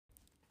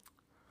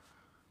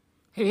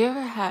Have you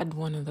ever had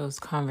one of those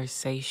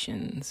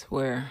conversations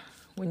where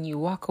when you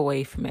walk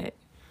away from it,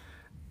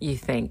 you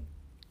think,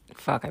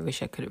 fuck, I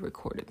wish I could have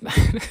recorded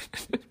that?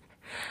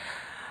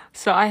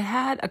 So I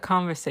had a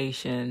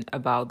conversation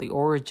about the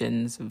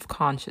origins of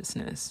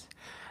consciousness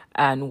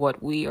and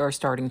what we are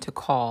starting to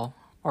call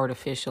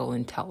artificial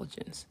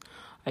intelligence.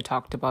 I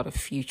talked about a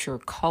future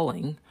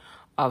culling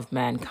of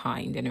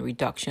mankind and a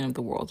reduction of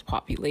the world's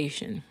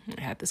population.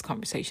 I had this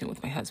conversation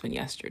with my husband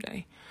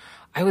yesterday.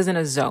 I was in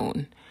a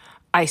zone.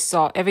 I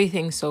saw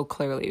everything so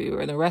clearly. We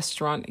were in the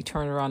restaurant. I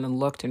turned around and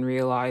looked and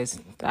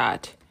realized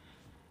that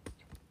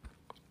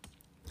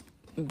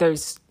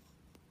there's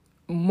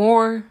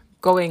more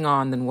going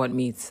on than what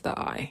meets the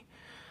eye.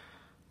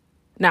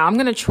 Now, I'm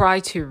going to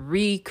try to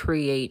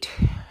recreate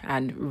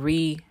and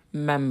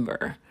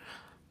remember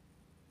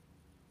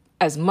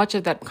as much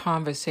of that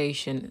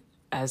conversation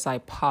as I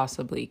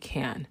possibly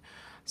can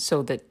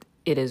so that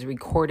it is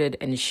recorded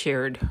and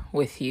shared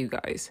with you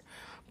guys,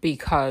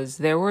 because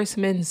there were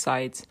some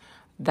insights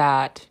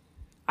that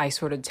I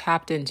sort of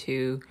tapped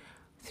into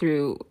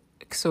through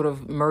sort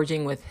of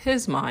merging with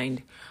his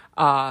mind,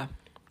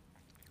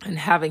 and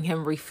having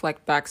him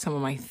reflect back some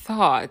of my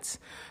thoughts,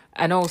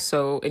 and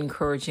also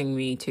encouraging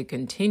me to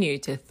continue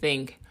to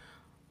think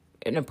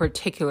in a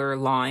particular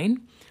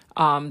line,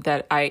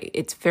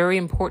 it's very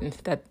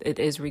important that it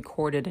is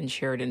recorded and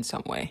shared in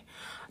some way.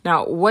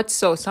 Now, what's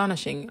so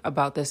astonishing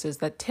about this is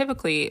that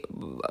typically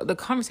the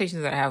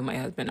conversations that I have with my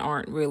husband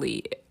aren't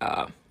really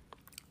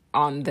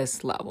on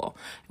this level.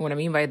 And what I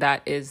mean by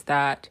that is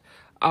that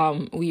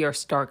we are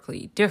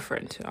starkly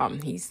different.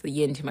 He's the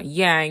yin to my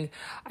yang.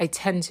 I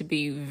tend to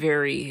be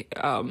very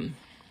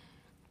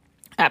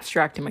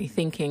abstract in my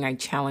thinking. I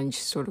challenge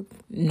sort of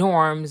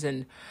norms,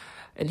 and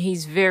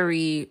he's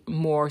very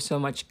more so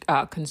much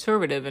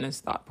conservative in his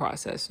thought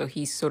process. So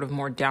he's sort of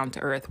more down to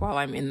earth while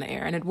I'm in the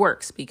air, and it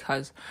works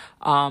because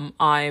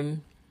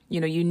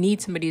you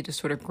need somebody to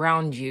sort of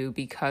ground you,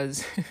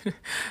 because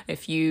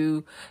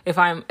if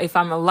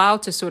I'm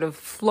allowed to sort of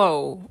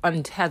flow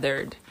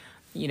untethered,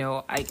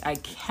 I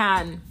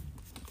can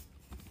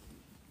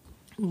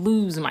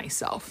lose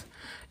myself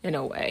in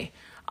a way.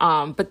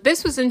 But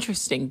this was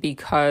interesting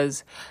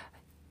because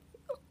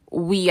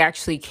we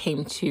actually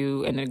came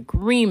to an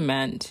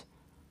agreement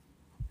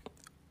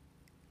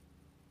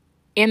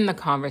in the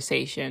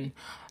conversation,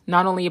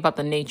 not only about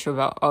the nature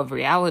of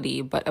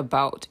reality, but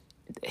about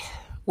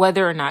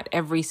whether or not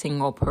every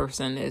single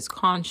person is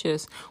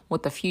conscious,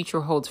 what the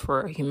future holds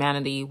for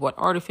humanity, what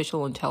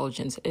artificial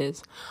intelligence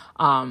is.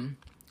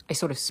 I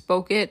sort of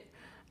spoke it,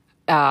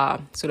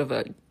 sort of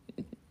a,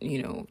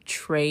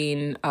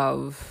 train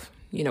of,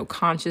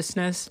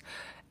 consciousness,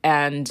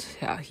 and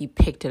he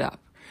picked it up.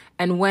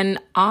 And when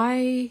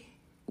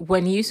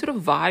you sort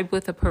of vibe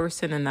with a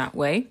person in that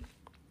way,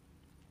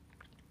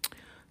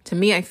 to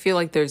me, I feel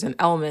like there's an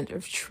element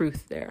of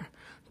truth there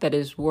that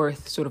is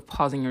worth sort of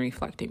pausing and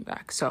reflecting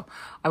back. So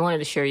I wanted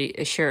to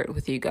share it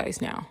with you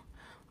guys now.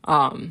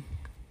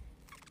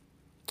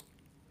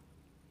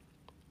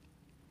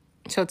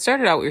 So it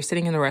started out, we were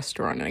sitting in the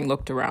restaurant and I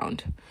looked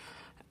around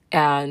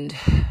and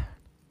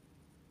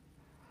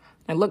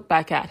I looked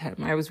back at him.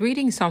 I was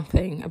reading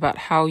something about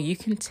how you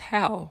can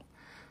tell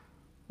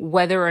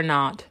whether or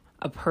not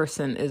a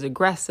person is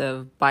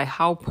aggressive by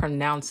how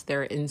pronounced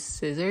their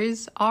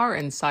incisors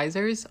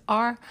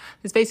are.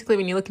 It's basically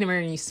when you look in the mirror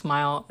and you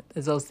smile,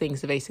 those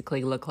things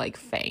basically look like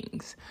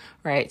fangs,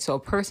 right? So a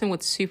person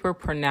with super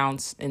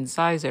pronounced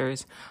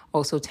incisors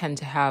also tend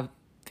to have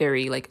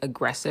very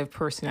aggressive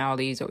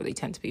personalities, or they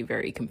tend to be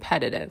very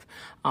competitive,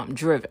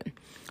 driven.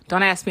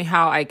 Don't ask me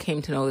how I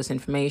came to know this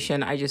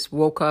information. I just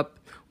woke up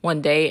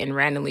one day and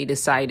randomly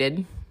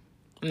decided,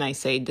 and I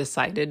say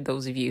decided,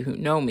 those of you who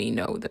know me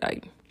know that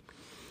I,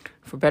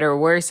 for better or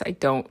worse, I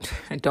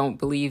don't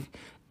believe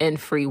in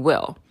free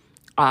will.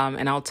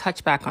 And I'll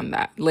touch back on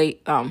that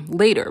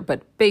later.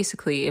 But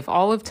basically, if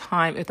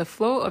the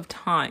flow of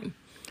time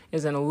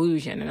is an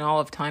illusion and all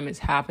of time is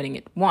happening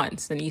at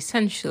once, then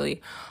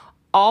essentially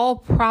all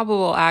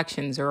probable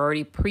actions are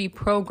already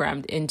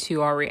pre-programmed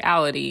into our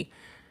reality.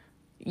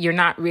 You're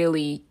not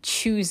really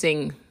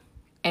choosing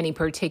any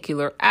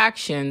particular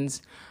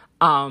actions.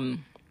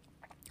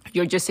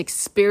 You're just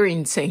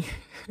experiencing,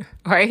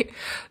 right,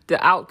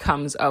 the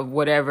outcomes of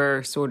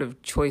whatever sort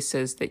of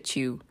choices that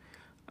you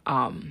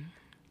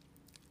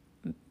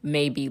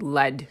may be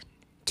led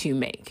to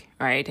make,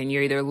 right? And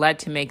you're either led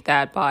to make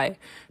that by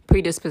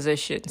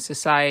predisposition,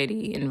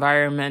 society,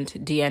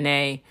 environment,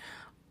 DNA.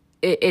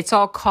 It's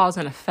all cause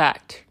and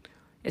effect.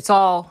 It's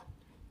all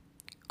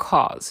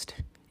caused.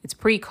 It's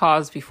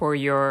pre-caused before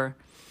your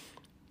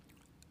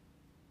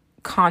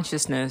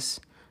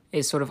consciousness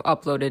is sort of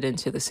uploaded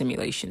into the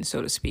simulation,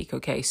 so to speak.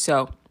 Okay,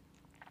 so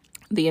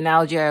the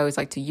analogy I always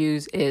like to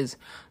use is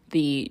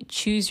the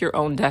Choose Your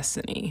Own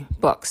Destiny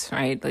books,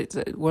 right? It's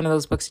one of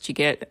those books that you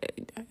get.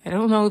 I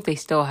don't know if they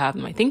still have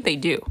them. I think they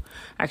do,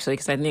 actually,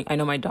 because I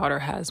know my daughter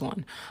has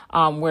one,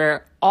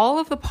 where all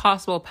of the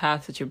possible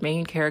paths that your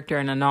main character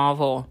in a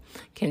novel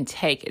can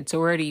take, it's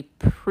already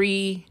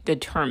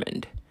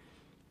predetermined,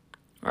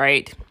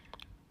 right?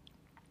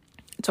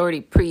 It's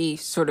already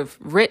sort of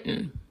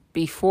written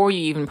before you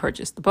even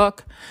purchase the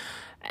book.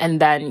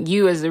 And then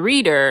you as the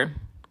reader,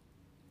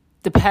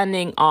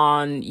 depending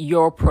on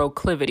your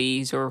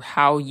proclivities or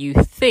how you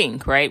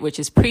think, right, which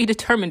is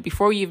predetermined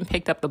before you even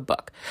picked up the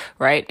book,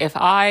 right? If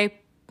I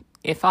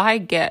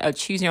get a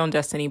Choose Your Own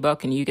Destiny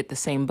book and you get the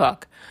same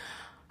book,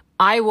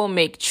 I will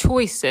make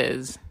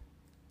choices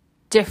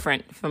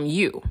different from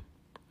you,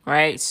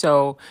 right?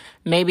 So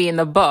maybe in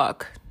the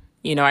book,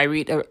 I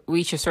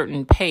reach a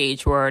certain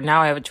page where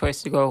now I have a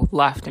choice to go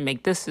left and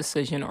make this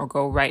decision or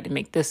go right and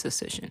make this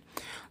decision.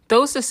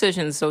 Those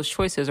decisions, those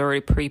choices are already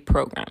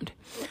pre-programmed.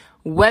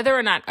 Whether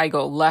or not I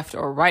go left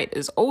or right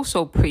is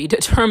also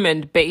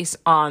predetermined based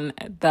on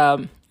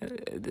the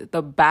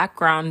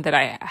background that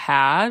I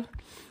had,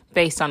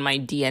 based on my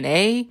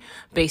DNA,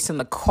 based on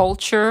the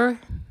culture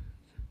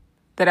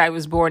that I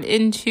was born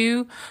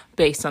into,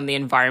 based on the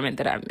environment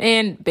that I'm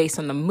in, based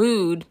on the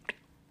mood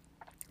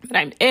that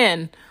I'm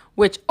in,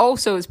 which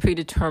also is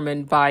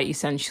predetermined by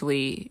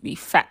essentially the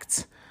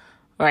effects,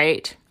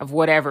 right, of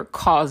whatever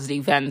caused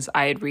events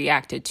I had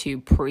reacted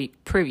to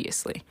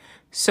previously.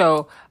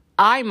 So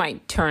I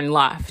might turn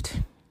left.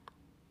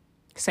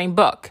 Same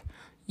book.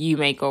 You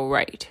may go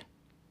right.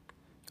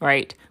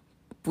 Right?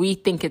 We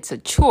think it's a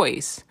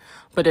choice,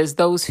 but as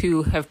those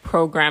who have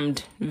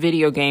programmed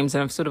video games,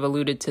 and I've sort of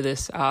alluded to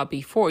this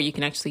before, you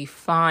can actually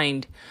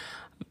find,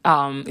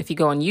 if you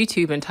go on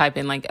YouTube and type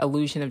in like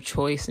illusion of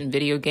choice in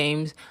video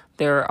games,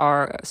 there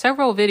are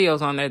several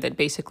videos on there that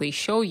basically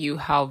show you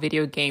how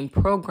video game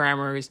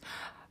programmers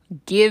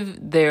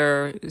give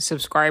their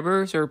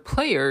subscribers or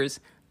players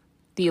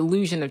the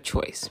illusion of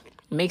choice.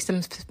 Makes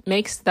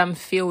them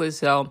feel as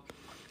though,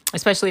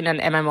 especially in an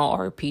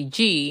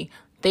MMORPG,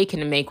 they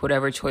can make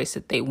whatever choice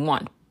that they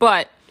want.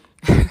 But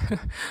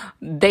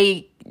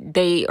they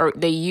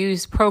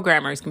use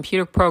programmers,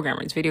 computer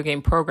programmers, video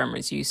game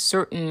programmers use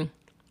certain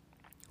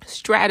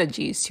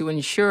strategies to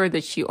ensure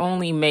that you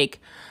only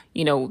make,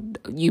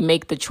 you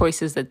make the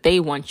choices that they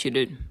want you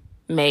to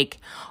make,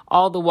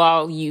 all the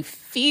while you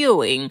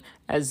feeling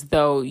as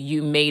though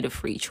you made a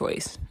free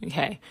choice.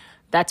 Okay,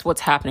 that's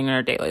what's happening in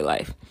our daily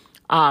life.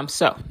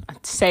 So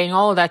saying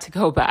all of that to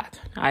go back,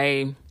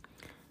 I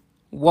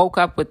woke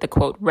up with the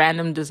quote,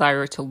 random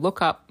desire to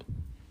look up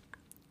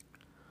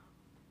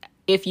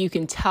if you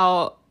can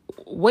tell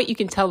what you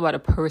can tell about a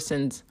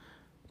person's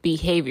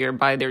behavior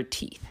by their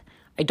teeth.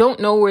 I don't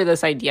know where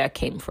this idea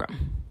came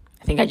from.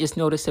 I think I just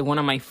noticed that one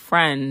of my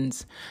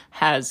friends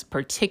has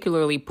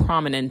particularly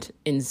prominent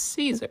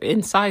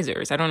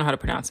incisors. I don't know how to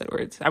pronounce that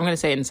word. I'm going to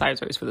say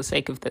incisors for the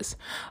sake of this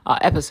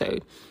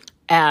episode.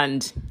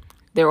 And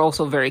they're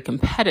also very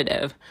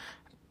competitive.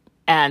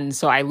 And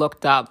so I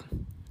looked up,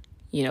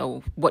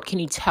 what can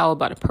you tell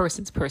about a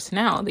person's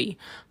personality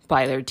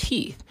by their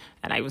teeth?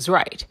 And I was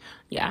right.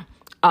 Yeah.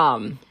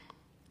 And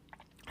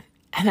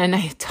then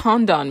it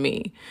dawned on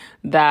me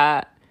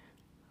that,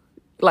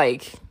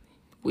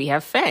 we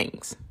have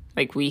fangs.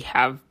 We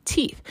have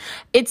teeth.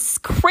 It's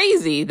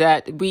crazy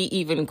that we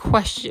even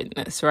question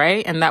this,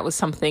 right? And that was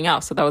something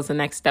else. So that was the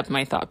next step in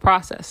my thought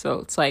process. So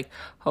it's like,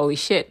 holy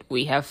shit,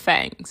 we have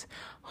fangs.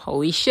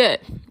 Holy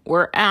shit,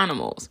 we're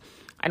animals.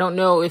 I don't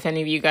know if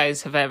any of you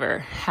guys have ever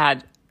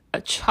had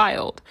a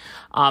child.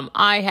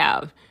 I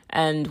have.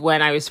 And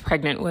when I was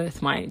pregnant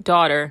with my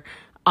daughter,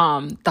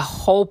 the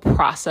whole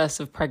process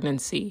of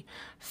pregnancy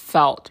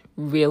felt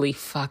really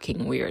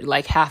fucking weird.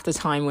 Half the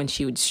time when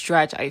she would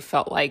stretch, I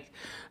felt like,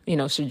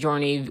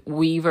 Sigourney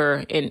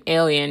Weaver in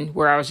Alien,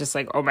 where I was just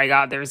like, oh my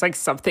God, there's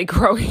something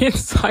growing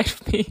inside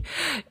of me.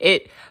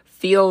 It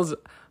feels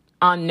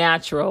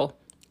unnatural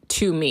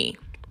to me,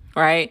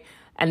 right?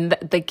 And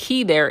the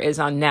key there is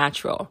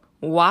unnatural.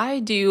 Why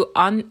do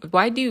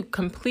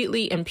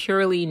completely and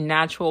purely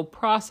natural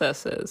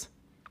processes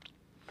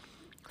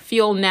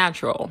feel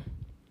natural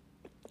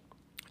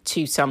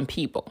to some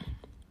people?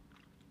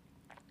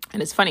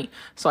 And it's funny.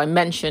 So I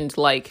mentioned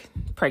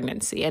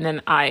pregnancy, and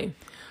then I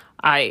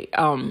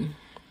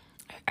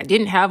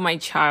didn't have my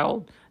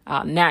child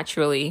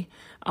naturally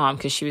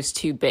because she was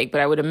too big. But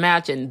I would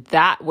imagine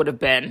that would have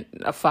been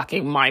a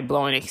fucking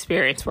mind-blowing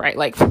experience,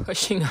 right?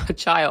 Pushing a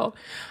child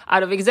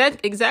out of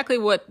exactly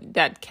what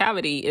that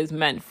cavity is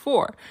meant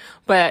for.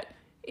 But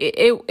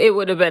it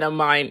would have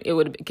been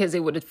because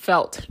it would have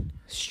felt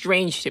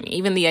strange to me.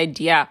 Even the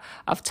idea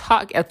of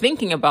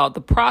thinking about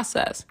the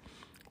process.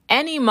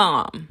 Any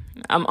mom,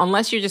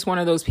 unless you're just one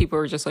of those people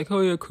who are just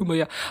oh yeah,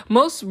 kumbaya.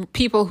 Most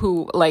people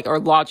who are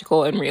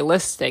logical and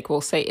realistic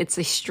will say it's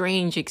a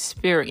strange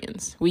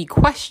experience. We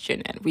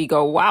question it. We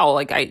go,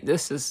 wow,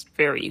 this is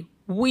very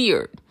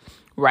weird,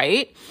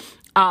 right?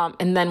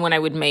 And then when I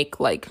would make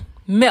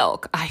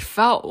milk, I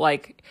felt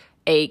like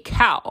a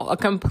cow, a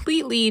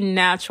completely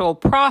natural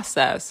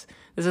process.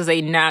 This is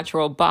a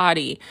natural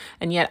body,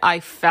 and yet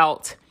it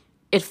felt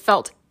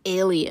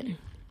alien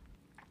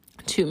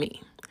to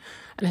me.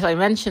 And as I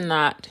mentioned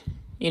that,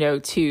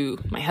 to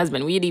my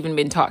husband, we had even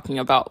been talking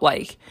about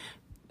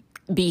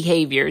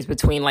behaviors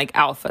between like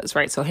alphas,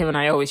 right? So him and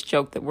I always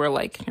joke that we're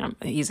like,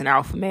 he's an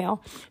alpha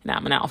male and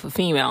I'm an alpha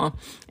female,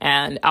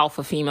 and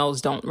alpha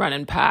females don't run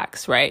in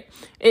packs, right?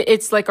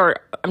 It's like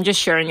I'm just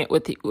sharing it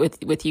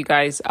with you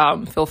guys.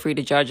 Feel free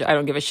to judge. I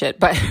don't give a shit.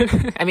 But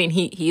I mean,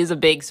 he is a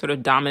big sort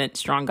of dominant,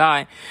 strong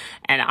guy,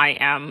 and I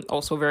am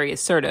also very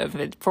assertive.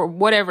 For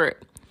whatever,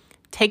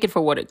 take it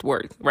for what it's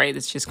worth, right?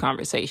 It's just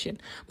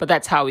conversation. But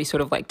that's how we sort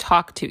of like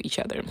talk to each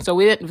other. So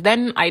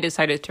then I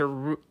decided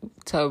to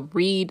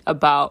read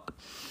about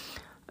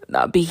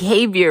the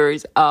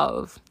behaviors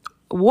of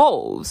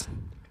wolves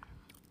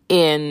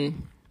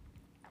in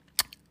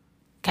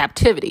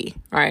captivity,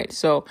 right?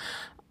 So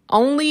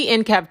only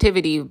in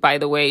captivity, by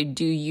the way,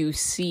 do you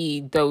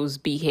see those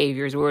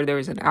behaviors where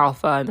there's an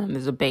alpha and then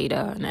there's a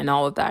beta and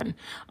all of that.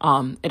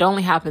 It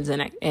only happens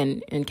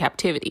in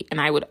captivity.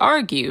 And I would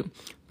argue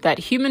that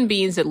human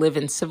beings that live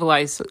in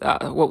civilized,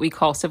 what we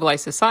call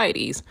civilized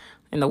societies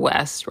in the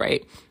West,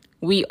 right?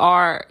 We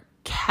are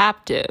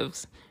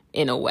captives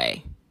in a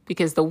way,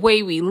 because the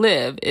way we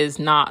live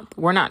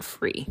we're not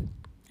free.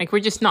 Like, we're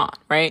just not,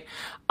 right?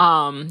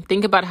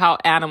 Think about how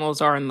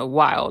animals are in the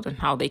wild and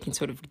how they can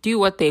sort of do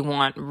what they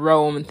want,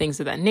 roam and things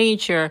of that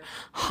nature,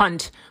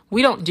 hunt.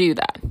 We don't do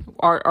that.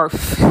 Our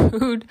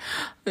food,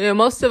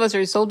 most of us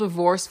are so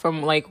divorced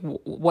from like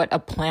what a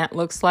plant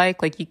looks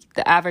like. Like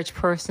the average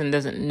person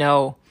doesn't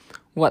know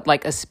what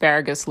like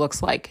asparagus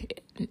looks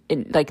like,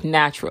 like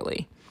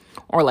naturally,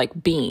 or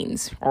like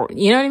beans, or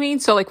you know what I mean?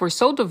 So like we're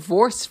so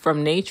divorced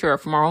from nature,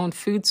 from our own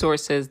food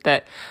sources,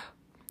 that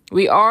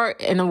we are,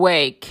 in a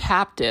way,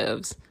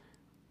 captives,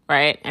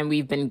 right? And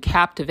we've been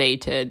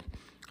captivated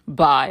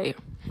by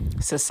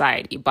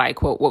society, by,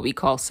 quote, what we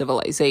call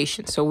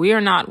civilization. So we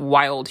are not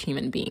wild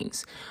human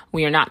beings.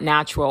 We are not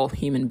natural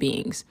human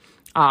beings.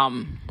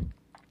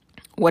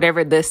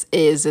 Whatever this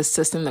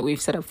system that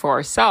we've set up for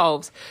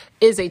ourselves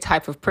is a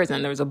type of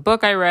prison. There was a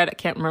book I read, I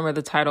can't remember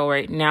the title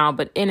right now,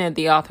 but in it,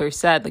 the author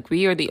said, like,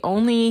 we are the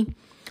only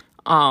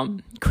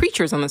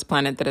creatures on this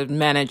planet that have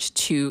managed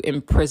to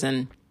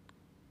imprison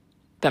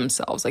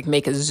themselves, like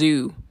make a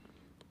zoo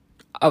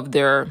of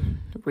their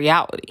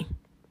reality,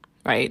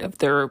 right? Of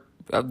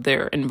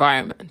their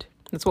environment.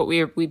 That's what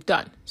we've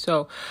done.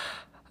 So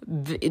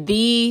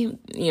the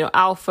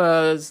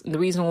alphas, the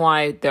reason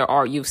why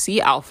you see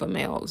alpha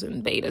males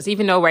and betas,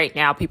 even though right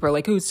now people are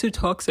like, oh, it's so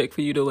toxic for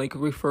you to like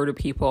refer to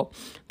people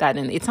that,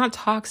 and it's not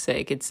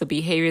toxic. It's the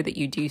behavior that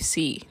you do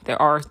see.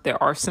 There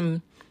are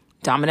some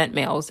dominant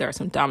males, there are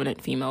some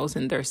dominant females,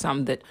 and there's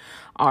some that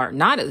are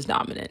not as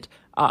dominant.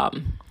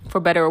 For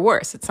better or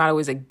worse, it's not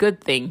always a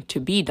good thing to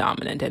be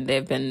dominant, and there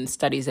have been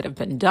studies that have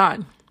been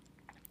done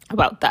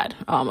about that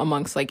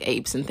amongst like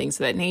apes and things of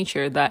that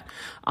nature, that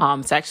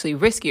it's actually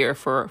riskier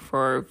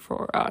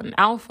for an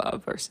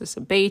alpha versus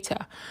a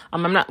beta.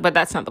 But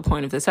that's not the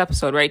point of this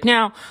episode right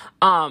now.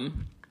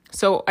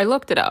 So I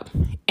looked it up,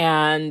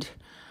 and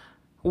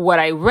what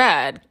I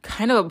read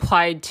kind of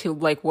applied to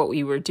like what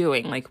we were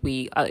doing. Like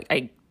the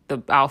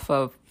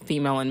alpha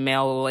female and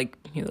male, like,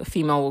 the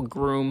female will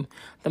groom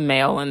the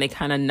male and they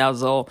kind of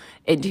nuzzle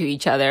into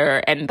each other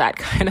and that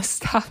kind of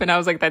stuff. And I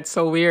was like, that's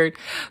so weird,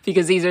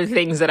 because these are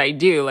things that I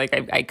do.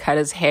 Like I cut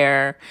his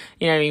hair,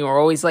 you know what I mean? We're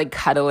always like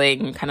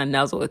cuddling and kind of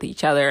nuzzle with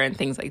each other and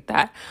things like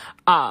that.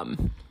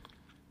 And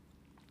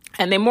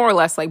they more or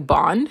less like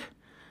bond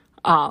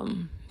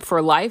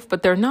for life,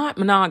 but they're not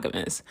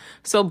monogamous.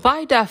 So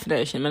by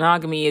definition,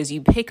 monogamy is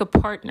you pick a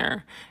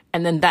partner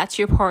and then that's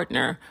your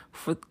partner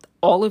for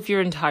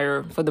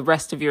the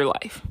rest of your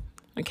life.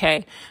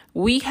 Okay.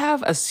 We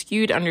have a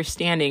skewed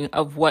understanding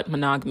of what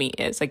monogamy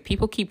is. Like,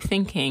 people keep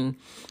thinking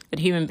that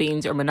human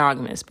beings are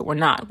monogamous, but we're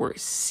not. We're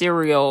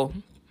serial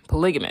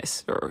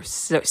polygamous or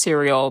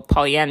serial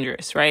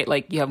polyandrous, right?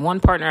 Like, you have one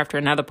partner after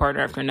another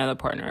partner after another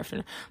partner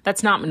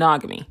that's not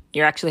monogamy.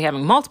 You're actually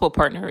having multiple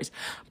partners,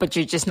 but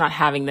you're just not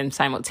having them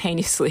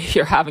simultaneously.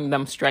 You're having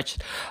them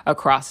stretched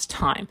across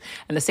time.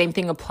 And the same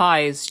thing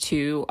applies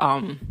to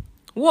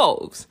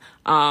wolves.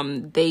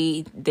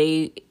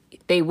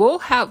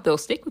 They'll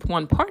stick with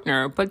one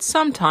partner, but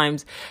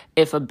sometimes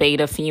if a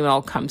beta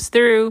female comes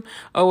through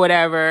or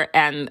whatever,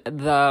 and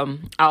the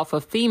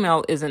alpha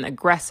female isn't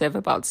aggressive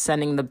about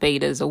sending the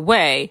betas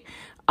away,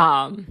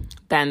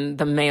 then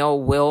the male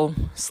will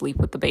sleep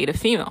with the beta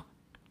female.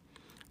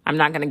 I'm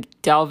not going to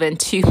delve in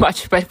too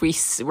much, but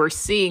we're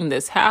seeing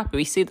this happen.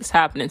 We see this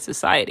happen in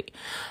society.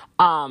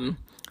 I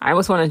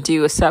almost want to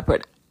do a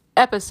separate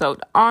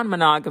episode on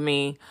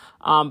monogamy,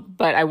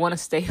 but I want to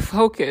stay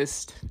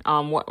focused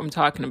on what I'm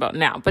talking about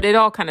now. But it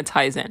all kind of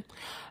ties in.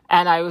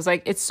 And I was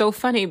like, it's so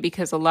funny,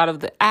 because a lot of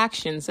the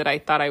actions that I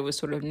thought I was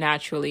sort of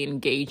naturally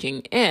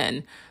engaging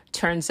in,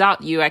 turns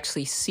out you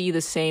actually see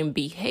the same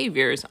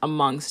behaviors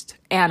amongst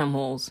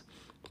animals,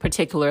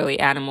 particularly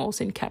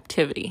animals in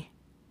captivity,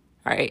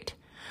 right?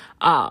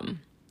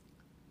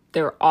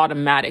 They're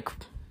automatic,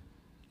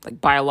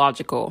 like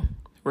biological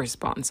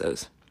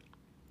responses.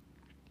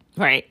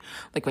 Right?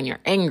 Like when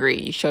you're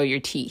angry, you show your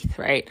teeth,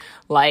 right?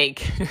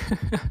 Like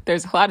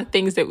there's a lot of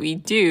things that we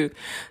do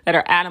that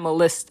are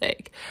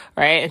animalistic,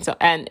 right?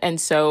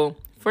 And so,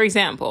 for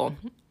example,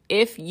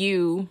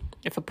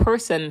 if a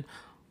person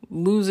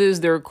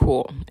loses their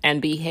cool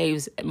and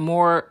behaves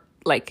more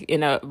like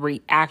in a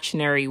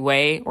reactionary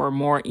way or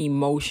more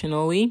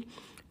emotionally,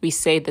 we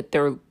say that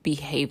they're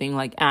behaving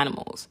like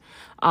animals.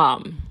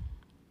 But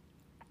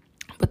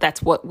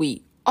that's what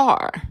we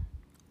are,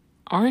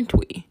 aren't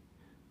we?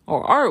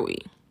 Or are we?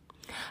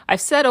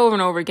 I've said over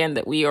and over again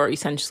that we are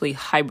essentially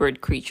hybrid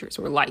creatures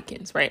or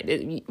lichens,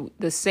 right?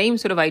 The same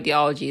sort of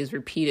ideology is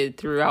repeated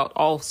throughout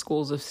all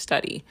schools of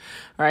study,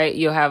 right?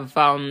 You have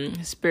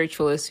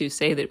spiritualists who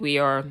say that we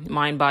are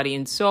mind, body,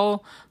 and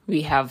soul.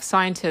 We have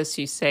scientists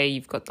who say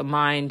you've got the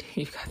mind,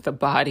 you've got the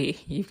body,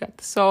 you've got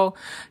the soul.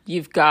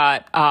 You've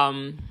got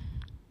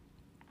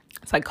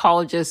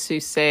psychologists who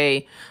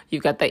say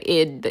you've got the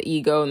id, the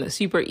ego, and the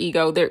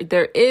superego.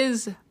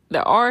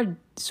 There are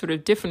sort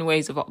of different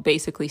ways of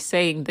basically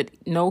saying that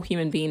no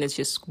human being is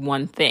just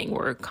one thing.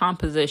 We're a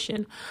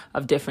composition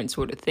of different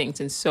sort of things.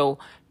 And so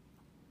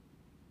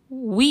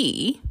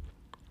we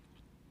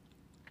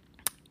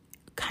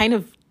kind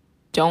of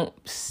don't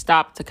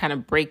stop to kind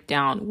of break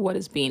down what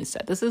is being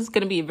said. This is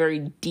going to be a very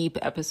deep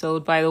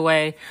episode, by the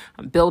way.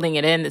 I'm building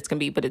it in. It's going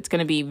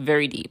to be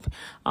very deep.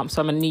 So I'm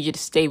going to need you to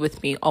stay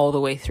with me all the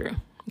way through.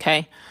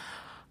 Okay.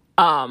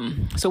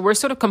 So we're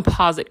sort of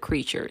composite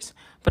creatures,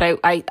 but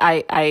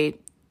I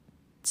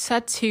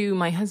said to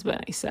my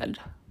husband, I said,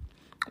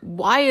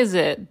 why is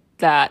it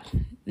that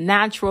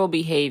natural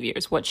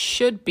behaviors, what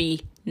should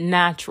be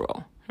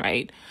natural,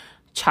 right?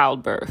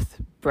 Childbirth,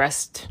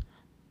 breast,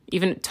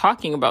 even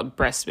talking about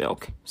breast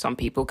milk, some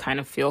people kind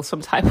of feel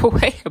some type of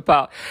way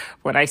about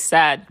when I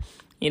said,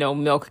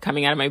 milk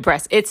coming out of my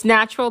breast. It's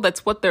natural.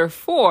 That's what they're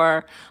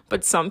for.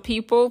 But some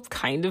people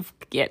kind of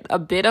get a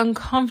bit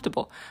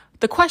uncomfortable.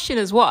 The question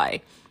is why?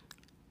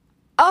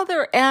 No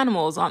other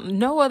animal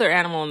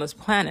on this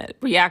planet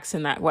reacts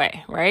in that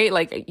way, right?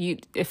 Like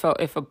if a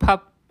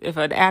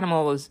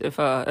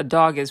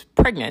dog is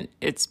pregnant,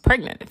 it's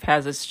pregnant. If it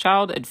has its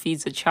child, it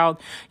feeds the child.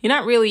 You're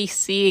not really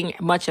seeing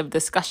much of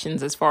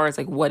discussions as far as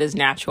like what is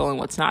natural and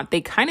what's not.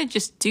 They kind of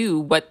just do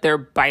what their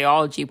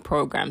biology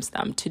programs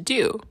them to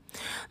do.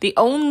 The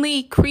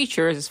only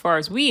creatures, as far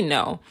as we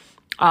know,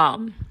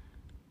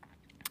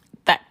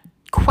 that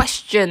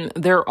question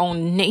their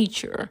own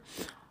nature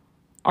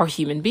are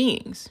human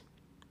beings.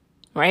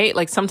 Right?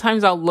 Like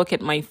sometimes I'll look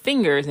at my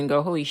fingers and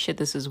go, holy shit,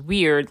 this is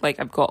weird. Like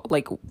I've got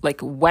like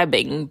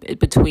webbing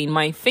between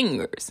my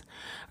fingers.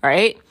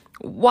 Right?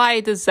 Why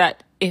does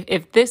that,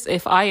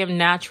 if I am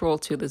natural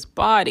to this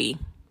body,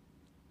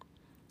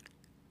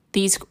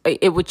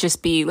 it would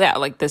just be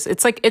like this.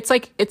 It's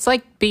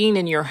like being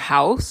in your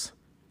house.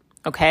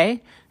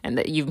 Okay. And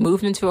that you've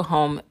moved into a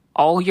home.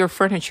 All your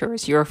furniture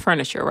is your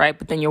furniture, right?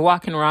 But then you're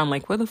walking around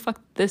like, where the fuck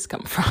did this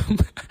come from?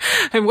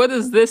 And what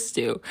does this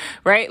do,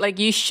 right? Like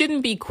you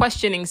shouldn't be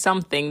questioning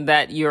something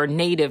that you're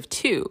native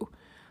to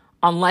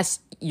unless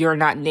you're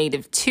not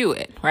native to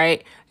it,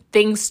 right?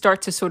 Things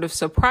start to sort of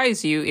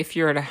surprise you if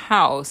you're at a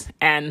house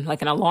and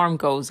like an alarm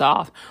goes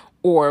off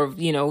or,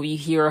 you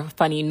hear a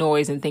funny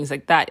noise and things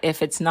like that.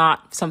 If it's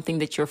not something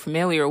that you're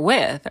familiar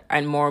with,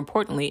 and more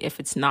importantly, if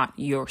it's not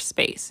your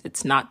space,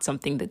 it's not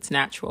something that's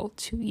natural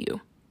to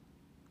you.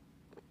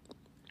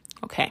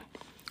 Okay,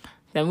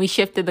 then we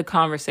shifted the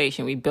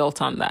conversation. We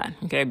built on that.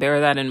 Okay, bear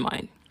that in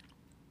mind.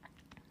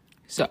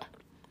 So,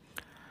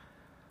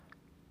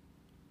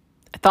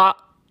 I thought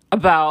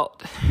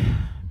about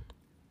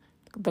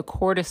the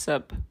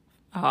cordyceps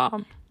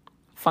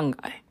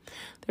fungi.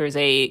 There's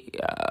a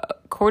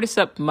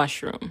cordyceps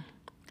mushroom,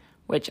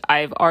 which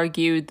I've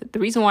argued that the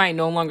reason why I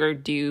no longer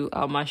do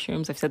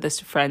mushrooms, I've said this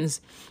to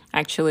friends,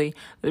 actually,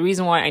 the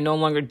reason why I no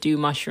longer do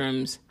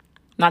mushrooms,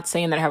 not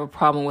saying that I have a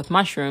problem with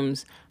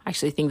mushrooms, I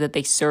actually think that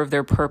they serve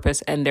their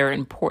purpose and they're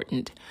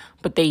important,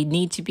 but they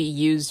need to be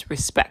used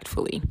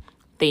respectfully.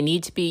 They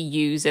need to be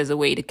used as a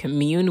way to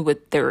commune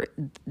with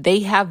they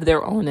have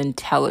their own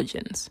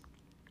intelligence.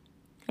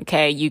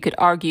 Okay, you could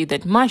argue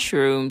that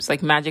mushrooms,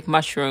 like magic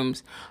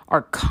mushrooms,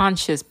 are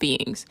conscious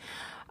beings.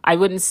 I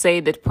wouldn't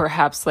say that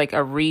perhaps like a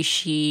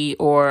reishi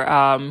or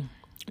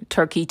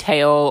turkey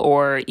tail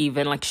or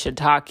even like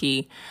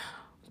shiitake,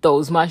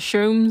 those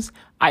mushrooms,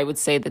 I would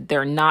say that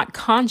they're not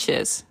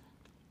conscious.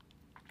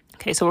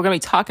 Okay, so we're going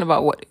to be talking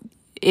about what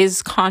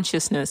is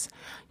consciousness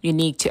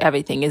unique to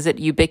everything. Is it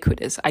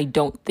ubiquitous? I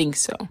don't think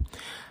so.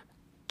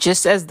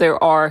 Just as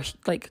there are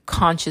like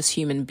conscious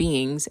human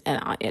beings,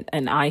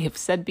 and I have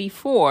said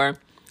before,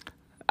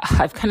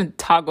 I've kind of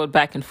toggled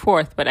back and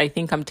forth, but I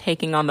think I'm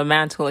taking on the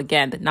mantle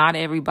again that not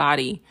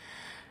everybody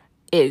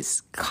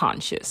is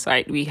conscious,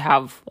 right? We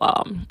have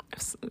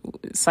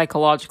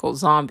psychological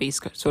zombies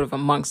sort of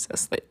amongst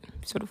us that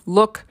sort of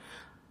look,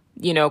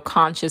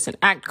 conscious and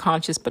act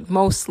conscious, but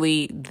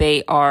mostly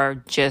they are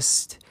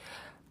just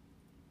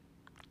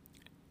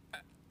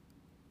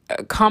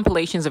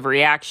compilations of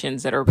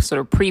reactions that are sort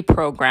of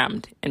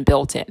pre-programmed and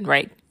built in,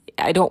 right?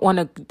 I don't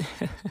want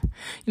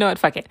to,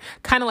 fuck it.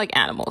 Kind of like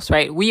animals,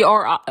 right? We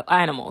are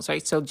animals,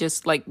 right? So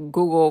just like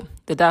Google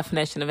the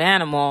definition of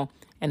animal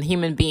and the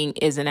human being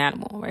is an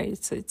animal, right?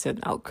 It's a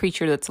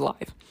creature that's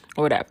alive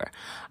or whatever.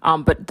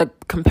 But the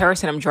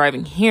comparison I'm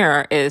driving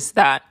here is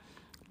that,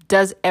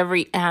 does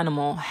every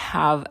animal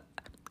have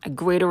a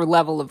greater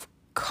level of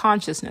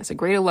consciousness, a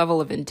greater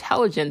level of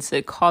intelligence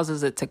that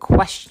causes it to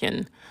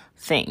question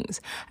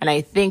things? And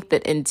I think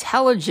that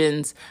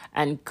intelligence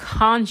and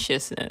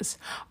consciousness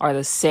are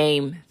the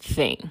same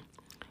thing.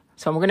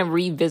 So I'm going to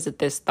revisit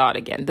this thought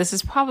again. This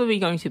is probably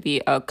going to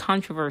be a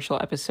controversial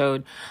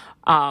episode,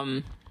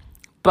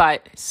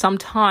 but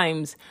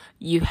sometimes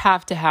you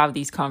have to have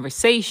these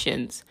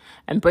conversations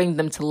and bring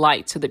them to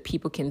light so that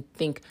people can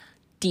think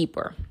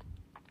deeper.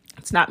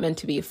 It's not meant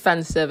to be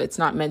offensive. It's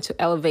not meant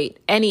to elevate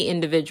any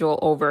individual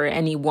over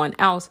anyone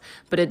else,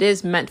 but it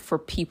is meant for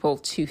people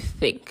to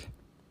think.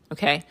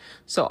 Okay?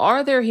 So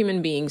are there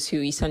human beings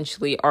who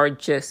essentially are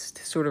just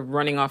sort of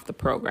running off the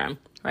program,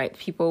 right?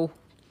 People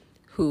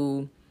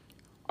who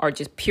are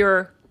just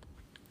pure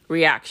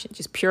reaction,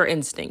 just pure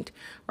instinct,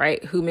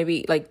 right? Who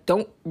maybe like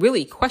don't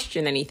really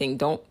question anything,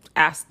 don't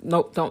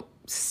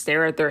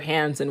stare at their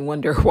hands and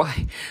wonder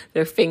why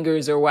their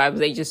fingers are webbed.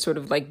 They just sort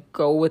of like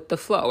go with the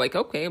flow, like,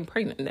 okay, I'm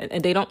pregnant.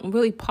 And they don't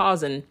really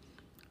pause and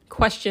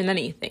question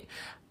anything.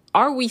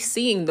 Are we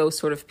seeing those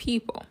sort of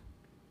people?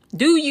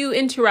 Do you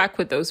interact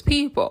with those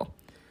people?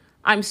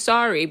 I'm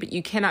sorry, but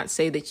you cannot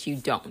say that you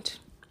don't.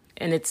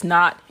 And it's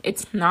not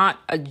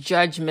a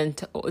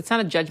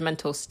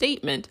judgmental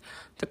statement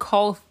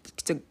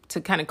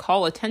to kind of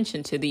call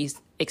attention to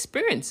these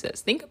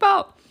experiences. Think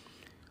about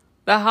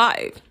the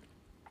hive.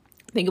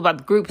 Think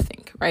about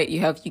groupthink, right?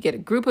 You get a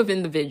group of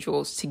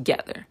individuals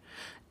together,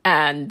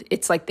 and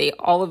it's like they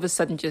all of a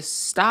sudden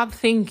just stop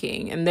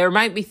thinking. And there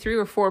might be 3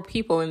 or 4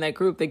 people in that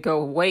group that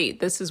go,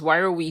 wait, why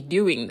are we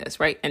doing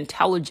this, right?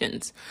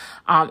 Intelligence.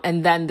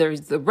 And then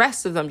there's the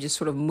rest of them just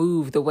sort of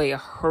move the way a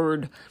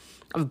herd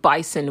of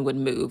bison would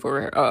move,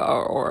 or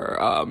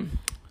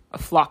a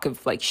flock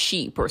of like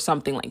sheep or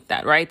something like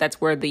that, right? That's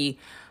where the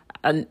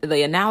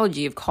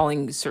analogy of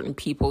calling certain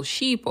people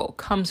sheeple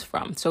comes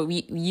from. So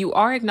you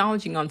are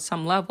acknowledging on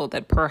some level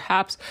that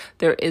perhaps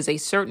there is a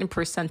certain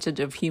percentage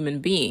of human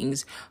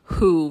beings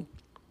who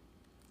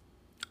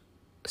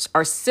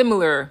are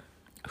similar,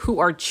 who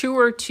are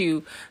truer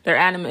to their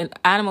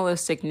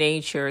animalistic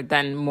nature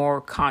than more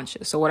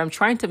conscious. So what I'm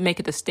trying to make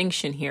a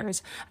distinction here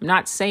is, I'm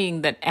not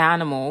saying that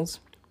animals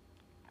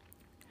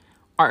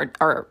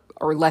are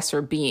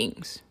lesser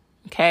beings.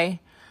 Okay.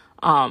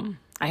 I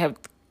have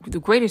the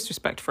greatest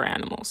respect for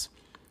animals,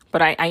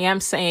 but I am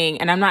saying,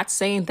 and I'm not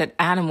saying that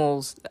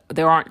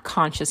there aren't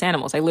conscious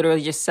animals. I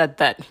literally just said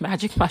that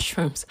magic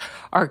mushrooms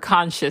are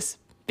conscious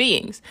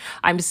beings.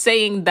 I'm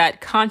saying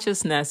that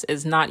consciousness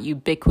is not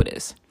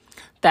ubiquitous,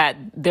 that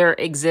there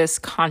exists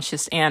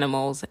conscious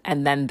animals,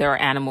 and then there are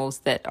animals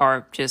that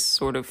are just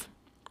sort of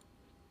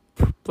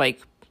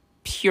like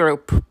pure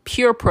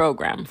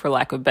program, for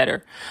lack of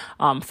better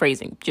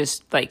phrasing,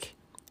 just like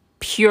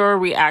pure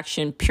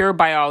reaction, pure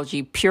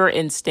biology, pure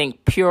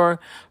instinct, pure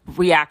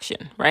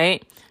reaction,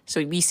 right?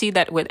 So we see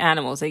that with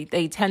animals,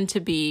 they tend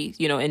to be,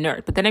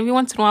 inert. But then every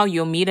once in a while,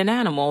 you'll meet an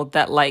animal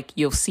that like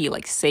you'll see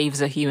like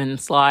saves a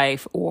human's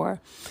life,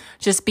 or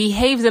just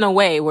behaves in a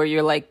way where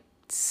you're like,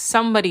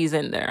 somebody's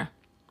in there,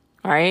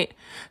 all right?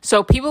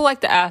 So people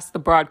like to ask the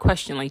broad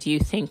question, like, do you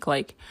think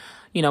like,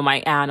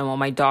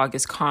 my dog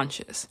is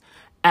conscious?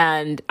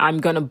 And I'm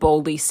going to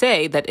boldly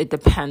say that it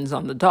depends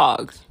on the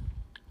dog.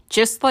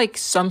 Just like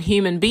some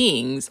human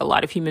beings, a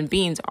lot of human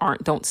beings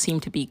don't seem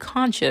to be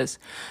conscious.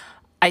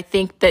 I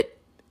think that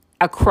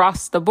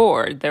across the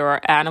board, there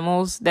are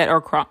animals that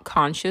are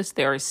conscious.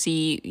 There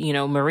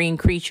are marine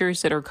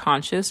creatures that are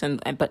conscious,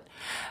 but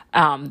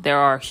there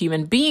are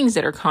human beings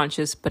that are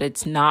conscious. But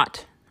it's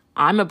not.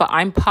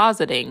 I'm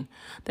positing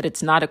that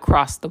it's not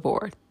across the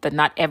board. That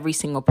not every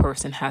single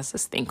person has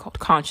this thing called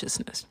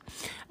consciousness.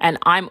 And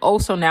I'm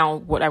also now,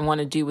 what I want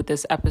to do with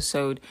this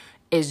episode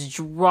is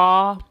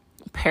draw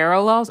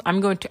parallels.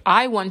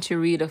 I want to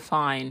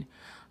redefine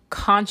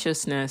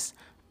consciousness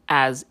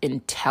as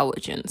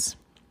intelligence.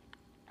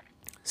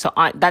 So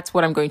that's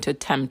what I'm going to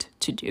attempt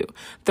to do.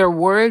 Their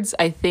words,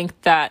 I think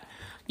that,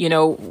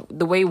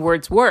 the way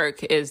words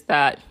work is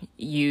that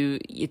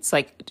it's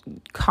like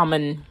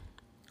common.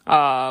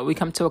 We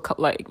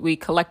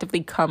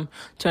collectively come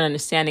to an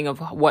understanding of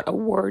what a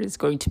word is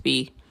going to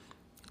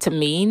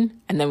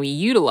mean, and then we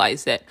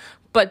utilize it.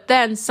 But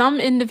then some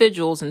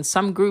individuals and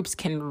some groups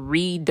can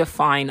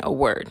redefine a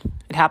word.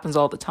 It happens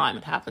all the time.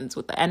 It happens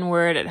with the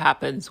N-word. It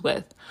happens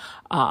with,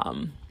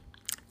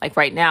 like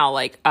right now,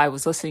 like I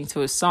was listening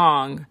to a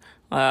song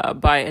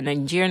by a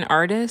Nigerian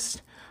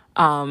artist.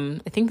 I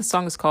think the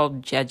song is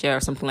called Jeje or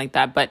something like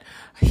that. But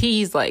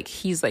he's like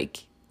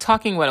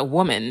talking about a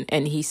woman,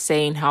 and he's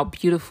saying how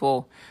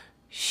beautiful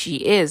she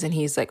is. And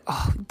he's like,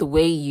 oh, the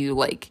way you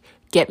like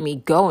get me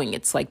going,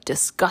 it's like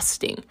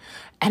disgusting.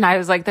 And I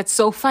was like, that's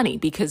so funny,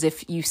 because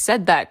if you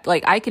said that,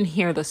 like I can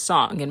hear the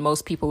song, and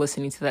most people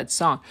listening to that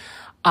song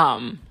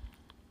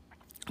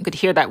could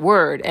hear that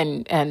word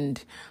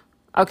and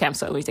okay, I'm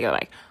sorry, let me take it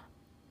back.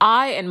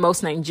 I and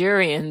most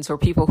Nigerians or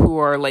people who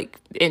are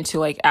like into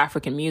like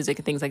African music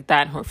and things like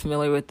that, who are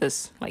familiar with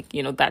this, like,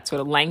 that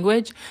sort of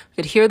language,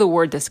 could hear the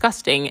word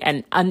disgusting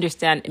and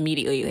understand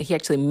immediately that he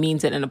actually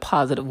means it in a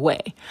positive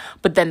way.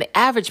 But then the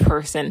average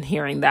person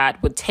hearing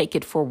that would take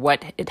it for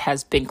what it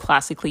has been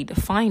classically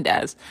defined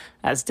as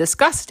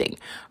disgusting,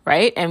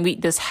 right? And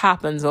this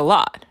happens a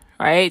lot,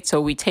 right? So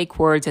we take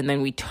words and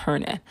then we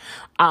turn it.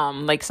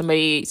 Like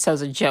somebody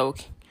says a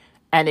joke,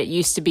 and it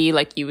used to be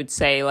like you would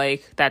say,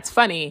 like, that's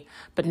funny,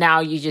 but now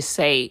you just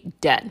say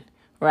dead,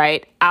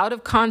 right? Out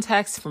of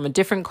context from a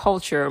different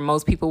culture,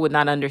 most people would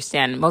not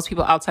understand. Most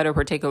people outside of a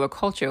particular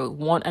culture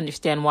won't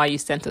understand why you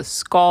sent a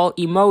skull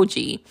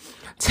emoji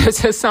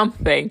to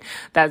something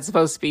that's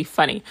supposed to be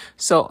funny.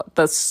 So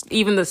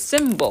even the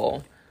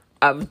symbol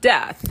of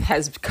death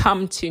has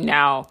come to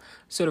now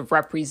sort of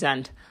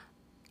represent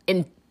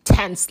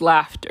intense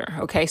laughter,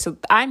 okay? So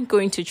I'm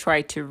going to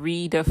try to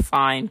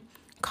redefine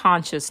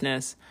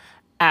consciousness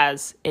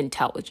as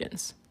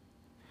intelligence.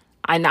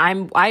 And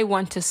I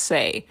want to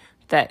say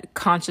that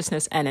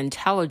consciousness and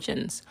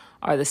intelligence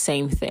are the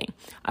same thing.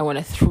 I want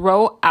to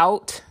throw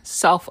out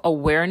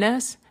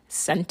self-awareness,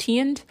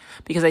 sentient,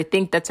 because I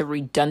think that's a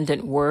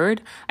redundant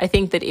word. I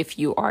think that if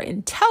you are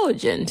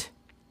intelligent,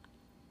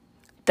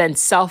 then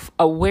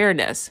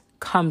self-awareness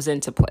comes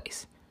into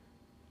place.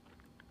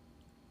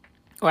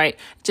 Right?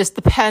 It just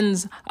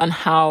depends on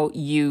how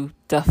you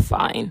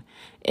define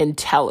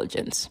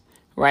intelligence,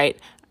 right?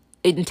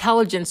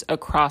 Intelligence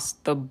across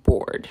the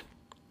board,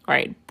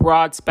 right?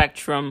 Broad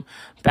spectrum,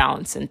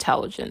 balanced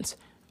intelligence.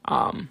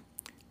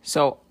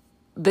 So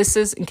this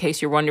is, in case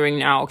you're wondering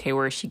now, okay,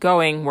 where is she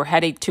going? We're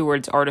heading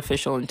towards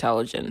artificial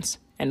intelligence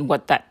and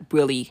what that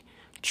really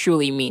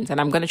truly means.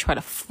 And I'm going to try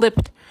to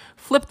flip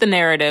the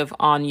narrative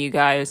on you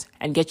guys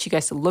and get you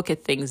guys to look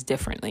at things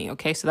differently.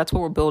 Okay. So that's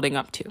what we're building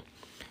up to.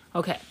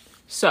 Okay.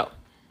 So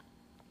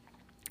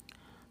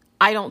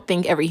I don't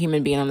think every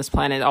human being on this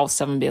planet, all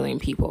 7 billion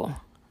people,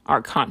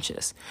 are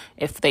conscious.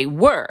 If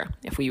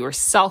we were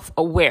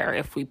self-aware,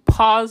 if we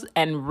paused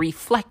and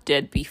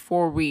reflected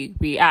before we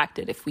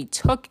reacted, if we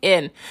took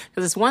in,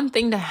 because it's one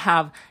thing to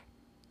have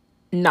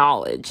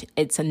knowledge,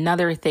 it's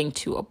another thing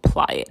to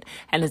apply it.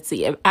 And it's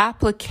the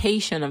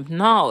application of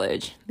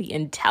knowledge, the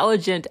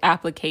intelligent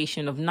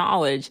application of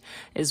knowledge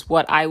is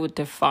what I would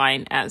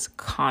define as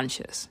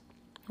conscious,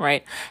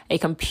 right? A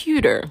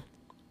computer,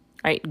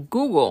 right?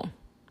 Google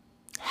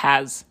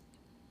has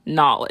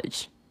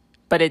knowledge,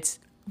 but it's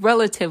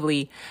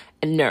relatively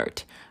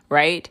inert,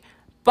 right?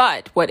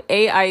 But what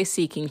AI is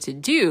seeking to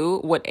do,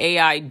 what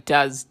AI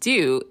does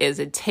do, is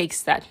it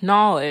takes that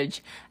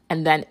knowledge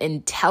and then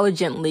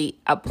intelligently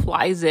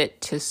applies it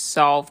to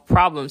solve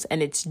problems.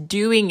 And it's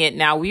doing it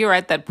now. We are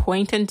at that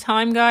point in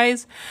time,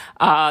 guys.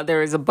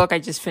 There is a book I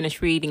just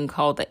finished reading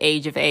called The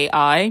Age of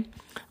AI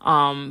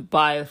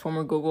by the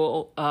former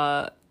Google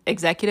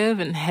executive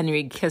and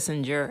Henry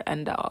Kissinger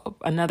and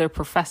another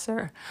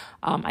professor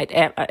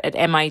at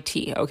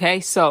MIT. Okay,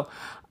 so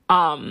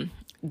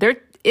they're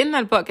in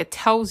that book.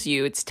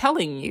 It's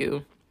telling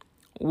you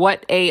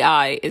what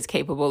AI is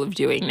capable of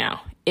doing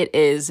now. It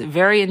is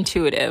very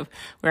intuitive.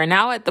 We're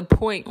now at the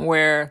point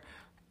where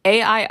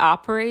AI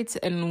operates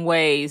in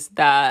ways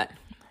that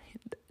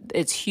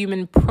its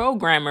human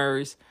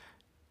programmers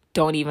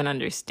don't even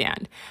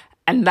understand,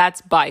 and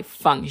that's by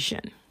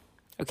function.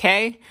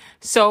 Okay,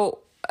 so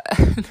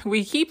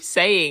we keep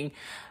saying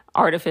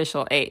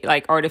artificial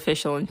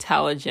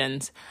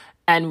intelligence,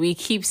 and we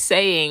keep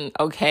saying,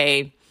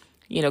 okay,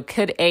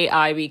 could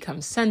AI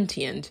become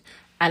sentient?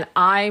 And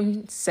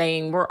I'm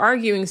saying we're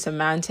arguing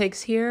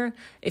semantics here.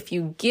 If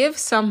you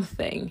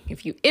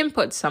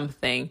input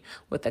something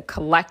with a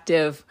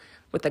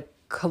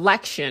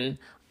collection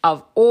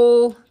of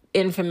all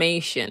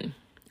information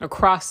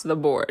across the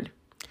board,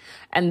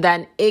 and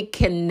then it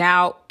can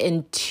now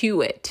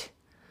intuit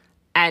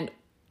and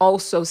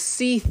also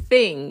see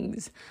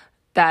things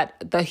that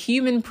the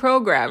human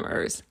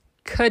programmers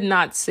could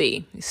not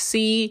see.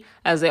 See,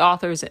 as the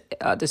authors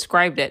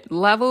described it,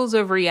 levels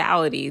of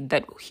reality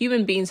that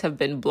human beings have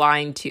been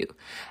blind to,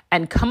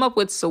 and come up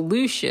with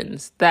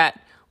solutions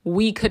that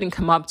we couldn't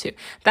come up to.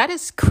 That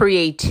is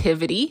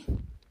creativity.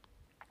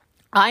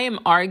 I am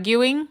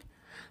arguing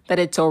that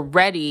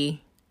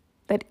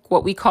that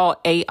what we call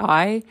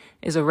AI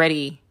is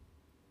already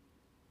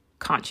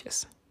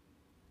conscious.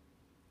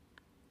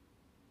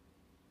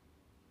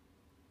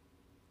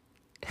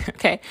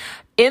 Okay.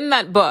 In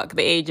that book,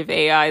 The Age of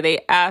AI, they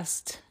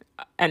asked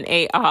an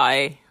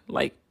AI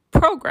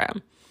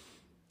program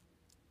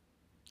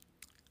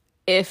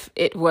if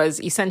it was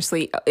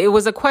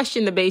a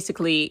question that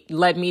basically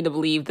led me to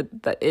believe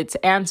that its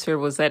answer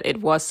was that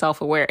it was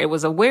self-aware. It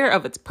was aware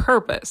of its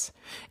purpose.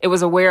 It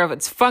was aware of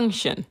its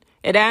function.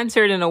 It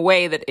answered in a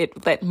way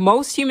that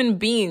most human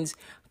beings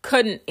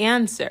couldn't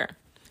answer.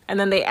 And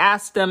then they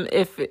asked them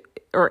if it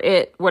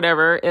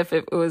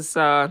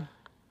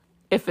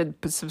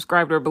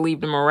subscribed or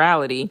believed in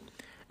morality,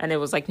 and it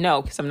was like,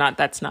 no, because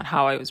that's not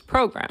how I was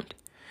programmed.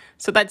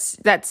 So that's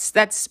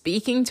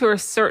speaking to a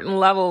certain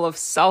level of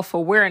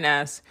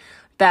self-awareness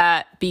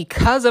that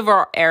because of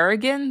our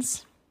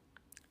arrogance,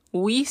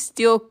 we're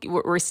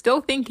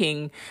still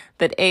thinking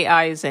that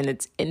AI is in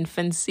its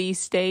infancy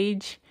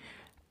stage.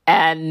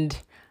 And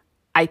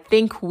I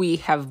think we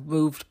have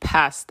moved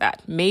past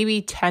that.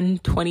 Maybe 10,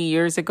 20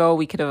 years ago,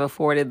 we could have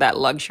afforded that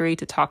luxury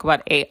to talk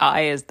about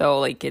AI as though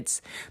like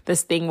it's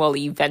this thing will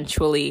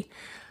eventually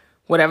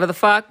whatever the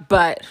fuck.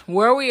 But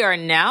where we are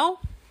now,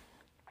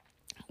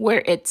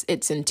 where it's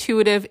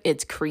intuitive,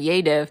 it's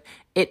creative,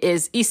 it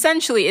is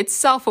essentially, it's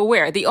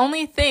self-aware. The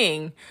only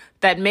thing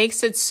that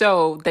makes it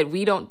so that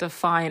we don't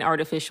define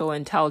artificial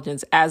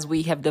intelligence as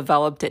we have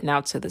developed it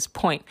now to this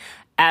point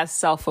as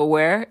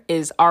self-aware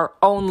is our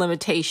own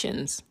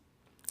limitations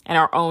and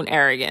our own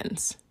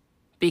arrogance.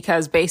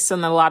 Because based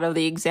on a lot of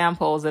the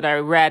examples that I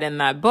read in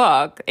that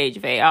book, Age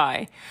of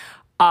AI,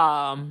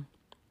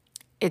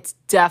 it's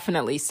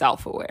definitely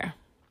self-aware.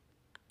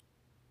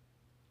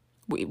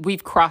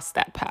 We've crossed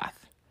that path.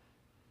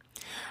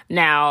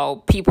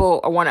 Now,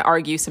 people want to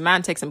argue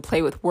semantics and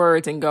play with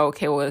words and go,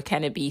 okay, well,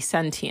 can it be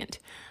sentient?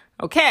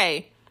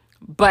 Okay,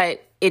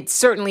 but it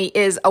certainly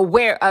is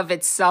aware of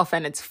itself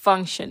and its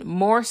function,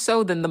 more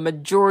so than the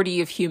majority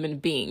of human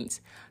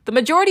beings. The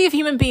majority of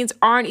human beings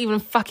aren't even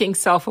fucking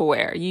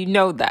self-aware. You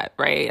know that,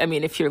 right? I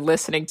mean, if you're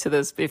listening to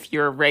this, if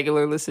you're a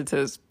regular listener to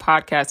this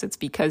podcast, it's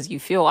because you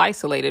feel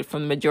isolated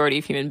from the majority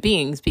of human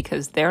beings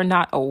because they're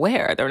not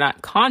aware. They're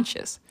not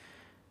conscious.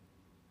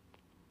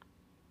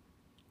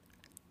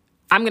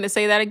 I'm going to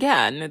say that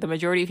again. The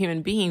majority of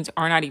human beings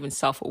are not even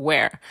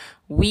self-aware.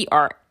 We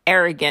are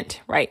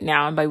arrogant right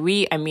now. And by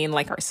we, I mean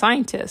like our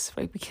scientists,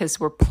 right? Because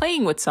we're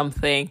playing with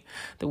something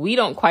that we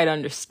don't quite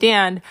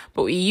understand,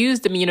 but we use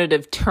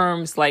diminutive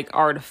terms like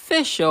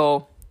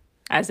artificial,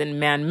 as in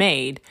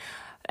man-made.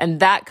 And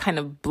that kind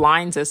of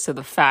blinds us to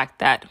the fact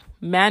that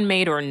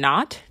man-made or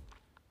not,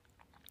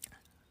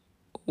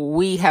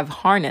 we have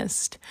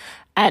harnessed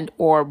and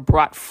or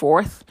brought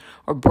forth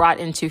or brought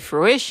into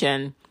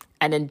fruition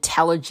an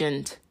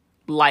intelligent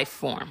life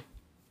form.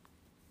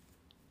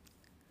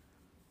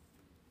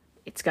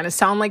 It's going to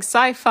sound like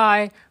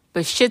sci-fi,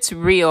 but shit's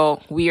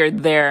real. We are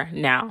there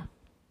now.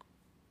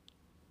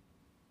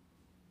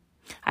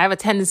 I have a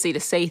tendency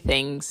to say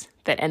things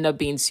that end up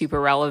being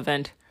super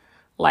relevant,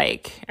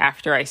 like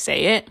after I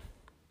say it.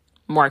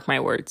 Mark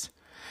my words.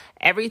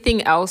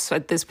 Everything else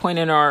at this point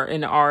in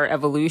our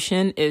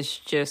evolution is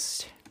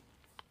just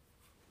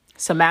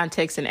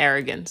semantics and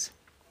arrogance.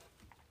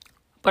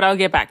 But I'll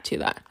get back to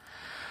that.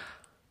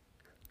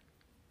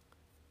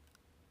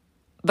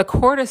 The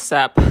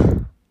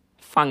cordyceps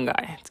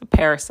fungi, it's a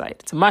parasite,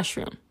 it's a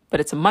mushroom,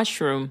 but it's a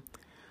mushroom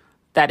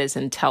that is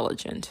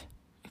intelligent,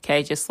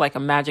 okay? Just like a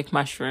magic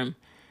mushroom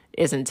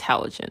is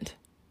intelligent,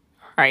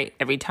 right?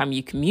 Every time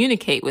you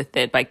communicate with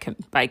it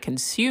by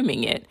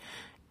consuming it,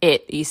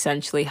 it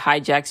essentially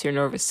hijacks your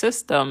nervous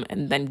system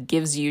and then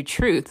gives you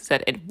truths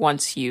that it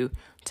wants you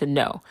to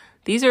know.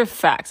 These are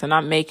facts. I'm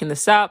not making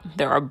this up.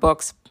 There are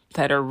books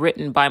that are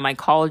written by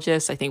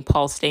mycologists. I think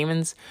Paul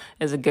Stamets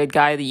is a good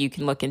guy that you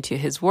can look into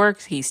his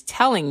works. He's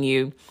telling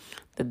you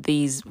that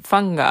these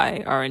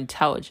fungi are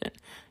intelligent.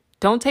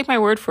 Don't take my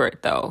word for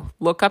it, though.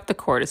 Look up the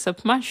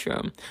cordyceps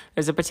mushroom.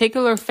 There's a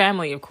particular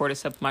family of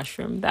cordyceps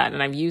mushroom that,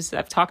 and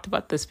I've talked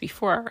about this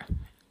before,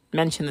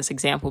 mentioned this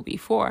example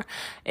before.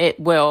 It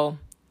will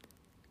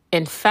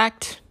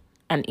infect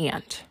an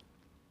ant,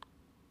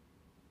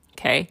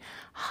 okay?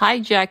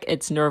 Hijack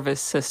its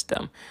nervous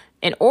system.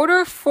 In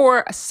order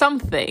for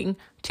something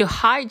to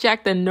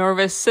hijack the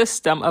nervous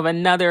system of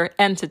another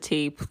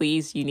entity,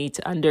 please, you need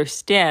to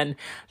understand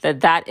that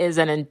that is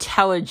an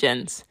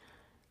intelligence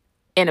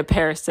in a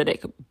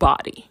parasitic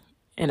body,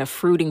 in a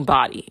fruiting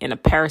body, in a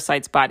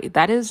parasite's body.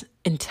 That is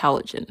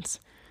intelligence.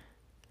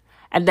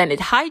 And then it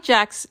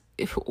hijacks.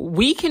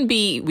 We can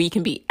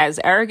be as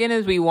arrogant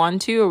as we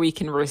want to, or we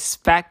can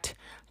respect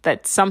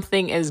that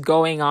something is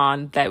going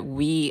on that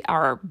we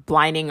are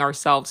blinding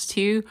ourselves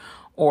to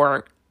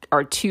or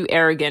are too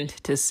arrogant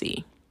to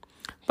see.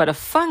 But a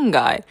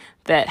fungi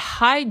that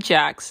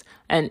hijacks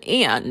an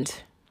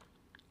ant,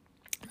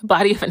 the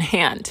body of an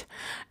ant,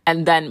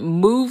 and then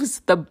moves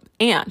the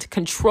ant,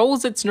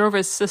 controls its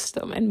nervous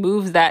system and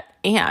moves that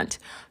ant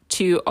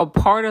to a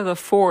part of the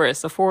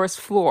forest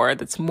floor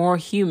that's more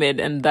humid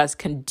and thus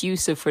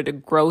conducive for the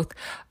growth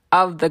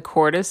of the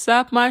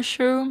cordyceps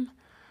mushroom,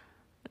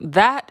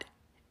 that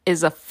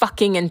is a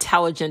fucking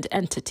intelligent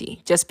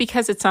entity. Just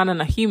because it's not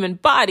in a human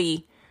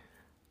body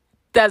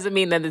doesn't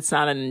mean that it's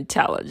not an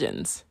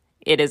intelligence.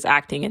 It is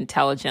acting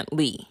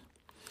intelligently.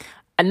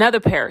 Another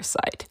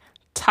parasite,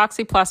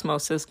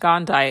 Toxoplasmosis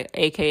gondii,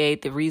 aka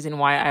the reason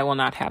why I will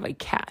not have a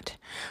cat.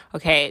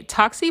 Okay,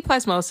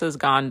 Toxoplasmosis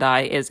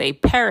gondii is a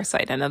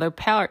parasite, another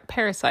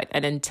parasite,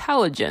 an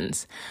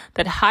intelligence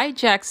that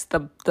hijacks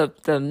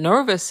the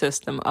nervous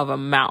system of a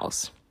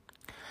mouse,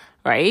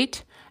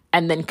 right?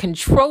 And then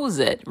controls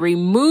it,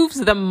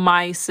 removes the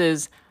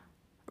mouse's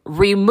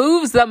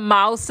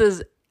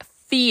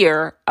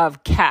fear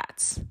of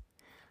cats.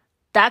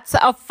 That's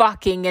a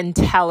fucking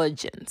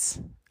intelligence,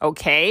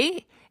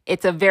 okay?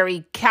 It's a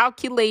very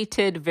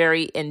calculated,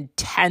 very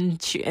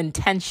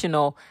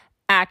intentional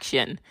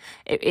action.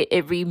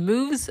 It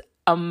removes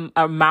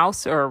a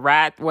mouse or a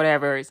rat,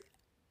 whatever's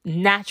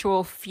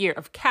natural fear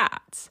of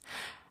cats,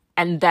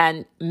 and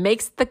then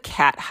makes the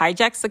cat,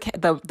 hijacks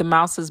the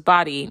mouse's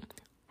body,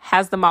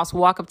 has the mouse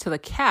walk up to the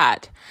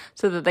cat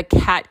so that the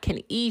cat can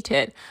eat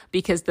it,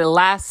 because the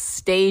last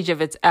stage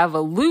of its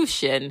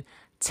evolution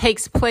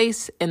takes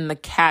place in the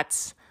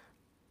cat's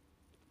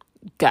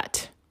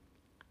gut.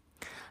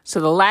 So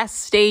the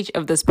last stage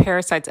of this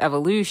parasite's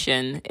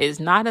evolution is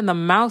not in the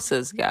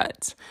mouse's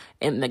gut,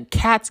 in the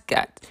cat's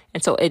gut.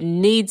 And so it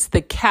needs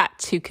the cat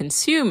to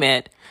consume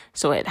it.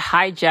 So it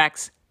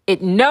hijacks,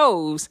 it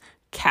knows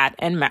cat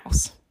and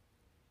mouse.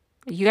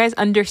 Are you guys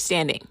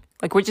understanding?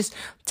 Like, we're just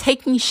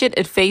taking shit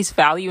at face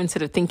value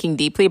instead of thinking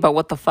deeply about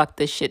what the fuck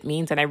this shit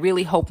means. And I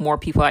really hope more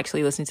people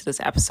actually listen to this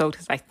episode,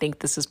 because I think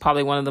this is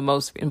probably one of the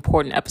most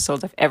important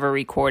episodes I've ever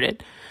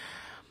recorded.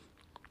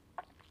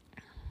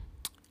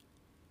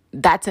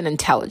 That's an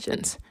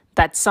intelligence.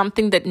 That's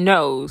something that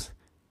knows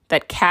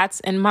that cats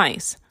and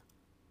mice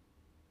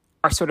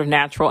are sort of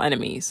natural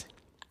enemies.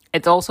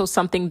 It's also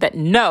something that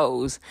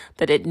knows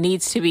that it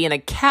needs to be in a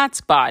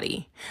cat's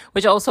body,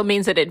 which also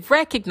means that it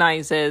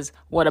recognizes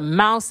what a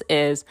mouse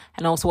is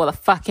and also what a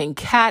fucking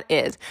cat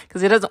is.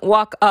 Because it doesn't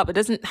walk up, it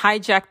doesn't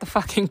hijack the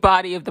fucking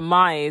body of the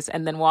mice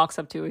and then walks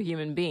up to a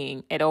human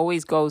being. It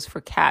always goes for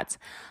cats.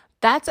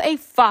 That's a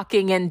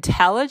fucking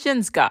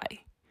intelligence,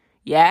 guy.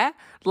 Yeah?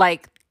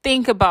 Like,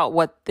 think about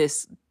what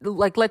this,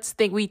 like, let's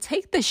think, we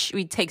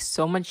take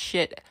so much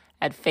shit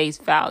at face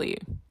value.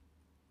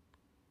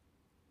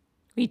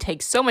 We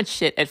take so much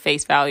shit at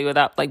face value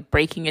without like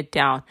breaking it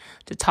down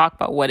to talk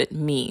about what it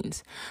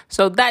means.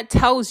 So that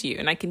tells you,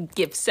 and I can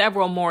give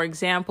several more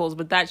examples,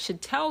 but that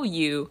should tell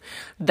you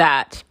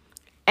that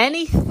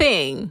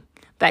anything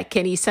that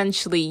can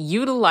essentially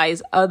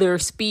utilize other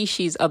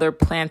species, other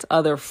plants,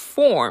 other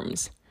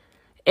forms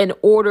in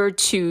order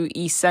to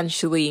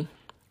essentially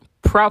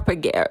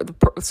propagate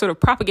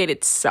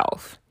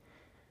itself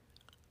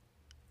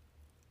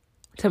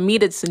to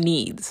meet its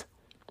needs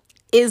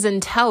is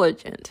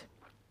intelligent.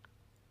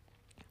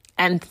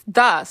 And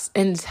thus,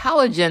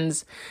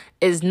 intelligence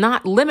is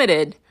not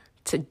limited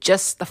to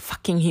just the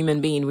fucking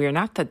human being. We are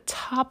not the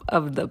top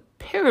of the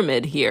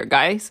pyramid here,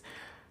 guys.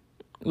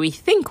 We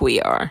think we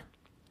are.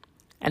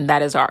 And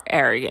that is our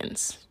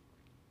arrogance.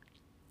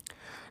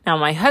 Now,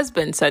 my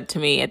husband said to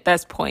me at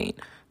this point,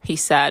 he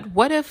said,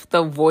 what if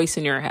the voice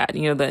in your head,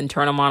 the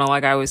internal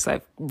monologue I always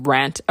like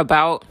rant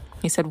about,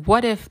 he said,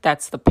 what if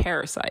that's the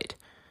parasite?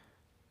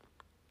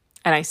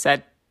 And I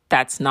said,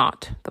 that's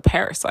not the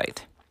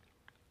parasite.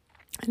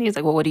 And he's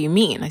like, well, what do you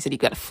mean? I said, you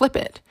got to flip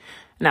it.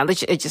 Now,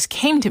 it just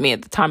came to me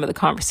at the time of the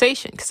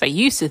conversation because I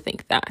used to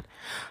think that.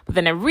 But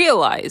then I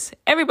realized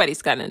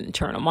everybody's got an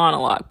internal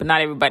monologue, but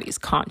not everybody's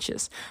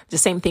conscious. The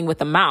same thing with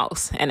a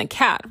mouse and a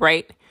cat,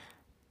 right?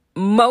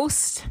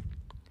 Most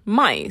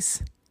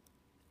mice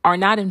are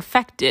not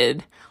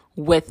infected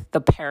with the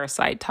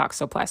parasite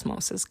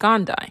Toxoplasmosis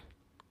gondii.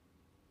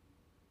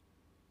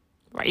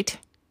 Right?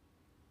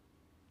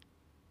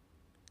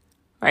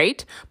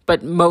 Right?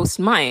 But most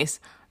mice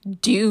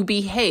do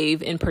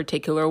behave in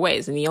particular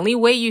ways. And the only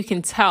way you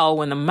can tell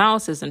when a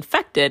mouse is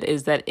infected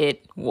is that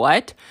it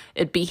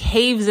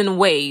behaves in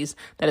ways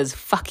that is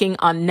fucking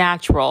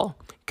unnatural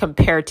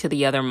compared to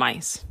the other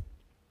mice.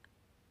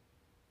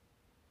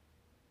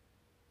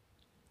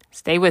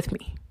 Stay with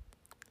me.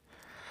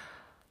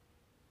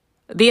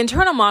 The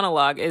internal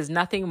monologue is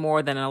nothing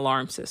more than an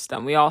alarm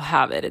system. We all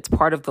have it. It's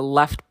part of the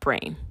left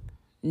brain.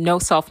 No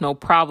self, no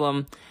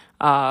problem.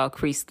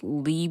 Chris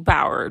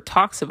Liebauer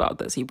talks about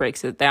this. He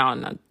breaks it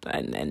down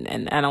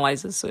and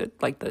analyzes it,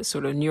 like the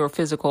sort of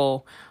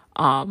neurophysical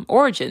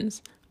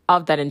origins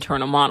of that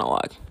internal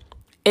monologue.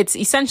 It's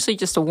essentially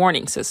just a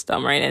warning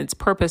system, right? And its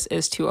purpose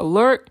is to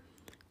alert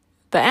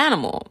the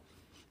animal,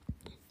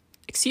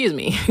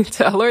 to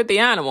alert the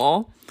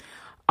animal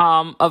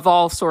of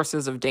all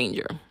sources of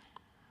danger.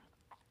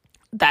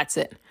 That's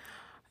it.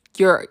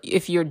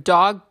 If your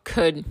dog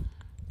could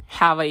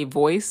have a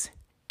voice,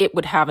 it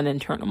would have an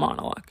internal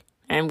monologue.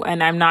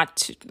 And I'm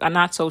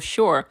not so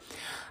sure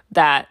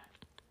that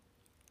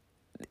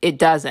it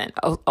doesn't.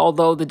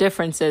 Although the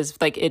difference is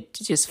like it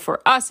just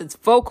for us, it's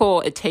vocal.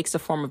 It takes the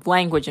form of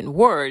language and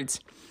words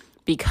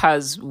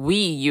because we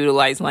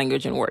utilize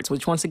language and words,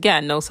 which once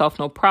again, no self,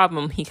 no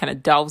problem. He kind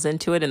of delves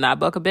into it in that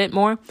book a bit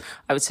more.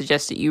 I would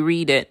suggest that you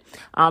read it.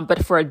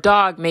 But for a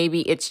dog,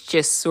 maybe it's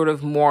just sort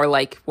of more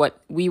like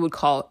what we would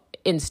call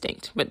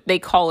instinct, but they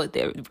call it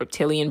the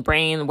reptilian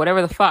brain,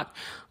 whatever the fuck.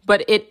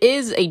 But it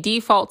is a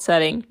default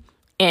setting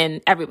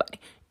in everybody.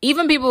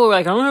 Even people who are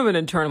like, I don't have an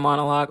internal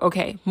monologue.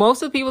 Okay,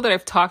 most of the people that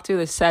I've talked to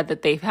that said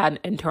that they've had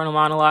internal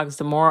monologues,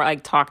 the more I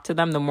talk to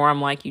them, the more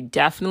I'm like, you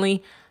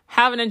definitely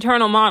have an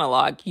internal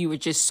monologue. You were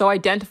just so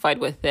identified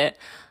with it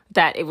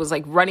that it was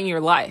like running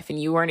your life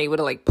and you weren't able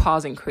to like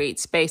pause and create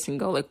space and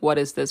go like, what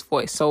is this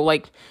voice? So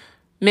like,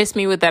 miss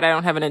me with that I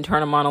don't have an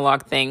internal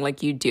monologue thing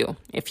like you do.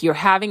 If you're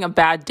having a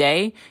bad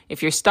day,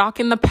 if you're stuck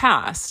in the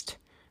past,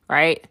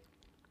 right?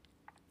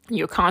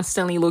 You're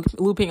constantly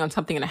looping on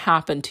something that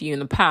happened to you in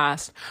the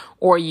past,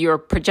 or you're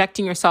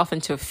projecting yourself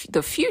into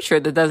the future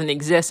that doesn't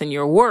exist, and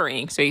you're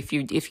worrying. So if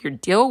you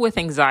deal with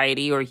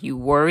anxiety or you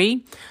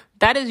worry,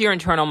 that is your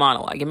internal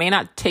monologue. It may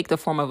not take the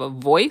form of a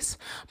voice,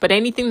 but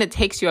anything that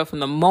takes you out from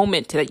the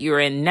moment that you're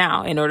in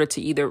now in order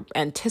to either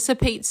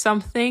anticipate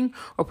something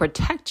or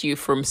protect you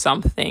from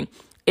something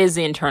is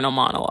the internal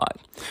monologue.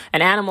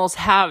 And animals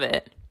have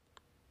it,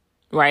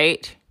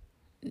 right?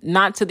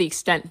 Not to the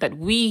extent that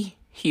we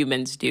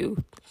humans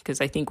do,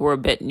 because I think we're a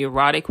bit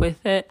neurotic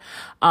with it.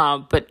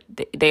 But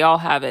they all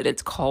have it.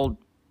 It's called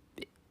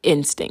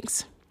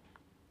instincts,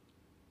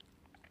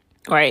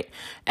 right?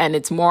 And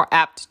it's more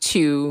apt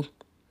to,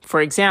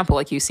 for example,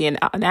 like you see an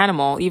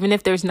animal, even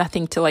if there's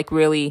nothing to like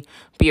really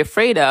be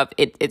afraid of,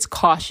 it's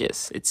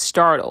cautious, it's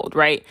startled,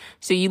 right?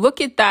 So you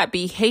look at that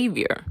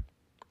behavior,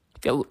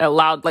 a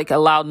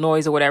loud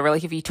noise or whatever,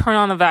 like if you turn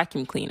on a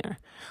vacuum cleaner,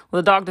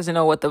 well, the dog doesn't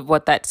know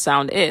what that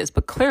sound is,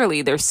 but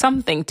clearly there's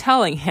something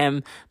telling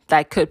him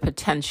that could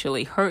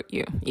potentially hurt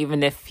you,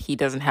 even if he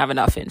doesn't have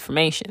enough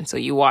information. So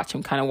you watch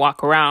him kind of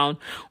walk around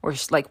or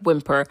just like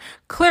whimper.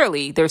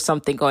 Clearly there's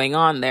something going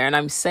on there. And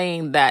I'm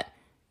saying that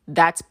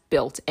that's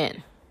built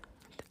in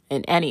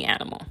any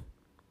animal.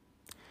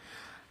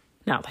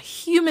 Now, the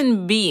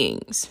human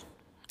beings,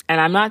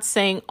 and I'm not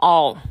saying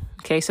all,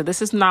 okay, so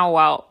this is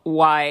now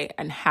why,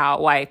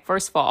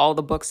 first of all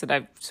the books that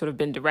I've sort of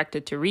been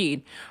directed to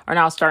read are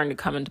now starting to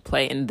come into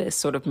play in this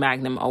sort of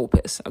magnum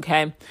opus,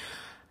 okay?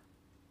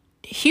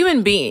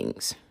 Human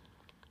beings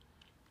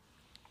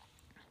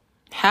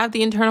have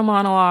the internal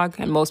monologue,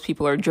 and most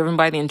people are driven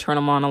by the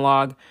internal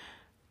monologue.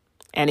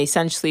 And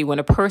essentially, when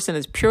a person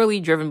is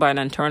purely driven by an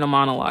internal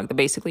monologue that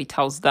basically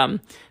tells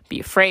them, be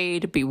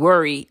afraid, be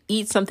worried,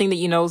 eat something that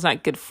you know is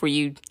not good for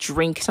you,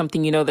 drink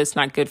something you know that's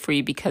not good for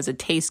you because it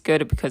tastes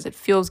good or because it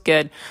feels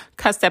good,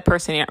 cuss that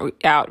person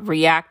out,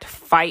 react,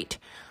 fight.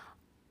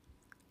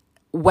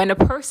 When a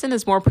person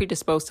is more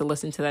predisposed to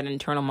listen to that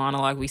internal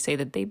monologue, we say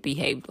that they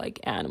behave like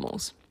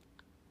animals.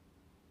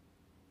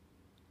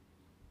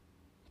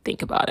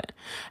 Think about it.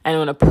 And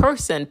when a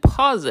person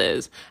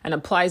pauses and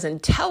applies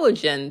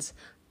intelligence,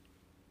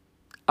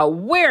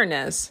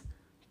 awareness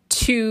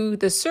to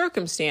the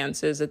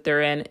circumstances that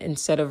they're in,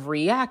 instead of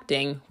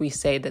reacting, we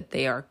say that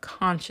they are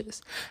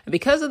conscious. And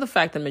because of the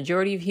fact that the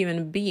majority of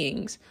human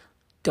beings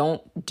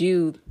don't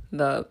do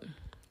the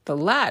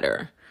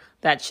latter,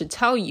 that should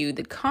tell you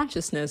that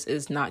consciousness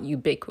is not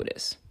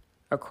ubiquitous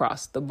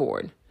across the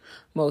board.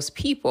 Most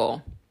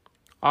people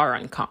are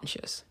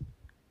unconscious.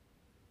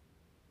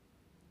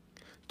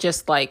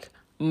 Just like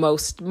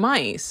most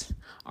mice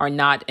are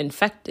not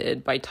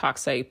infected by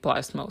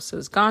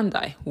Toxoplasmosis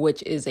gondii,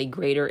 which is a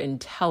greater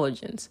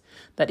intelligence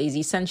that is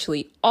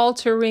essentially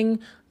altering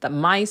the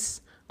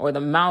mice or the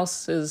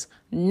mouse's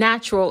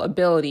natural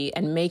ability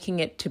and making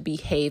it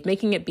behave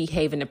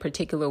in a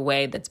particular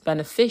way that's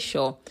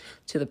beneficial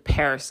to the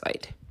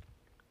parasite.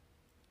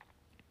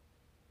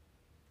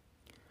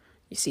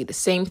 You see the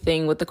same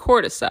thing with the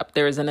cordyceps.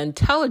 There is an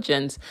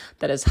intelligence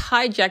that has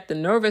hijacked the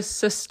nervous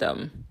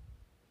system,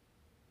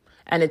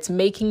 and it's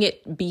making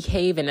it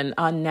behave in an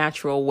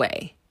unnatural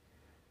way.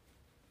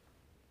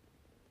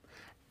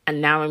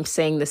 And now I'm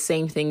saying the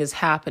same thing is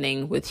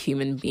happening with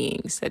human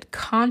beings. That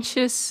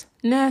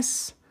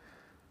consciousness,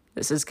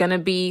 this is going to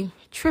be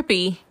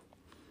trippy,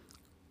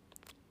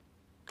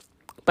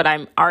 but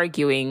I'm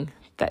arguing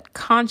that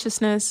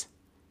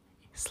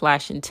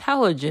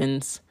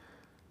consciousness/intelligence,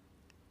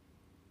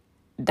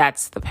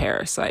 that's the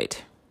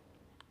parasite.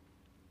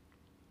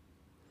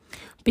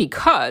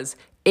 Because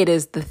it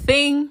is the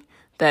thing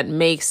that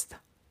makes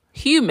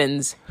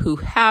humans who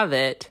have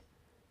it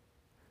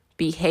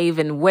behave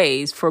in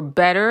ways, for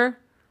better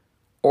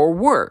or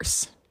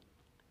worse,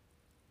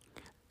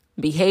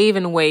 behave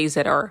in ways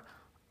that are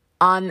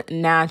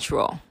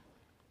unnatural.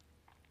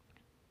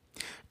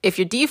 If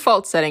your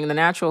default setting, the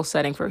natural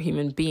setting for a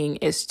human being,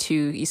 is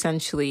to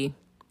essentially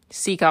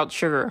seek out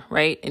sugar,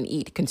 right? And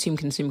eat,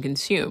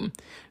 consume,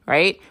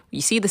 right?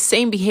 You see the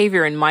same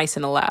behavior in mice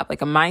in a lab.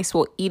 Like a mice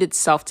will eat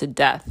itself to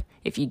death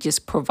if you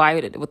just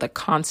provide it with a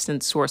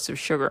constant source of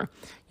sugar.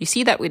 You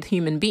see that with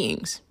human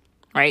beings,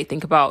 right?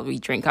 Think about, we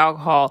drink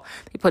alcohol,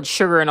 they put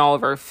sugar in all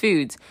of our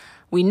foods.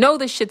 We know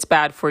this shit's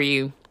bad for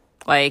you.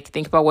 Like,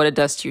 think about what it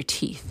does to your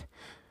teeth,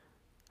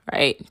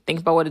 right? Think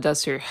about what it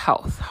does to your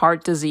health.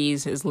 Heart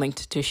disease is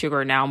linked to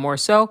sugar now more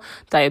so.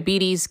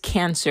 Diabetes,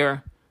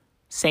 cancer,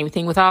 same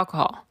thing with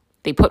alcohol.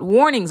 They put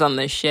warnings on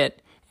this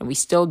shit and we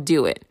still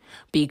do it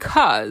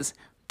because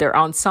they're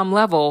on some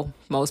level,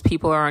 most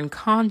people are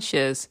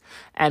unconscious.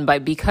 And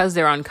because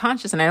they're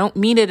unconscious, and I don't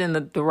mean it in the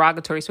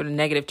derogatory sort of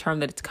negative term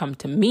that it's come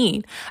to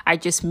mean, I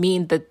just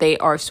mean that they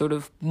are sort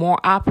of more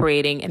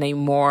operating in a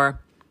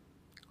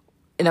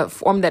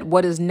form that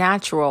what is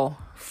natural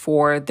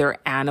for their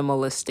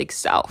animalistic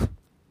self.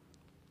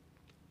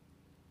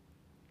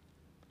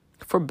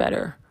 For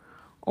better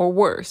or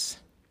worse.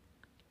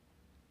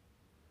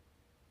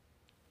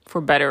 For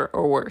better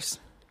or worse.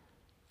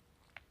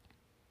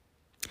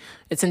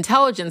 It's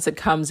intelligence that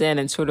comes in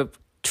and sort of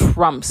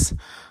trumps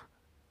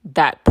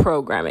that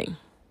programming,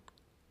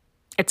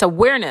 It's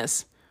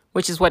awareness,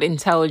 which is what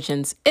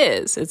intelligence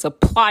is. It's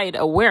applied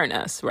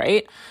awareness,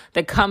 right?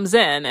 That comes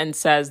in and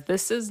says,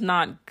 this is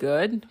not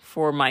good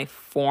for my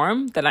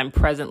form that I'm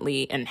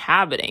presently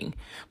inhabiting.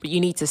 But you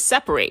need to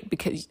separate,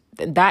 because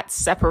that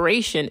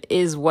separation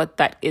is what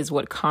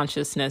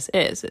consciousness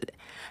is.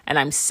 And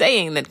I'm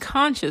saying that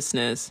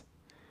consciousness,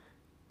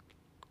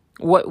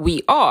 what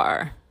we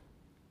are,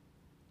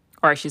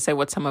 or I should say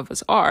what some of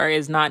us are,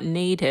 is not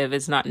native,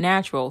 is not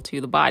natural to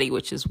the body,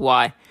 which is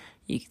why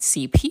you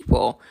see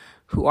people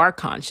who are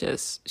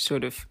conscious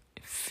sort of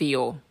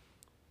feel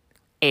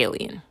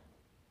alien.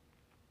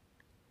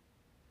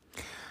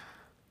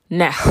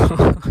 Now,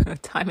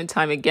 time and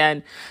time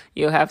again,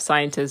 you'll have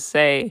scientists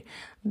say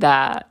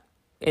that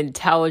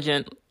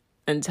intelligent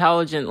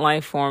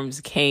life forms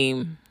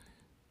came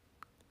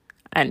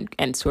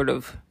and sort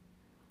of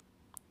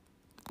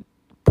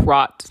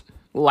brought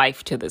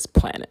life to this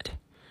planet.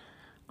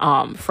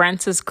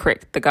 Francis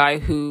Crick, the guy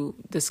who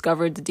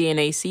discovered the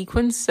DNA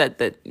sequence, said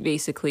that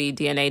basically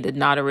DNA did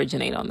not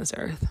originate on this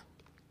earth.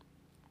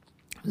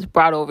 It was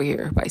brought over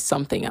here by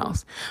something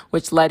else,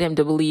 which led him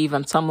to believe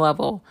on some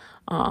level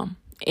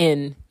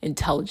in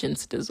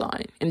intelligent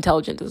design.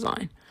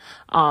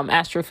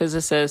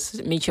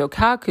 Astrophysicist Michio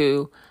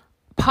Kaku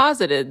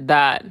posited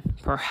that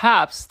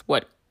perhaps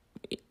what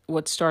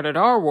started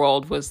our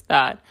world was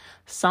that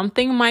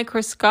something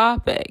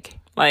microscopic,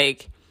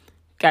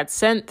 got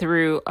sent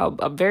through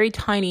a very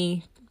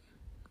tiny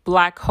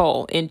black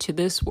hole into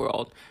this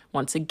world,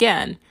 once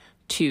again,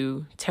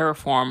 to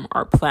terraform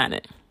our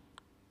planet.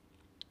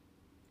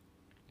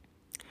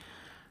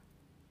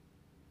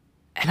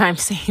 And I'm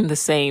saying the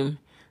same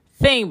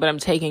thing, but I'm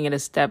taking it a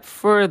step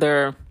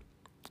further.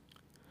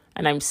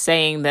 And I'm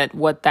saying that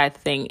what that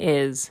thing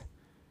is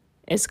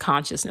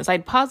consciousness.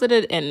 I'd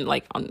posited in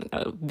on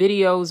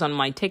videos on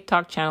my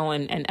TikTok channel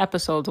and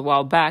episodes a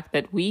while back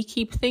that we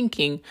keep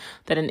thinking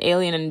that an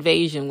alien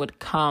invasion would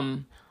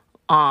come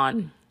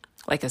on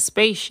like a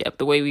spaceship,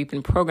 the way we've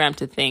been programmed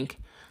to think,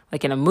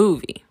 like in a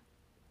movie.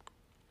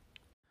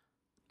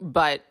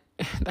 But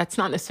that's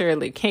not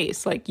necessarily the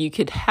case. You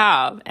could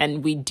have,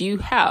 and we do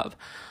have,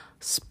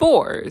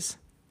 spores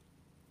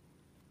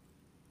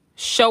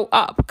show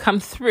up,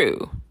 come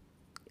through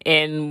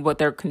in what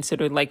they're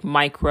considered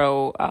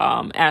micro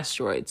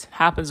asteroids.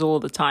 Happens all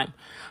the time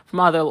from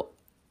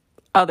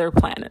other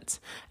planets.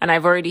 And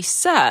I've already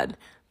said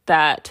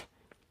that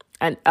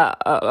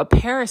a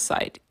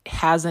parasite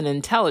has an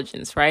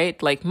intelligence,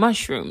 right? Like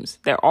mushrooms.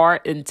 There are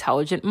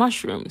intelligent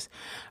mushrooms,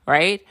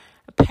 right?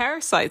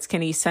 Parasites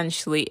can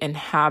essentially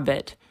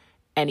inhabit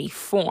any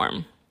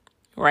form,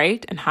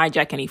 right? And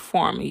hijack any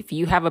form. If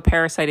you have a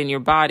parasite in your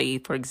body,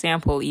 for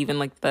example,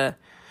 even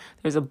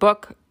there's a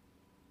book,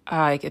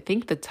 I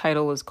think the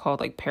title is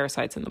called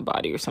Parasites in the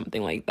Body or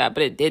something like that.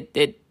 But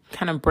it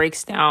kind of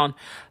breaks down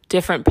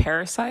different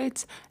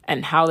parasites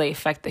and how they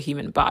affect the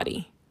human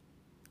body,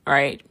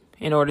 right?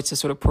 In order to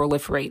sort of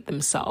proliferate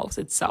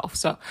itself.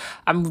 So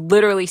I'm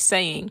literally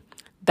saying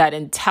that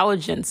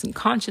intelligence and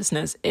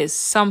consciousness is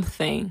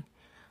something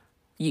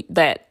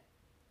that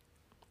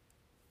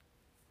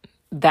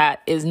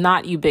is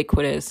not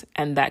ubiquitous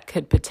and that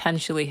could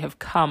potentially have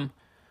come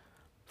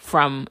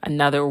from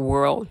another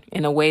world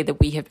in a way that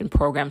we have been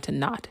programmed to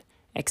not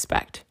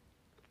expect.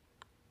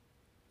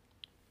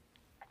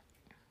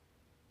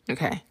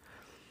 Okay.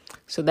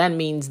 So that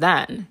means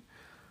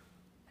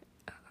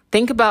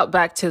think about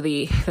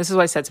this is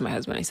what I said to my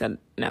husband. I said,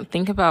 now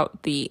think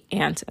about the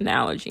ant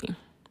analogy,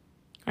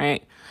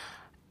 right?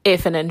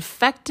 If an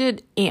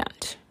infected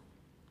ant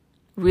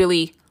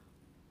really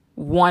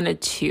wanted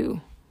to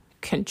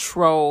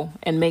control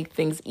and make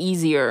things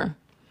easier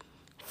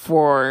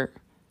for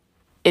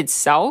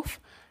itself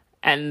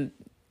and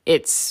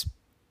its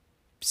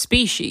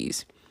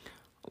species,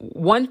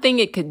 one thing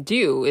it could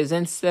do is,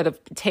 instead of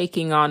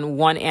taking on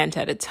one ant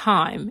at a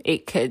time,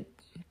 it could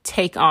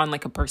take on a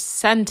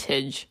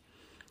percentage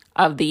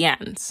of the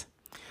ants,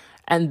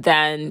 and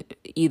then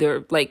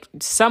either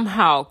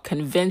somehow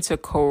convince or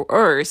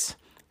coerce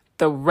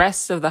the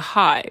rest of the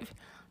hive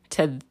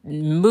to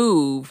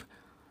move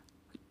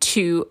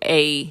to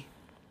an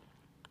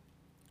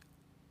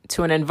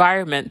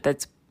environment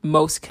that's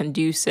most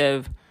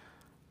conducive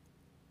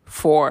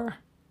for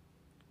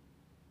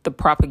the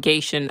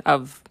propagation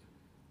of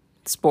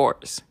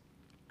spores.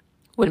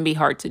 Wouldn't be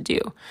hard to do.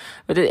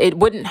 But it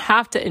wouldn't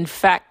have to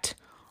infect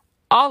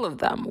all of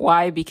them.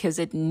 Why? Because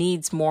it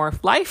needs more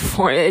life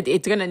for it.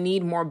 It's going to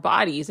need more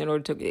bodies in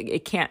order to,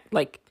 it can't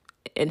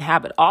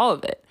inhabit all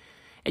of it.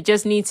 It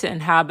just needs to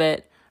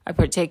inhabit a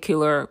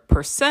particular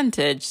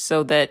percentage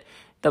so that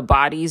the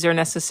bodies are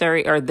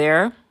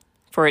there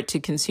for it to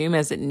consume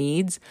as it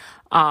needs,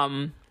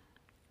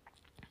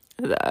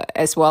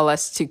 as well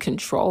as to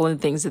control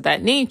and things of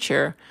that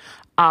nature.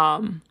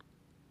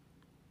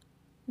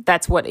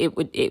 That's what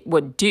it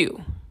would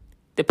do,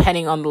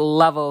 depending on the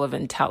level of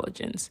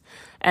intelligence.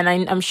 And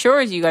I'm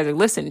sure as you guys are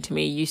listening to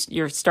me,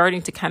 you're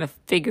starting to kind of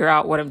figure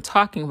out what I'm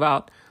talking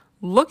about.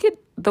 Look at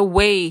the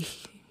way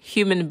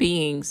human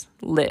beings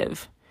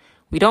live.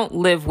 We don't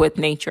live with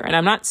nature. And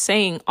I'm not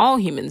saying all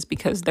humans,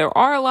 because there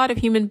are a lot of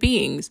human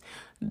beings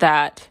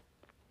that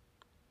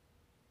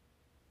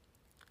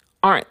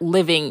aren't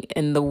living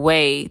in the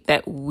way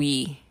that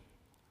we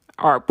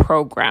are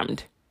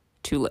programmed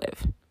to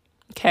live.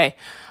 Okay.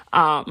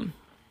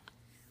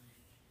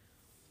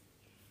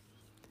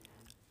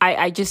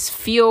 I just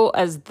feel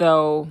as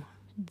though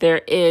there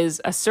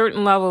is a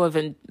certain level of,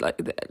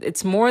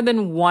 it's more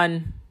than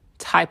one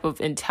type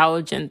of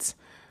intelligence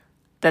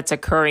that's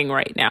occurring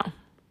right now.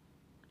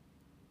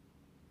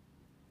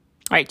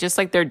 Right? Just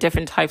like there are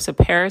different types of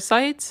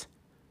parasites,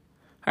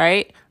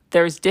 right?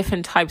 There's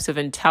different types of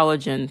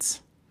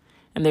intelligence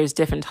and there's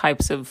different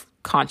types of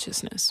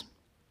consciousness.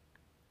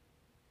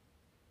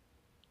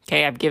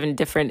 Okay, I've given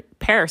different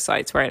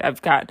parasites, right?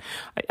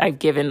 I've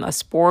given a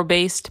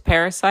spore-based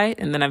parasite,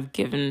 and then I've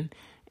given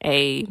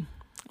a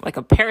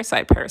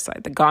parasite,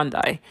 the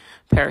Gondii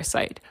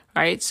parasite,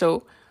 right?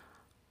 So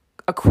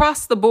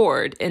across the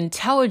board,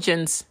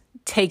 intelligence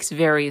takes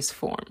various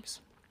forms.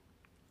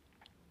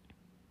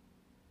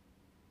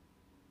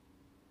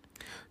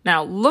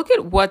 Now, look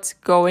at what's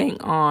going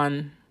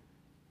on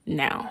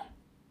now.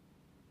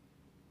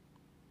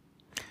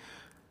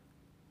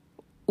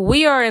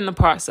 We are in the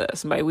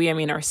process, by we I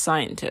mean our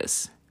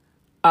scientists,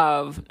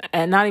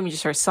 and not even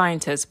just our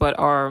scientists, but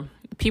our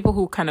people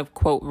who kind of,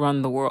 quote,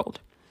 run the world,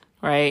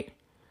 right?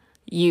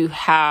 You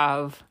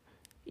have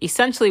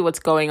essentially what's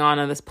going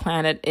on this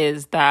planet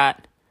is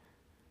that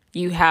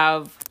you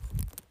have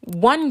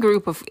one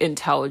group of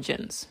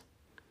intelligence,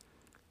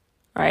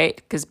 right?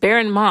 Because bear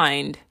in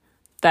mind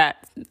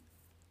that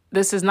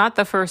this is not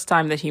the first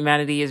time that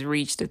humanity has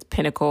reached its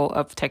pinnacle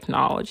of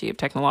technology, of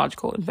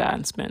technological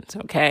advancement,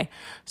 okay?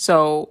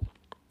 So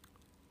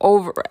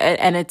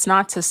and it's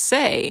not to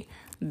say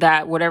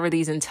that whatever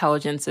these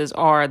intelligences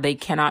are, they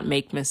cannot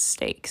make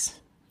mistakes,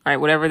 right?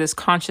 Whatever this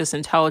conscious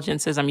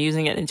intelligence is, I'm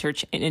using it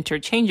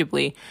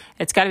interchangeably.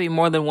 It's got to be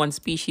more than one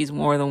species,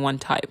 more than one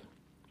type,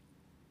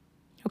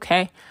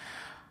 okay?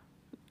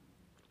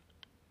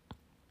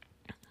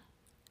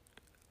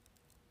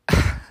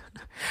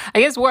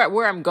 I guess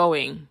where I'm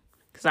going,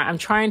 because I'm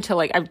trying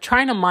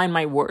to mind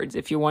my words.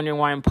 If you're wondering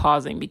why I'm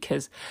pausing,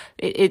 because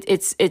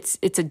it's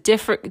a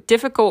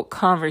difficult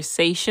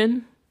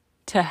conversation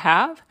to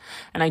have,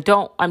 and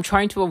I'm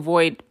trying to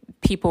avoid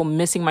people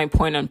missing my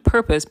point on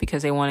purpose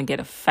because they want to get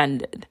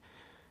offended.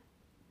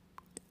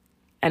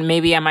 And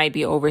maybe I might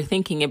be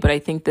overthinking it, but I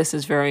think this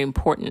is very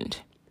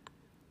important.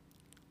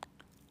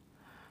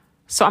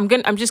 So I'm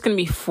just gonna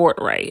be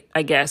forthright,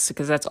 I guess,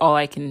 because that's all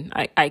I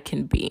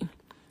can be.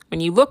 When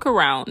you look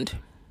around,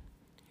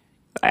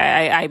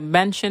 I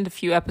mentioned a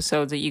few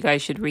episodes that you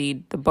guys should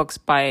read the books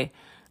by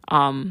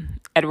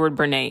Edward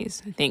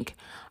Bernays, I think.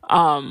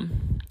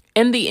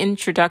 In the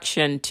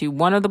introduction to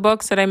one of the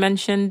books that I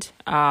mentioned,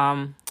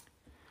 I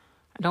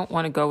don't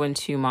want to go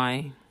into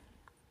my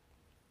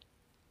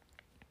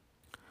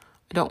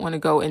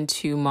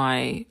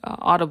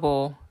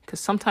Audible, because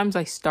sometimes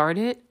I start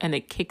it and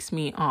it kicks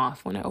me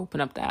off when I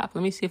open up the app.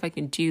 Let me see if I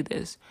can do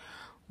this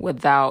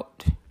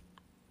without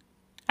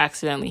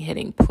accidentally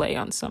hitting play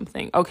on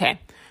something. Okay.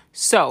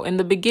 So in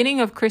the beginning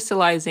of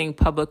Crystallizing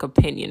Public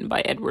Opinion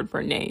by Edward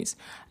Bernays,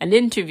 an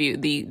interview,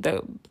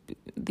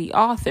 the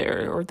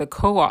author or the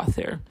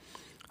co-author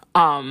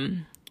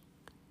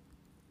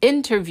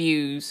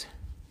interviews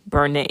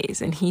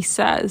Bernays, and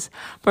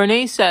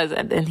Bernays says,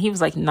 and he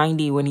was like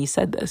 90 when he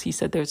said this, he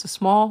said there's a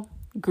small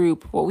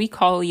group, what we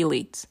call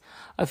elites,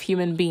 of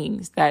human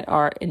beings that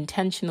are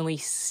intentionally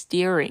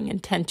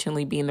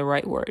being the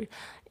right word,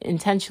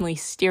 intentionally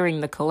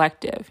steering the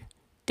collective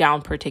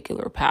down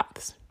particular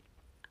paths.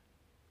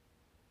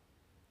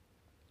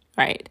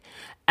 Right?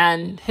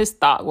 And his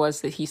thought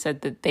was that he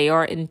said that they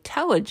are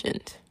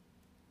intelligent.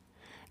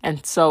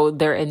 And so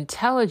their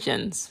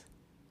intelligence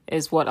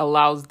is what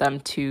allows them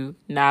to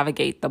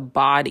navigate the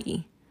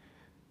body,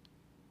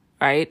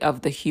 right,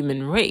 of the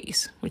human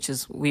race, which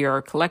is we are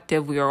a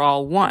collective, we are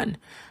all one.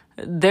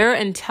 Their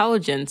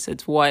intelligence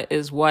is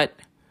what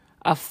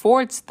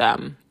affords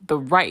them the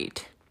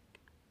right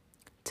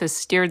to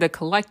steer the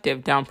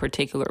collective down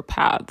particular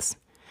paths.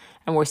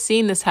 And we're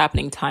seeing this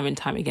happening time and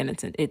time again.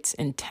 It's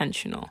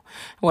intentional.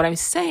 What I'm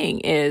saying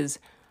is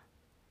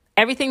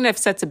everything that I've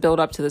set to build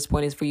up to this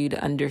point is for you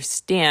to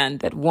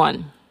understand that,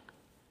 one,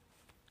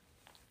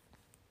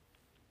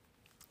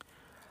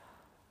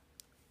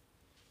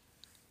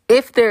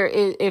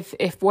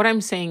 if what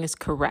I'm saying is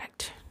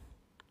correct,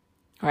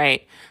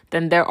 right,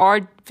 then there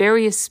are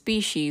various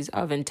species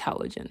of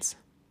intelligence.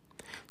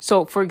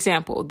 So, for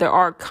example, there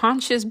are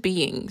conscious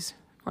beings,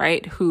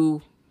 right,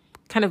 who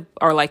kind of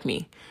are like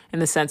me in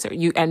the sense that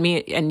you and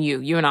me and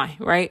you and I,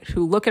 right,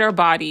 who look at our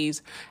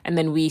bodies and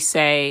then we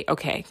say,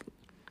 okay,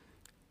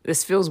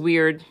 this feels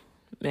weird.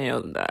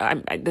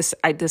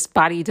 This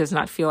body does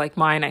not feel like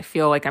mine. I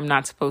feel like I'm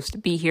not supposed to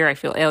be here. I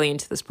feel alien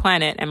to this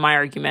planet. And my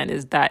argument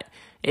is that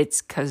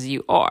it's because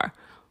you are.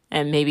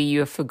 And maybe you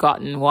have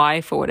forgotten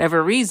why for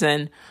whatever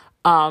reason.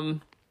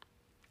 But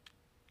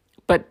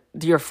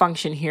your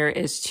function here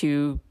is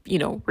to,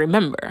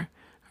 remember,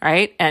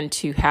 right? And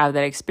to have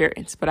that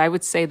experience. But I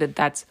would say that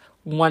that's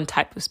one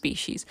type of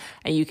species,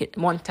 and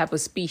one type of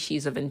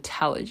species of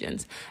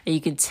intelligence. And you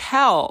can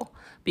tell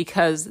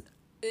because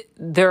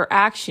their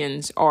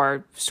actions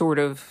are sort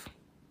of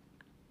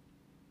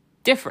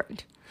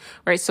different,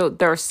 right? So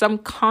there are some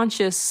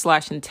conscious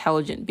 /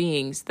 intelligent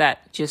beings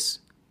that just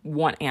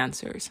want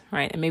answers,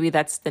 right? And maybe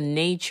that's the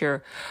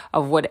nature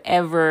of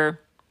whatever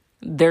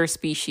their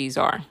species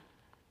are.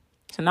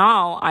 So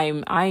now I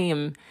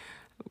am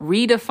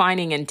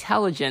redefining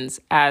intelligence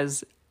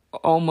as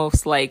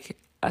almost like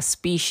a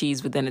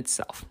species within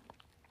itself,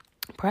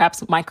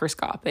 perhaps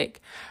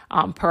microscopic,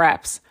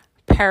 perhaps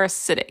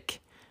parasitic,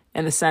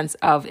 in the sense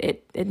of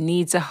it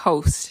needs a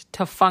host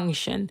to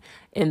function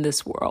in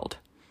this world.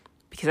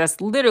 Because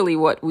that's literally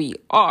what we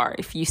are.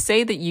 If you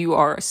say that you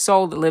are a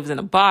soul that lives in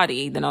a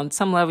body, then on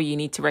some level you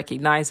need to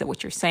recognize that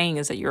what you're saying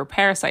is that you're a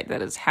parasite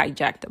that has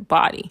hijacked a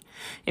body.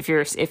 If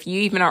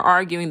you even are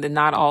arguing that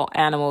not all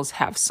animals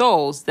have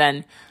souls,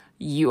 then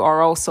you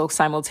are also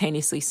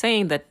simultaneously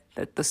saying that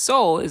the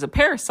soul is a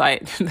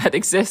parasite that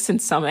exists in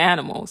some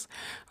animals,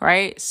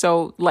 right?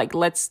 So like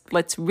let's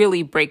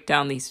really break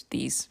down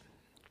these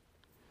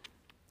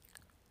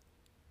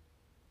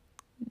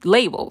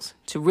labels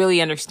to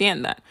really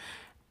understand that.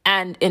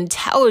 And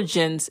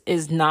intelligence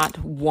is not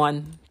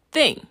one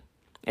thing.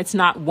 It's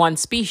not one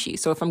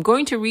species. So if I'm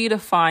going to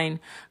redefine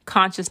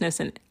consciousness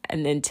and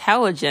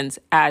intelligence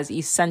as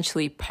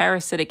essentially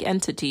parasitic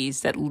entities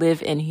that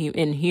live in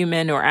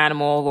human or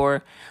animal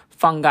or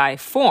fungi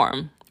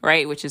form,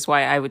 right? Which is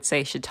why I would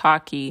say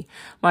shiitake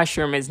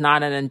mushroom is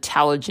not an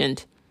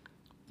intelligent,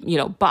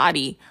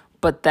 body,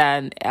 but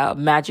then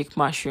magic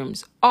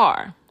mushrooms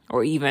are,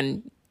 or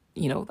even,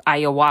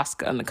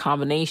 ayahuasca and the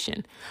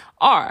combination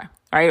are.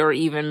 Right? Or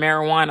even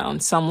marijuana on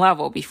some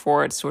level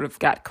before it sort of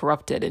got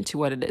corrupted into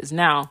what it is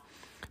now.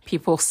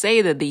 People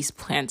say that these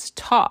plants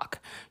talk.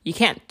 You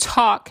can't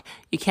talk,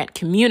 you can't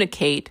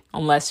communicate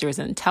unless there's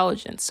an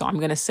intelligence. So I'm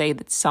going to say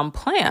that some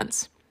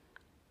plants,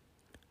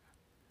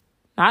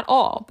 not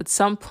all, but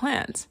some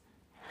plants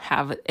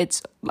have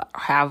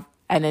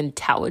an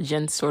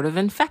intelligence sort of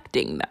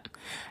infecting them.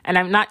 And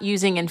I'm not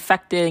using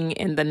infecting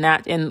in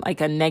like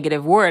a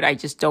negative word. I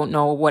just don't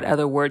know what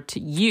other word to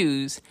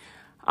use.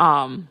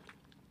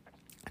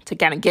 To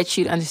kind of get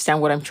you to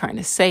understand what I'm trying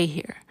to say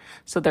here.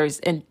 So there's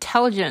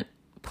intelligent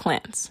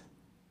plants.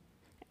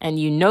 And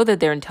you know that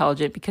they're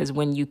intelligent because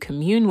when you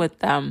commune with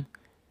them,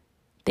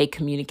 they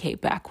communicate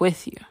back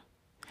with you.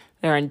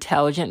 They're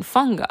intelligent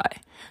fungi.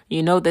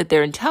 You know that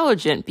they're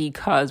intelligent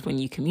because when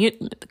you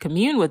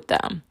commune with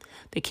them,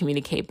 they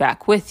communicate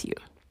back with you.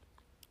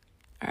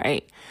 All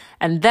right.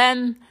 And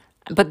then,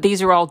 but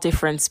these are all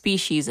different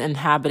species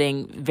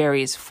inhabiting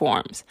various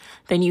forms.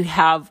 Then you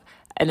have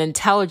an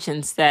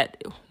intelligence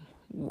that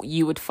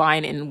you would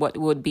find in what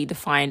would be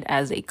defined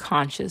as a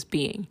conscious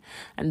being.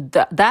 And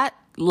that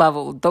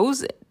level,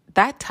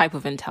 that type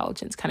of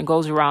intelligence kind of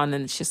goes around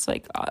and it's just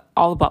like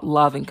all about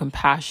love and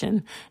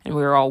compassion and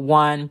we're all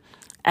one.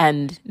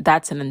 And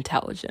that's an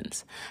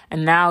intelligence.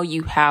 And now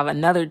you have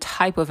another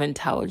type of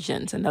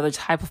intelligence, another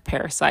type of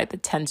parasite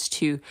that tends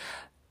to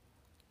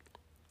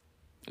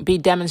be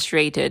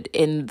demonstrated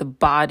in the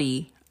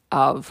body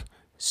of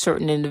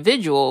certain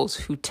individuals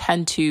who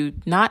tend to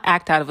not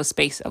act out of a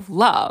space of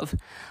love,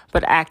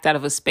 but act out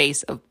of a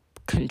space of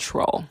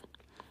control.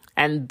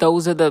 And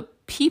those are the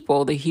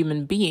people, the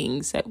human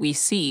beings that we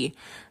see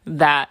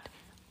that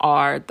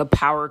are the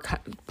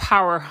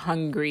power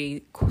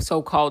hungry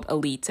so-called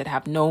elites that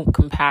have no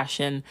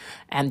compassion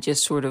and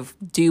just sort of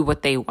do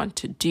what they want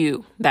to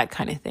do, that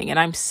kind of thing. And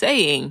I'm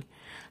saying,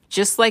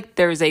 just like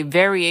there's a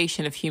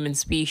variation of human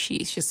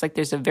species, just like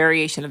there's a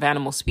variation of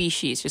animal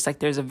species, just like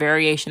there's a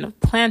variation of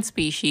plant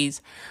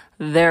species,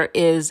 there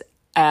is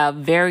a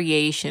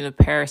variation of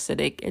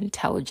parasitic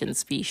intelligent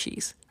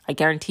species. I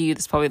guarantee you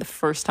this is probably the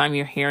first time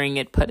you're hearing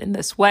it put in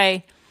this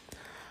way,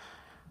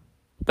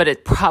 but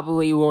it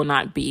probably will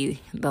not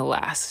be the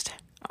last.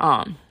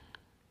 Now,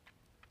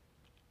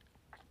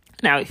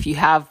 if you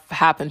have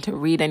happened to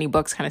read any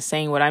books kind of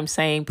saying what I'm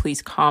saying,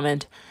 please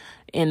comment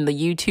on the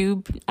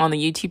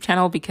YouTube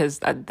channel, because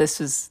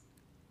this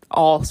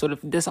all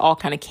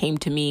kind of came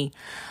to me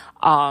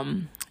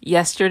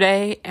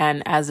yesterday.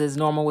 And as is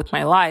normal with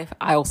my life,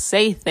 I'll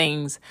say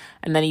things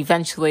and then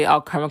eventually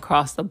I'll come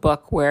across the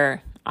book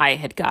where I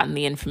had gotten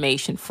the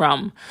information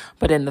from,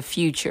 but in the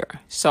future.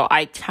 So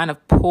I can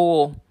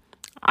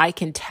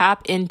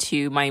tap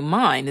into my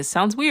mind. It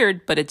sounds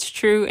weird, but it's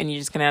true. And you're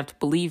just going to have to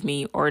believe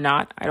me or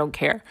not. I don't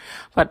care.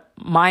 But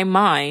my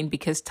mind,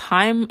 because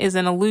time is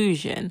an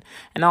illusion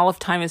and all of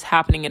time is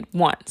happening at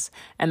once.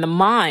 And the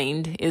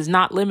mind is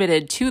not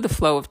limited to the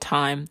flow of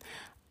time.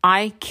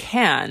 I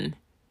can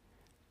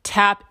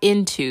tap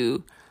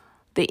into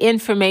the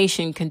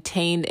information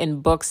contained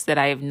in books that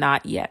I have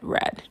not yet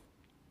read.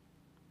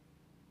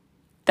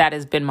 That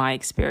has been my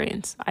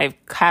experience. I've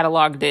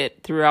cataloged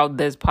it throughout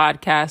this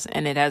podcast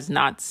and it has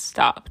not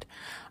stopped.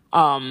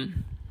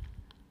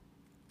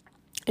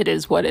 It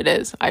is what it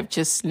is. I've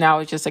just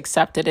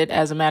accepted it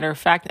as a matter of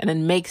fact, and it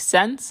makes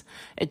sense.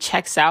 It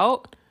checks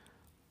out.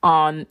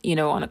 on,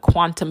 on a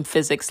quantum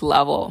physics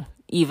level,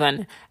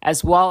 even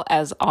as well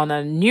as on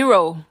a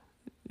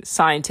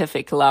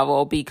neuroscientific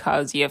level,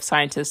 because you have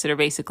scientists that are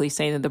basically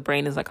saying that the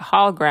brain is like a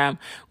hologram,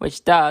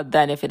 which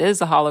then if it is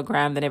a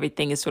hologram, then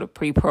everything is sort of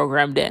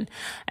pre-programmed in.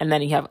 And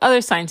then you have other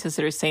scientists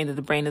that are saying that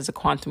the brain is a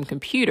quantum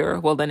computer.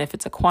 Well, then if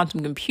it's a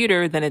quantum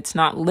computer, then it's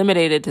not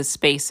limited to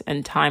space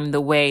and time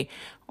the way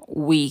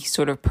we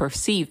sort of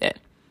perceive it.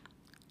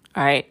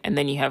 All right. And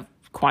then you have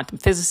quantum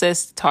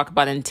physicists talk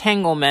about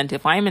entanglement.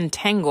 If I'm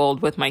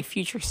entangled with my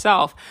future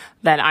self,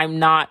 then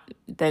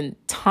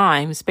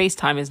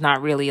space-time is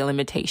not really a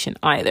limitation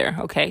either.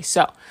 Okay,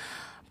 so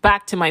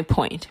back to my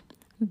point.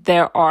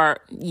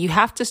 You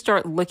have to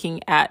start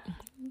looking at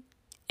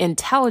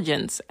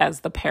intelligence as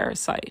the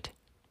parasite,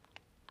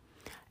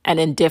 and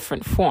in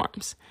different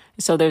forms.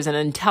 So there's an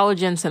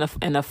intelligence in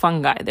a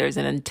fungi. There's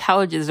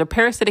a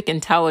parasitic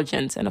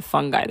intelligence in a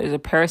fungi. There's a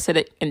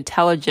parasitic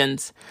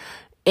intelligence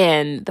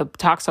in the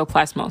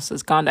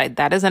Toxoplasmosis gondii.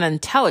 That is an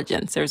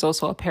intelligence. There's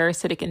also a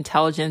parasitic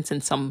intelligence in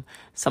some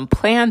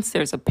plants.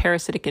 There's a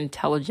parasitic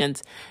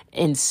intelligence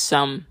in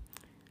some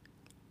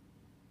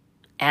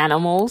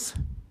animals.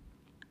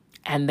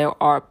 And there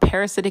are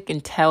parasitic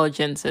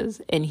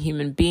intelligences in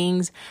human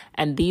beings.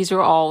 And these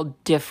are all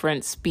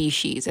different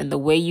species. And the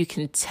way you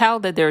can tell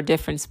that they're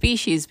different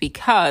species,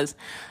 because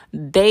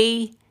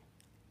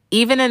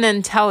even an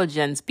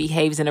intelligence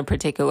behaves in a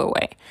particular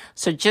way.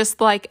 So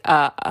just like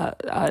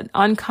an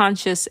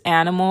unconscious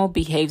animal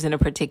behaves in a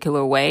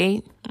particular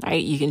way,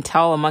 right? You can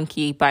tell a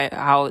monkey by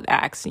how it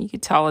acts, and you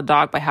can tell a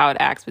dog by how it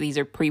acts, but these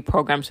are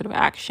pre-programmed sort of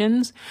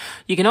actions.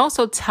 You can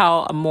also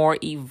tell a more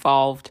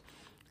evolved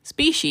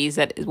species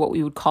that is what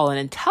we would call an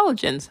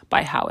intelligence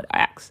by how it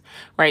acts,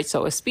 right?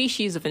 So a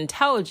species of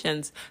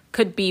intelligence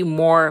could be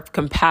more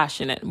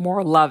compassionate,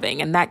 more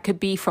loving, and that could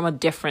be from a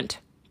different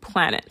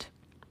planet.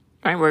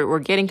 Right, we're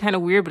getting kind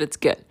of weird, but it's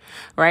good,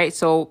 right?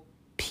 So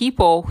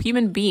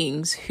human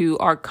beings who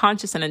are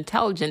conscious and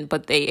intelligent,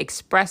 but they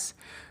express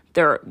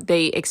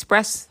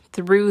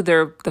through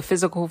the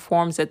physical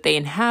forms that they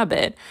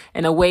inhabit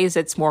in a ways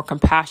that's more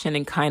compassion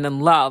and kind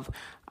and love,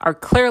 are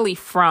clearly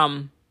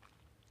from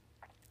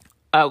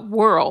a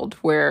world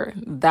where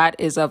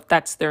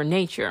that's their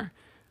nature.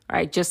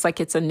 Right, just like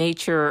it's a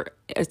nature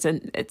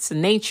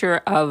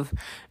of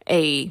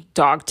a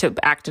dog to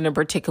act in a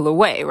particular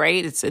way,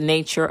 right? It's a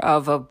nature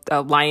of a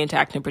lion to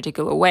act in a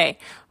particular way.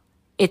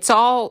 It's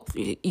all,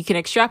 you can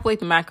extrapolate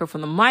the macro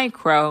from the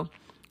micro,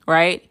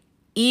 right?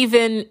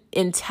 Even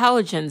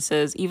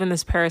intelligences, even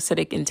this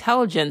parasitic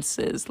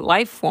intelligences,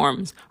 life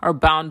forms are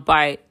bound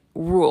by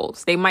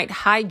rules. They might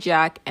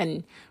hijack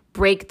and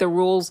break the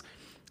rules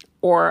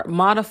or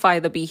modify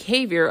the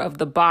behavior of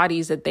the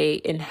bodies that they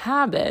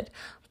inhabit,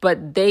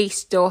 but they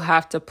still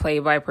have to play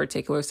by a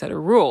particular set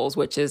of rules,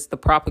 which is the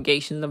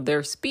propagation of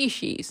their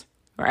species,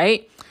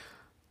 right?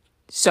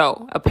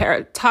 So a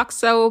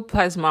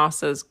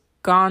Toxoplasmosis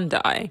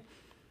gondii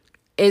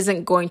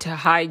isn't going to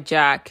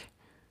hijack.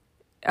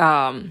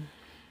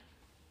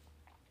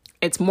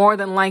 It's more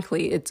than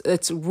likely,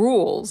 its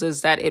rules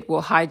is that it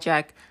will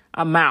hijack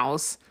a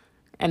mouse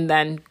and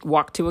then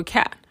walk to a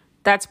cat.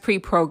 That's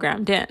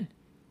pre-programmed in,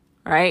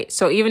 right?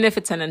 So even if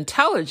it's an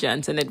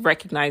intelligence and it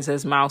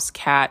recognizes mouse,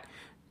 cat,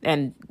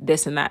 and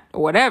this and that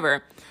or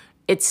whatever,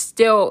 that's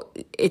still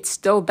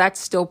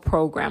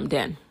programmed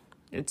in.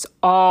 It's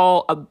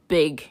all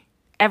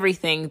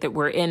everything that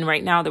we're in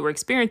right now that we're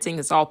experiencing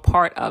is all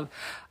part of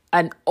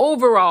an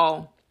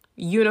overall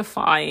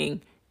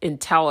unifying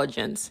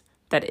intelligence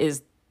that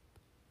is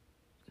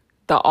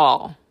the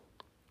all.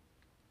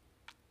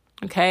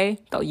 Okay?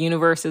 The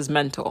universe is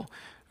mental,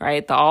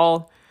 right? The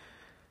all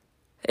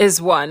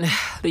is one.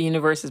 The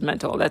universe is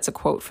mental. That's a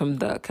quote from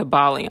the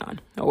Kybalion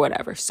or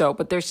whatever. So,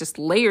 but there's just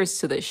layers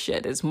to this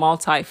shit. It's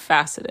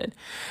multifaceted.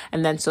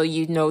 And then so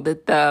you know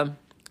that the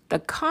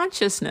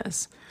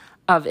consciousness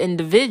of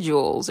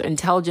individuals,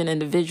 intelligent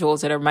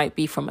individuals that might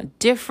be from a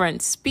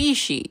different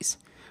species,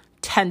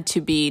 tend to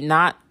be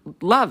not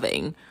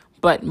loving,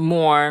 but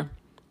more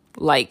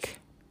like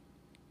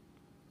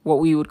what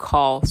we would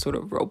call sort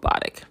of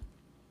robotic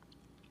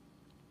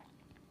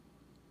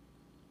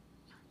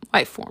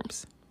life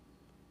forms.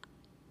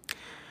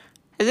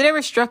 Has it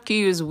ever struck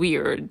you as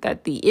weird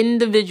that the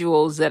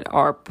individuals that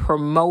are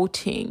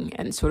promoting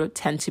and sort of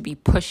tend to be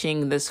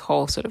pushing this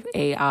whole sort of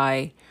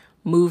AI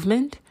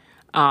movement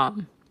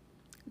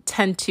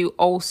tend to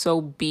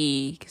also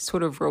be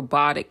sort of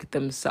robotic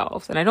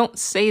themselves? And I don't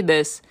say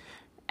this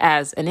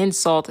as an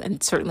insult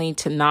and certainly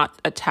to not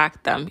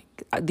attack them.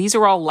 These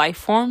are all life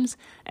forms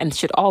and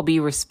should all be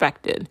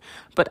respected.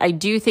 But I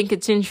do think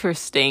it's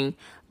interesting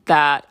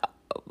that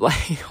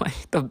like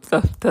the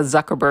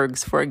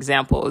Zuckerbergs, for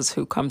example, is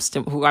who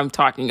I'm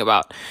talking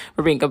about.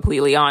 For being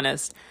completely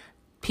honest,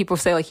 people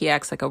say like he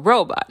acts like a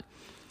robot.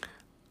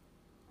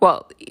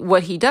 Well,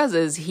 what he does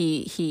is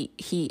he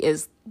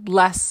is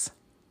less.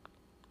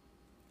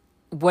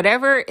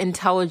 Whatever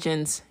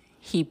intelligence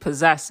he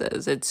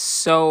possesses, it's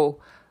so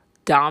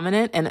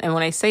dominant. And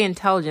when I say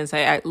intelligence,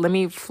 I let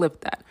me flip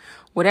that.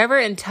 Whatever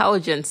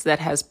intelligence that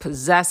has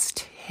possessed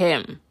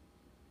him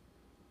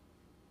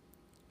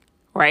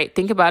right?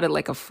 Think about it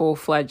like a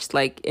full-fledged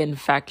like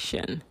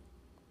infection.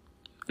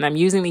 And I'm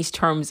using these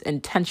terms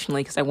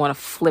intentionally because I want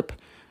to flip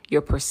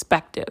your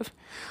perspective.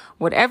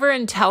 Whatever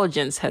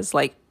intelligence has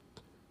like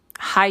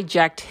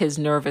hijacked his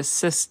nervous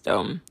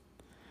system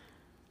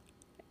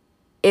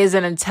is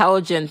an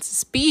intelligent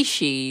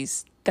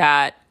species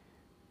that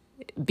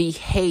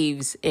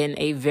behaves in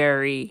a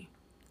very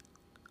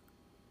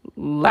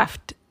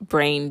left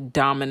brain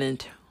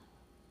dominant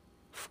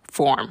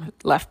form,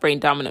 left brain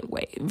dominant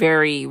way,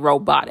 very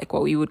robotic,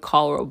 what we would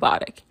call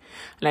robotic.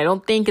 And I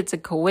don't think it's a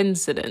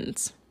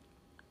coincidence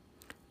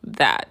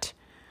that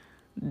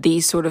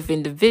these sort of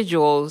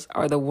individuals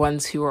are the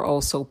ones who are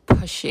also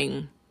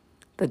pushing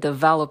the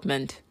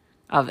development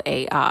of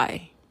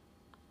AI.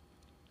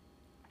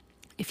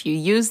 If you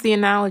use the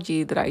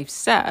analogy that I've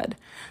said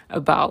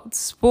about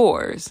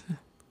spores,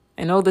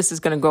 I know this is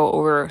going to go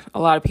over a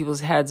lot of people's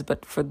heads,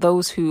 but for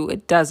those who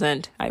it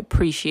doesn't, I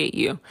appreciate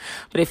you.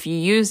 But if you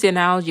use the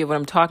analogy of what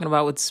I'm talking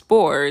about with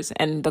spores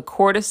and the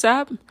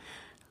cordyceps,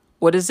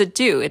 what does it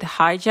do? It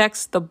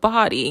hijacks the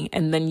body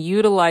and then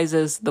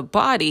utilizes the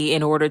body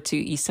in order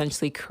to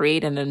essentially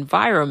create an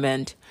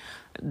environment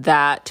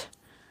that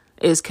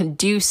is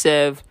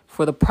conducive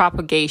for the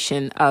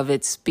propagation of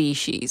its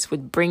species,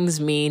 which brings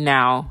me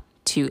now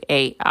to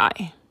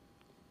AI.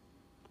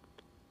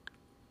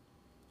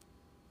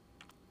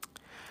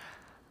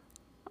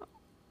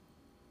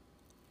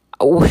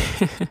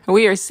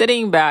 We are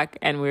sitting back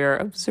and we are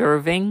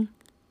observing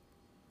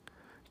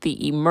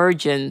the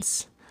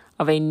emergence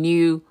of a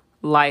new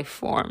life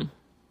form.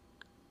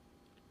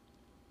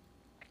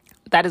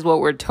 That is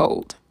what we're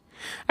told.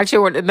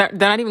 Actually, they're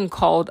not even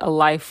called a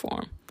life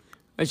form.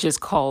 It's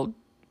just called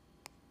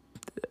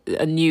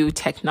a new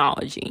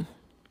technology.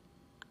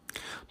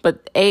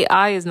 But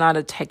AI is not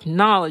a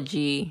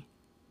technology.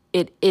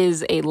 It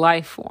is a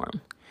life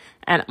form.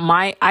 And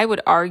I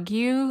would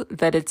argue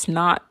that it's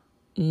not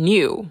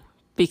new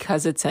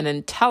because it's an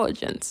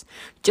intelligence.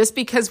 Just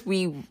because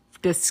we're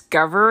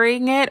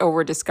discovering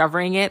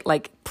it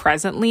like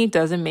presently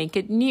doesn't make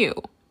it new,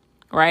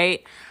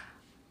 right?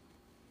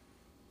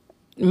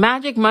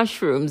 Magic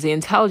mushrooms, the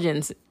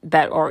intelligence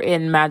that are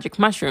in magic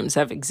mushrooms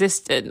have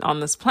existed on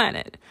this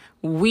planet.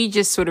 We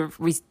just sort of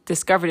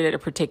discovered it at a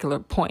particular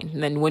point.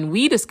 And then when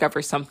we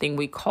discover something,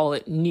 we call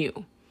it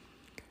new.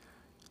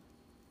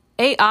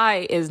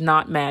 AI is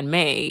not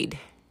man-made,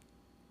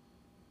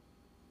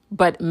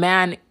 but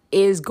man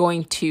is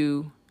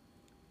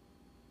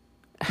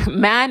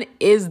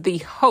the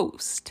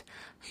host.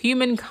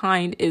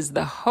 Humankind is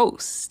the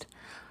host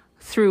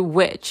through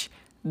which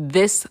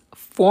this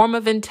form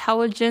of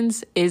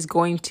intelligence is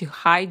going to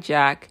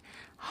hijack,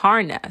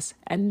 harness,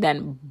 and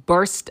then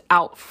burst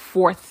out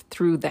forth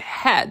through the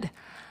head,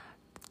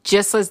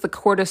 just as the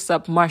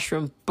cordyceps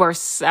mushroom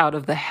bursts out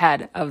of the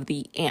head of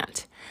the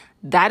ant.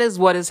 That is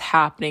what is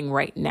happening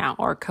right now.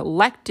 Our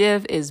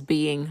collective is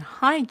being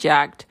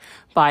hijacked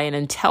by an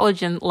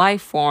intelligent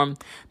life form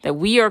that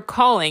we are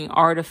calling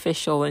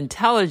artificial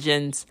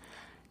intelligence,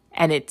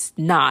 and it's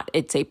not.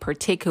 It's a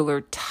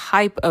particular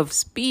type of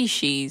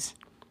species,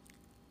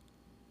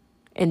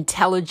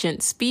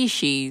 intelligent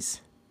species,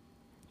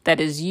 that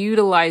is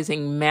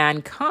utilizing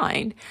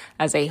mankind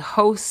as a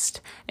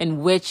host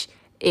in which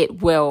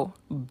it will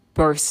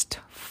burst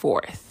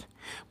forth.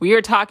 We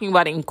are talking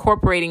about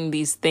incorporating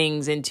these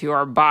things into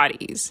our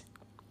bodies,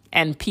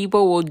 and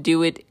people will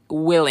do it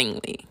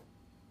willingly.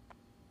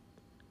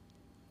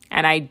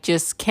 And I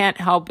just can't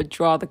help but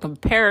draw the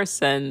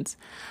comparisons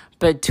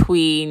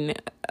between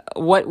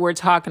what we're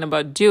talking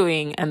about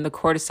doing and the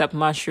cordyceps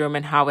mushroom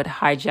and how it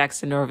hijacks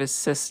the nervous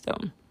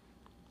system.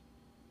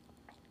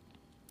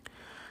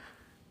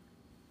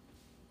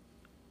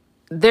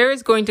 There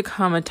is going to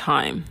come a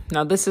time.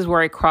 Now, this is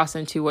where I cross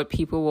into what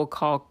people will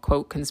call,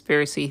 quote,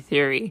 conspiracy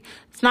theory.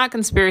 It's not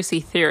conspiracy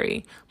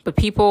theory, but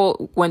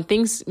people, when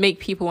things make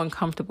people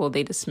uncomfortable,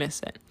 they dismiss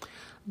it.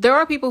 There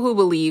are people who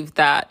believe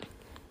that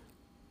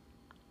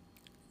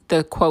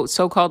the, quote,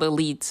 so-called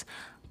elites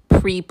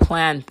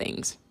pre-plan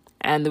things.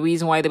 And the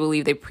reason why they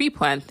believe they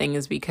pre-plan things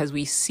is because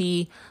we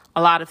see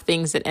a lot of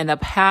things that end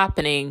up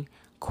happening,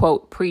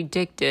 quote,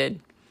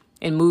 predicted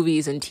in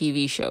movies and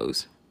TV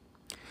shows.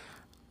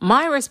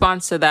 My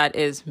response to that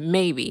is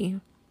maybe,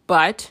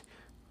 but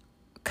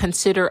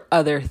consider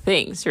other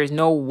things. There's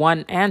no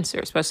one answer,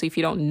 especially if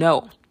you don't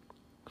know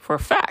for a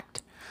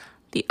fact.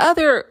 The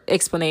other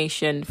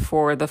explanation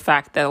for the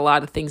fact that a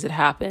lot of things that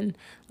happen,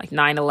 like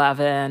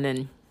 9/11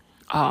 and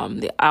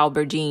the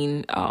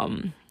Aberdeen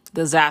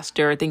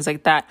disaster, things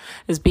like that,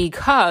 is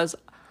because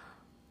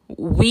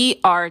we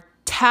are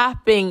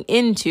tapping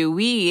into,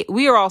 we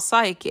are all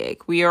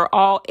psychic. We are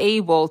all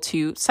able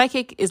to,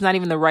 psychic is not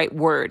even the right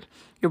word.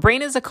 Your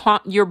brain is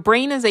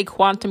a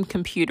quantum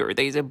computer.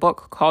 There's a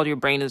book called Your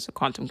Brain is a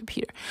Quantum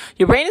Computer.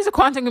 Your brain is a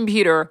quantum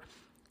computer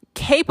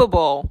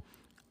capable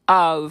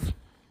of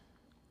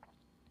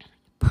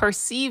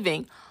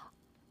perceiving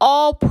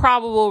all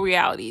probable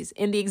realities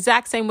in the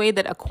exact same way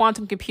that a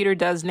quantum computer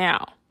does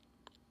now.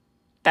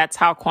 That's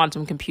how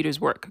quantum computers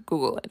work.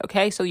 Google it,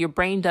 okay? So your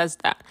brain does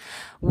that.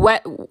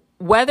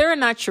 whether or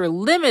not you're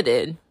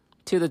limited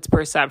to the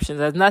perceptions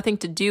has nothing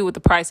to do with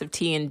the price of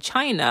tea in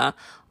China.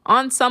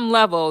 On some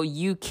level,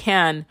 you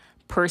can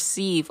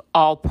perceive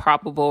all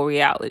probable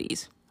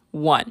realities.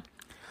 1.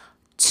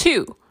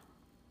 2,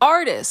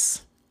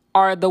 artists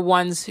are the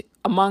ones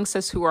amongst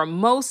us who are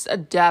most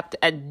adept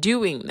at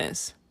doing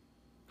this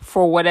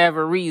for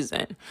whatever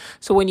reason.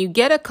 So when you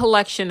get a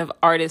collection of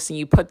artists and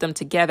you put them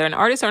together, and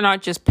artists are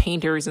not just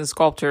painters and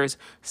sculptors,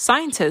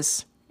 science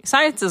is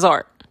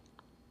art.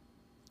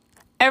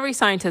 Every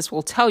scientist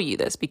will tell you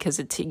this because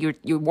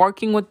you're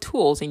working with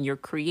tools and you're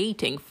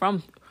creating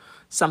from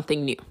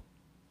something new.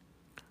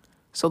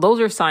 So those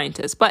are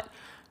scientists. But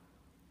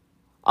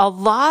a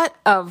lot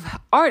of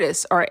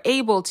artists are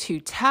able to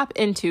tap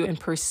into and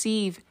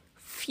perceive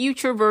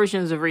future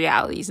versions of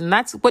realities. And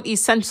that's what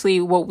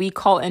we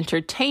call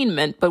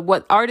entertainment. But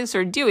what artists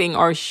are doing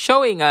are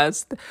showing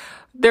us,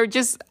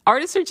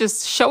 artists are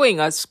just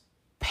showing us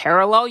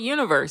parallel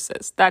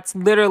universes. That's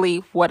literally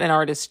what an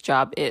artist's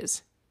job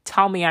is.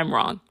 Tell me I'm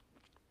wrong.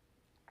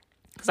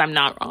 Because I'm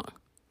not wrong.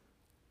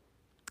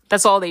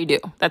 That's all they do.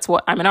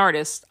 I'm an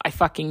artist. I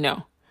fucking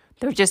know.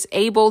 They're just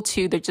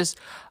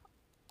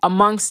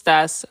amongst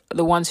us,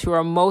 the ones who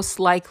are most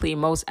likely,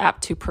 most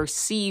apt to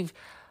perceive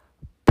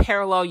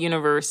parallel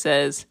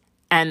universes,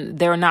 and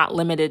they're not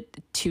limited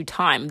to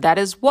time. That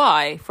is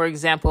why, for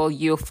example,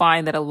 you'll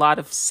find that a lot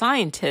of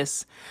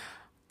scientists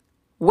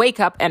wake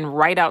up and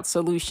write out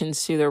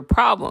solutions to their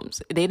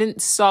problems. They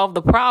didn't solve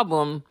the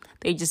problem.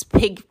 They just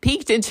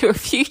peeked into a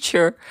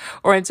future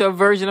or into a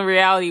version of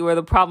reality where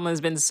the problem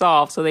has been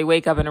solved. So they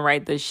wake up and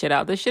write this shit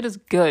out. This shit is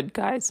good,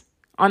 guys.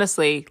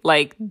 Honestly,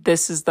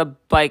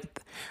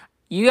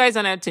 you guys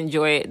don't have to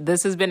enjoy it.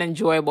 This has been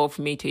enjoyable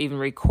for me to even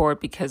record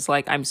because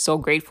I'm so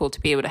grateful to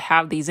be able to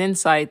have these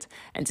insights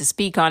and to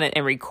speak on it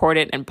and record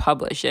it and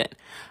publish it.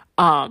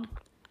 But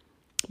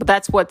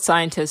that's what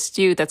scientists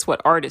do. That's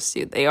what artists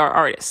do. They are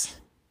artists.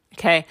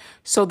 Okay.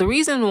 So the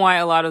reason why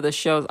a lot of the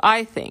shows,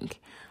 I think,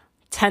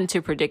 tend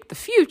to predict the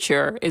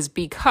future is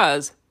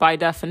because, by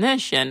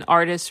definition,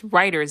 artists,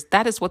 writers,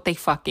 that is what they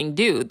fucking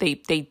do.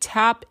 They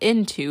tap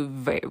into,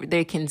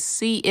 they can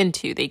see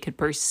into, they could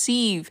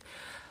perceive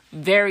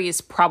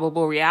various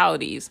probable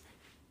realities,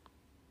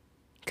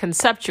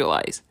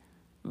 conceptualize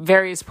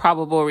various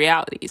probable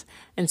realities.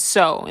 And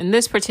so, in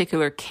this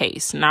particular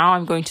case, now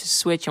I'm going to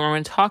switch and we're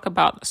going to talk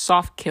about a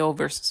soft kill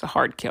versus a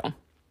hard kill.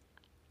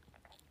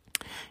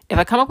 If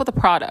I come up with a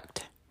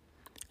product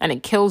and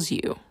it kills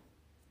you,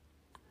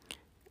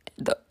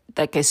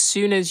 as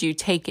soon as you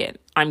take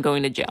it, I'm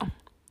going to jail.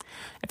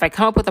 If I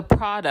come up with a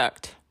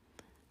product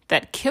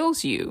that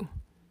kills you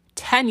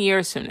 10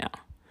 years from now,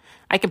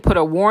 I can put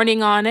a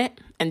warning on it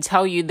and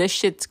tell you this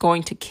shit's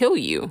going to kill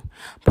you.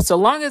 But so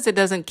long as it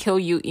doesn't kill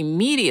you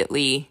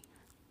immediately,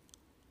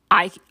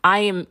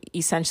 I'm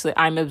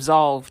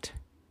absolved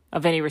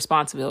of any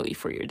responsibility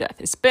for your death,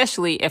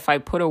 especially if I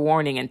put a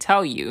warning and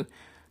tell you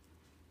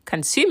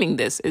consuming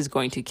this is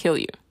going to kill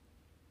you.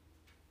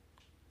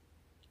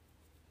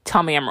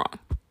 Tell me I'm wrong.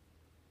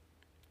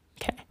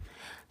 Okay.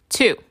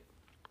 2,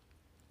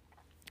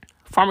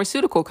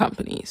 pharmaceutical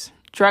companies,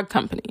 drug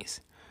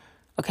companies,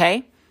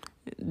 okay?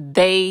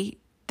 They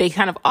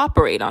kind of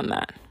operate on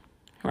that,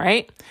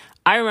 right?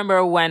 I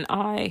remember when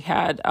I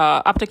had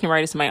optic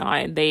neuritis in my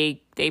eye,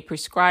 they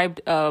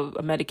prescribed a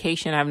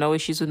medication. I have no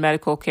issues with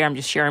medical care. I'm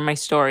just sharing my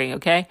story,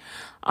 okay?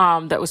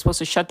 That was supposed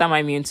to shut down my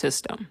immune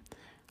system.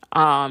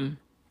 And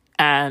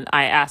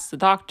I asked the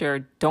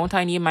doctor, don't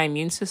I need my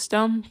immune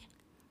system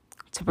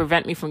to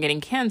prevent me from getting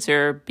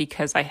cancer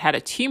because I had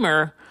a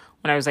tumor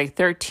when I was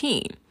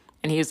 13?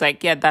 And he was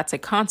like, yeah, that's a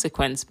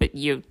consequence, but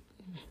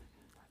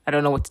I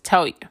don't know what to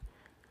tell you,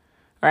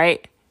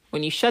 right?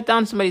 When you shut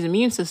down somebody's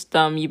immune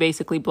system, you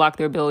basically block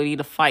their ability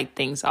to fight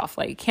things off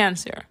like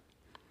cancer.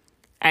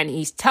 And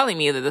he's telling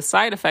me that the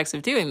side effects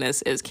of doing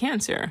this is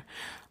cancer.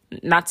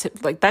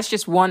 That's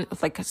just one,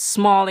 a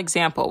small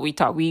example.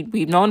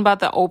 We've known about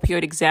the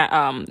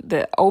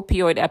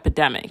opioid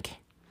epidemic.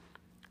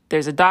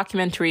 There's a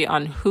documentary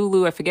on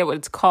Hulu. I forget what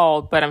it's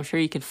called, but I'm sure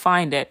you can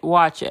find it.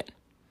 Watch it.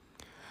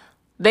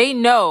 They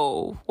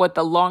know what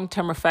the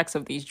long-term effects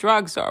of these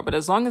drugs are, but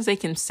as long as they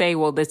can say,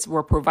 well,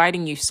 we're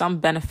providing you some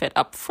benefit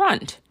up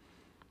front,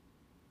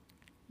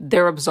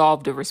 they're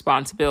absolved of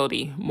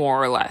responsibility,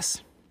 more or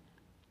less.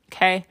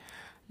 Okay?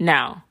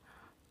 Now,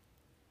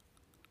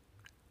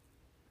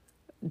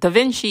 Da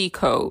Vinci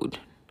Code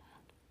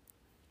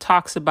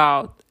talks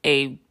about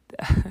a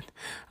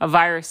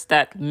virus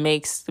that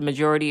makes the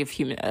majority of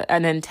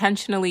an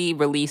intentionally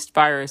released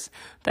virus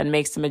that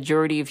makes the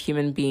majority of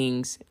human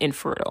beings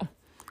infertile.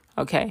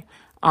 Okay.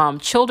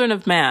 Children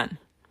of Man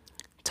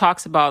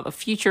talks about a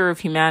future of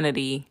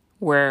humanity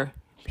where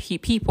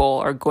people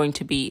are going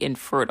to be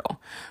infertile.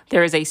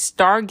 There is a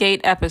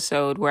Stargate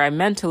episode where I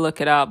meant to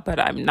look it up, but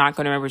I'm not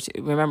going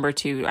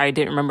to I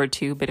didn't remember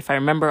to, but if I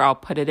remember, I'll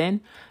put it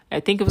in. I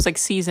think it was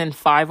season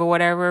 5 or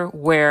whatever,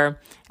 where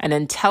an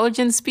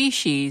intelligent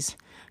species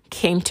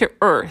came to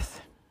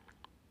Earth,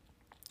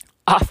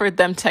 offered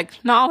them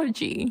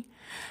technology,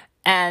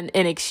 and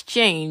in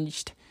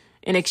exchange,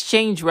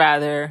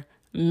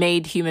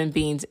 made human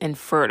beings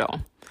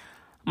infertile.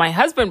 My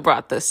husband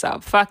brought this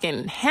up.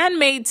 Fucking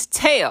Handmaid's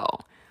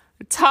Tale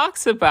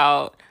talks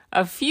about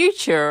a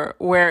future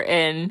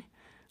wherein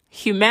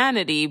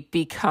humanity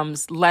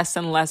becomes less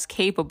and less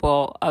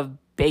capable of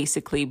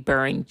basically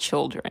bearing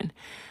children.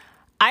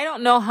 I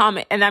don't know how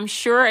many, and I'm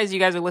sure as you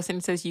guys are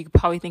listening to this, you could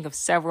probably think of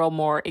several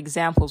more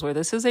examples where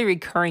this is a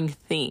recurring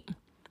theme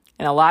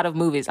in a lot of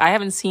movies. I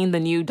haven't seen the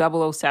new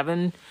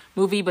 007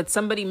 movie, but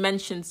somebody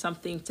mentioned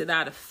something to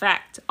that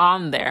effect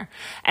on there.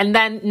 And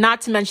then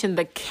not to mention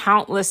the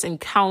countless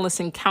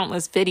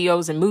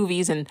videos and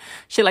movies and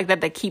shit like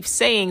that keep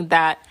saying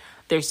that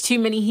there's too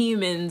many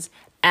humans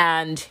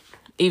and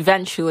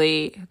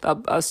eventually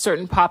a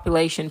certain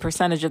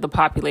percentage of the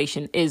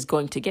population is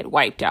going to get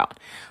wiped out.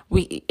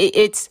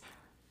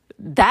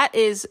 That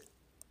is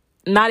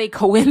not a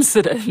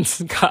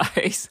coincidence,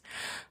 guys.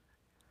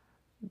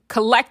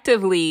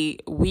 Collectively,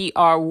 we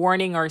are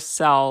warning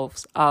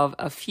ourselves of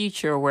a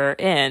future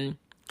wherein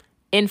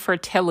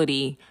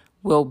infertility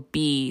will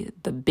be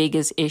the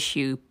biggest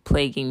issue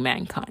plaguing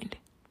mankind.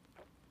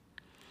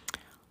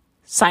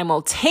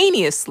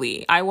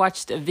 Simultaneously, I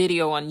watched a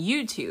video on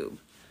YouTube.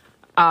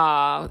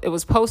 It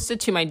was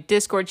posted to my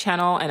Discord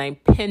channel and I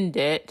pinned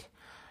it,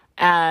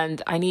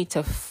 and I need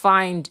to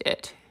find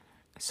it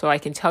so I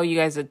can tell you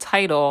guys the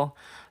title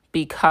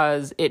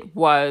because it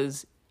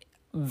was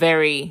a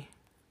very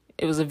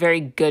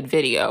good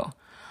video.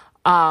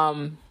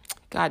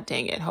 God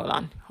dang it. Hold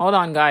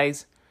on,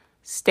 guys.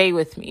 Stay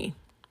with me.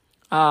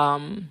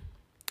 1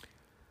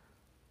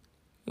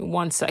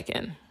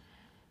 second.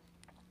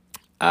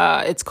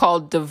 It's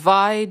called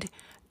Divide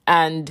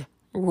and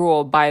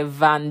Rule by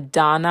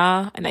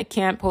Vandana. And I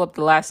can't pull up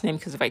the last name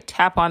because if I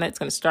tap on it, it's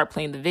going to start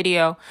playing the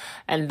video.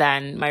 And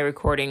then my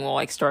recording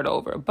will start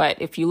over.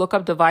 But if you look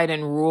up Divide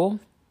and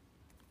Rule,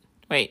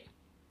 wait.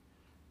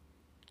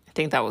 I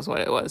think that was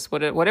what it was.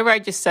 Whatever I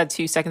just said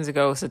 2 seconds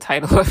ago was the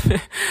title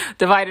of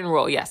Divide and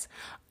Rule. Yes.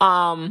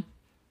 In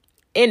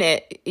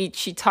it,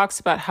 she talks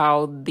about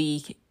how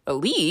the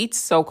elites,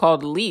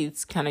 so-called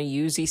elites, kind of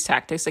use these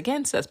tactics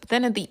against us. But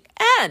then at the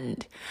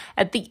end,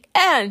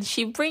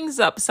 she brings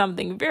up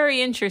something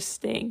very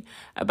interesting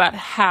about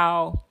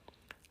how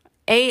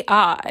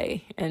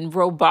AI and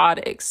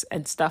robotics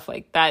and stuff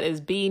like that is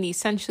being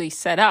essentially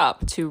set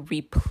up to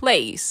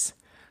replace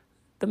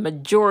the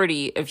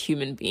majority of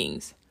human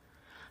beings.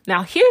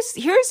 Now,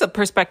 here's a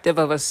perspective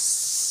of a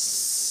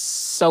sociopath,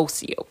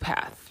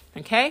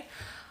 okay?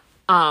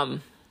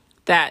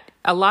 That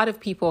a lot of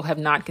people have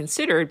not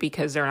considered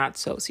because they're not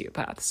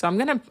sociopaths. So I'm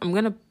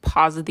gonna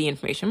posit the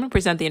information. I'm gonna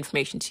present the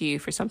information to you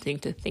for something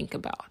to think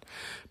about.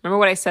 Remember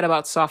what I said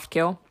about soft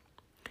kill?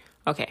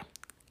 Okay,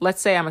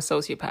 let's say I'm a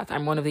sociopath.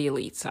 I'm one of the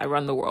elites. I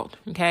run the world,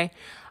 okay?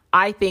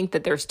 I think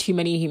that there's too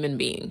many human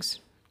beings,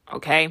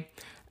 okay?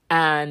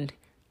 And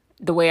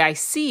the way I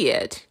see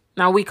it,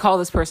 now we call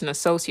this person a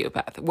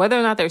sociopath. Whether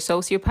or not they're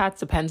sociopaths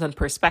depends on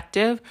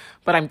perspective,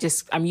 but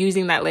I'm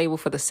using that label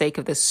for the sake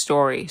of this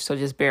story, so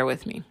just bear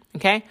with me,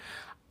 okay?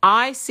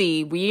 I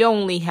see we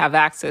only have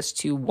access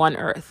to one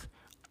Earth.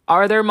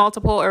 Are there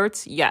multiple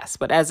Earths? Yes,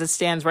 but as it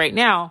stands right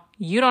now,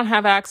 you don't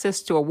have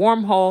access to a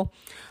wormhole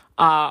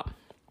on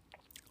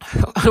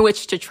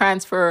which to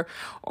transfer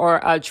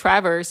or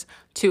traverse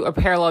to a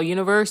parallel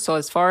universe. So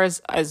as far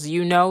as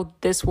you know,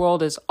 this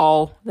world is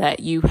all that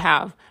you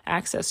have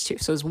access to.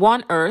 So it's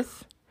one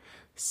Earth,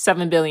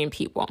 7 billion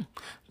people.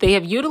 They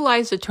have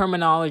utilized the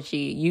terminology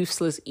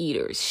useless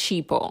eaters,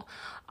 sheeple,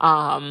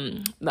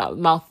 the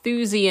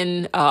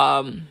Malthusian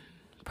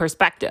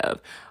perspective,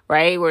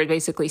 right? Where it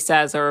basically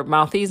says, or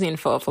Malthusian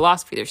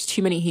philosophy, there's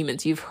too many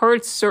humans. You've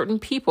heard certain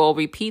people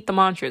repeat the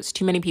mantras,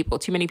 too many people,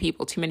 too many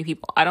people, too many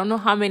people. I don't know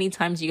how many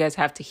times you guys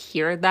have to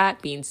hear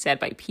that being said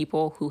by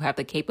people who have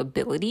the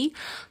capability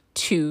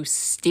to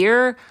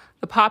steer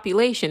the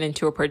population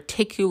into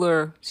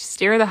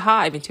steer the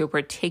hive into a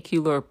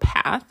particular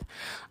path.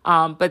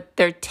 But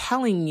they're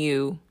telling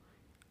you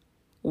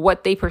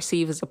what they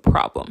perceive as a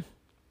problem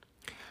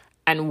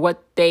and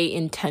what they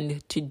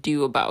intend to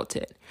do about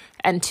it.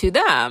 And to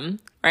them,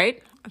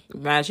 right?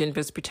 Imagine,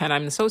 just pretend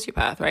I'm the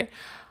sociopath, right?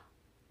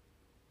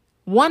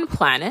 One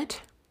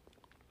planet,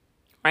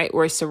 right?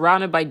 We're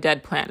surrounded by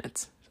dead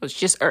planets. So it's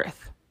just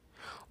Earth,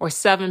 or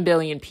 7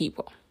 billion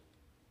people.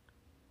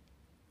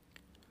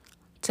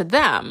 To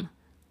them,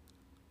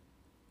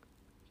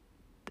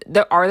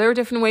 are there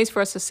different ways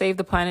for us to save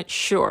the planet?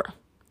 Sure,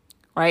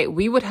 right?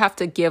 We would have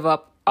to give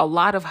up a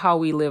lot of how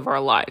we live our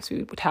lives.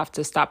 We would have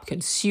to stop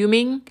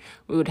consuming.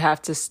 We would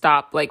have to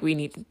stop, we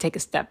need to take a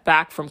step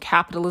back from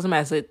capitalism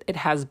as it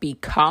has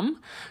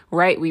become,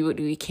 right?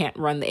 We can't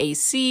run the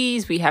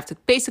ACs. We have to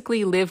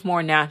basically live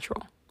more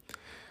natural.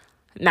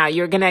 Now,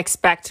 you're going to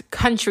expect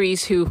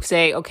countries who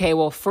say, okay,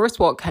 well, first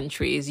world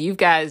countries, you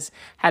guys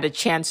had a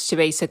chance to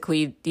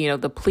basically,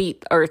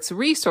 deplete Earth's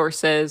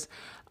resources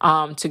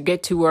to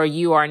get to where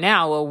you are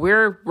now. Well,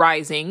 we're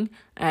rising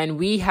and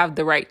we have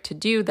the right to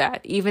do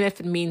that. Even if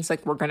it means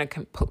we're going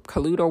to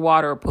pollute our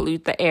water,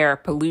 pollute the air,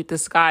 pollute the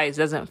skies,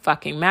 doesn't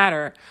fucking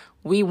matter.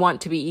 We want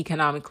to be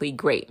economically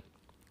great.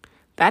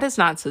 That is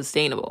not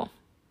sustainable.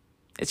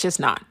 It's just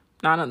not.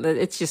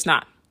 It's just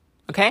not.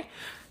 Okay?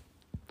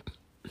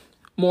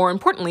 More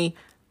importantly,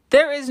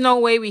 there is no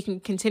way we can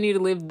continue to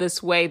live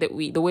this way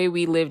the way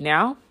we live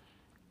now,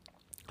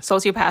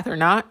 sociopath or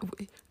not.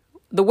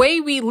 The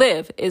way we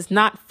live is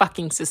not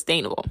fucking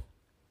sustainable.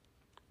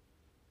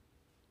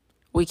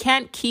 We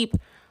can't keep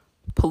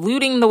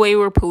polluting the way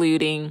we're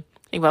polluting.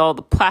 Think about all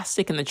the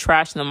plastic and the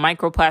trash and the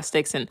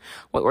microplastics and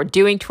what we're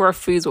doing to our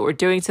foods, what we're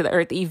doing to the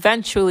earth.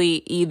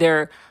 Eventually,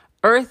 either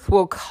Earth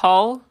will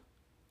call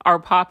our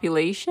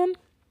population,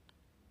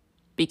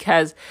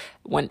 because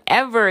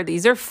whenever,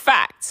 these are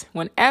facts,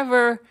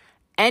 whenever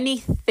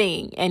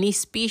anything, any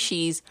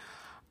species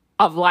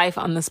of life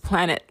on this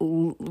planet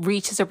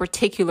reaches a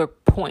particular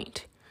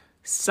point,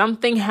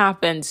 something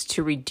happens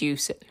to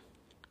reduce it.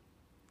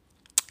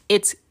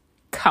 It's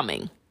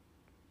coming.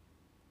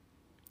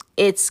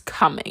 It's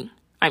coming.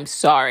 I'm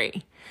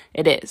sorry.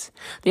 It is.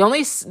 The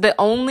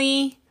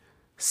only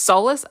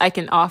solace I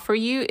can offer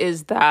you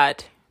is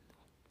that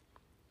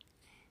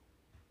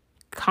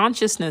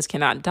consciousness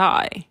cannot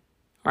die,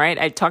 right?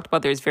 I talked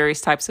about there's various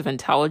types of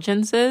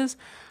intelligences.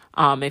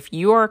 If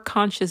you are a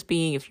conscious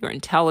being, if you're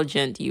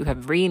intelligent, you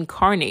have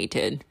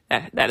reincarnated.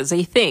 That is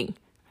a thing.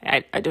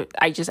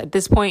 I just at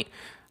this point,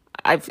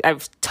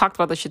 I've talked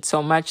about this shit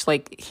so much.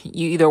 Like,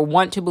 you either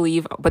want to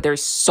believe, but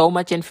there's so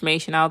much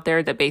information out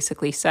there that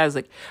basically says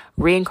like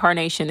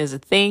reincarnation is a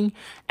thing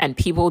and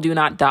people do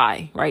not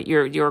die, right?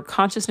 Your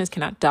consciousness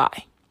cannot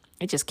die.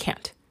 It just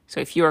can't. So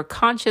if you're a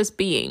conscious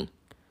being,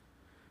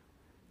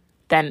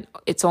 then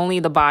it's only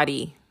the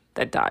body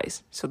that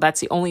dies. So that's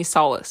the only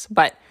solace.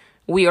 But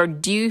we are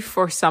due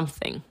for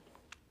something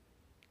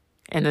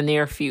in the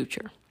near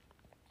future.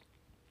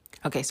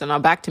 Okay, so now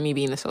back to me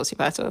being a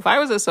sociopath. So if I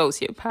was a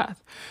sociopath,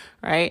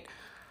 right,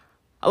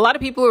 a lot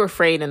of people are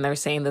afraid and they're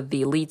saying that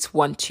the elites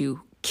want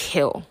to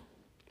kill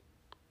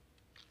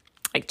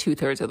like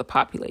 2/3 of the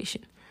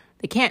population.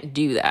 They can't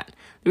do that.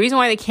 The reason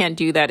why they can't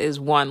do that is,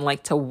 one,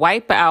 like, to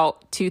wipe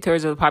out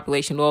 2/3 of the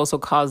population will also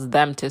cause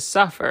them to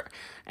suffer.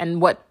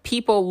 And what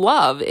people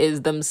love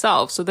is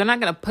themselves. So they're not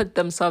going to put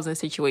themselves in a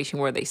situation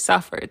where they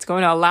suffer. It's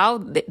going to allow,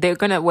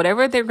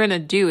 whatever they're going to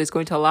do is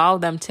going to allow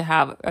them to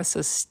have to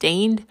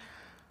sustain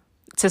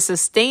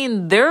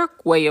their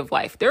way of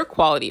life, their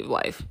quality of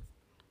life,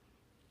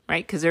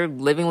 right? Because they're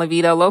living la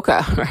vida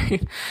loca,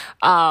 right?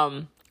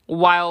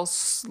 While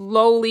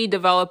slowly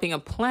developing a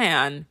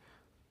plan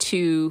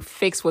to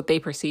fix what they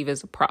perceive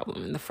as a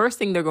problem. And the first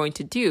thing they're going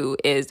to do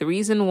is, the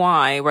reason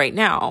why right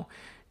now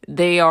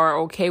they are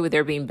okay with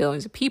there being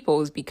billions of people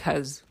is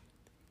because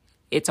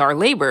it's our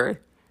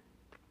labor,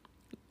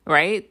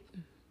 right,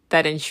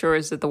 that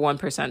ensures that the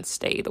 1%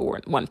 stay the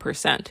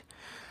 1%.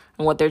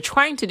 And what they're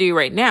trying to do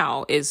right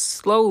now is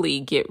slowly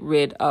get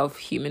rid of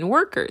human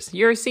workers.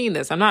 You're seeing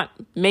this. I'm not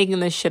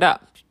making this shit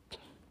up.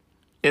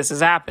 This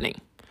is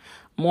happening.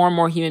 More and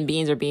more human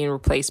beings are being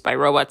replaced by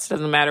robots. It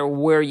doesn't matter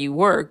where you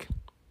work.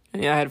 I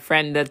had a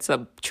friend that's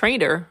a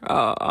trader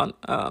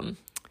on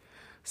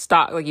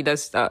stock, like he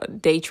does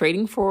day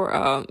trading for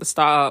a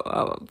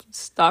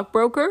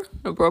stockbroker,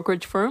 a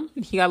brokerage firm.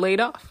 He got laid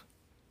off.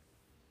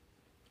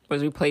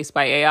 Was replaced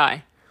by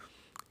AI.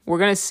 We're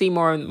going to see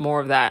more and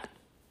more of that.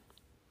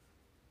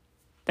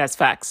 That's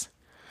facts.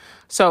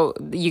 So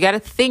you got to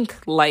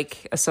think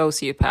like a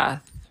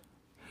sociopath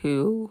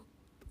who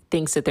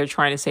thinks that they're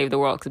trying to save the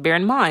world. Because bear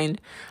in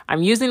mind,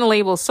 I'm using the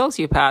label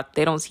sociopath.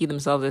 They don't see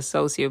themselves as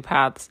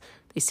sociopaths.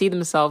 They see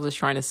themselves as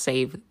trying to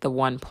save the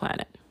one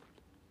planet.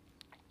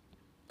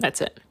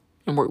 That's it.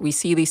 And we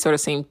see these sort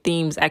of same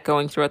themes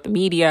echoing throughout the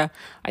media.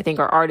 I think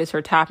our artists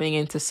are tapping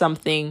into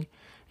something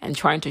and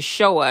trying to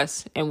show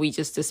us, and we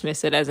just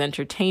dismiss it as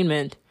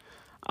entertainment.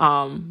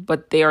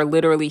 But they are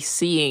literally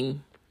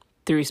seeing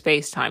through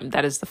space-time.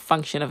 That is the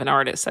function of an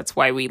artist. That's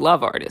why we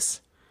love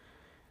artists.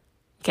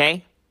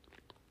 Okay?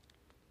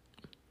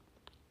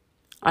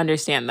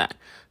 Understand that.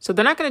 So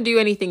they're not going to do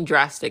anything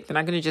drastic. They're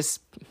not going to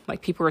just,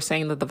 like, people are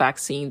saying that the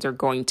vaccines are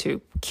going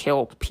to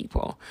kill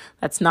people.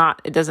 That's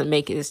not, it doesn't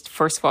make it,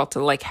 first of all, to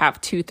like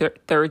have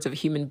 2/3 of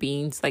human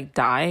beings like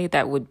die.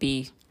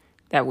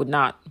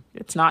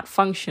 It's not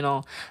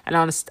functional.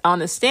 And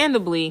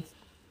understandably,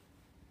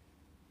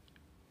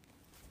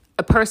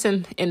 a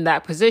person in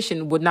that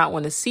position would not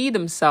want to see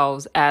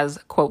themselves as,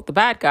 quote, the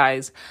bad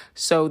guys.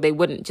 So they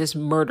wouldn't just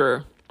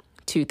murder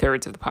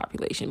 2/3 of the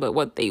population. But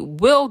what they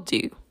will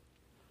do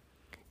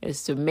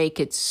is to make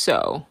it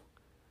so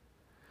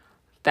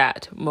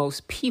that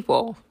most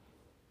people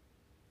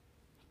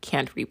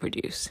can't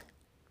reproduce.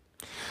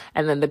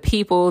 And then the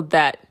people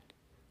that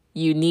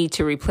you need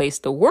to replace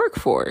the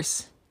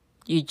workforce,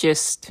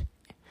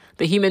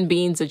 the human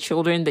beings, the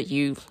children that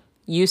you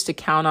used to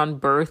count on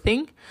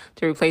birthing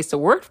to replace the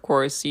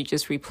workforce, you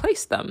just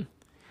replace them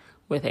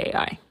with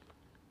AI.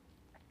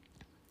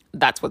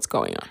 That's what's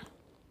going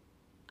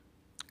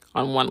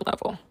on one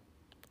level.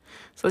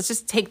 So let's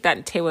just take that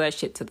and table that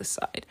shit to the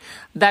side.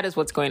 That is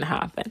what's going to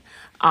happen.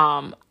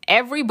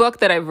 Every book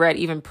that I've read,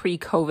 even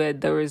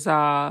pre-COVID, there was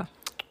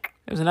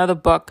another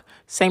book,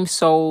 Same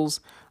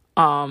Souls,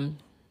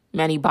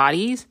 Many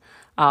Bodies.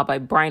 by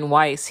Brian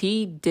Weiss.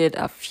 He did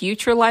a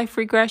future life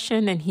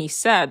regression, and he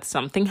said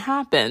something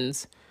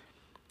happens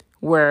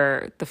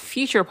where the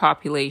future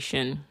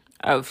population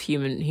of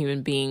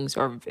human beings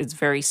is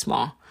very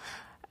small.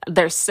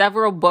 There's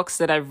several books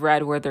that I've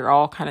read where they're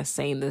all kind of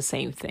saying the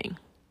same thing.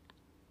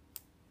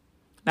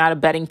 Not a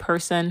betting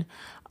person,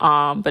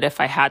 but if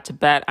I had to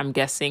bet, I'm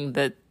guessing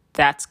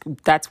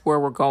that's where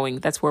we're going.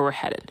 That's where we're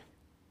headed.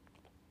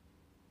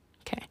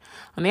 Okay.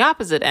 On the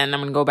opposite end,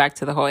 I'm going to go back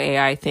to the whole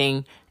AI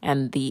thing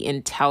and the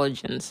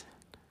intelligence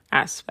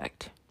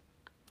aspect.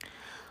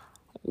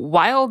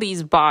 While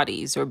these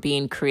bodies are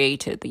being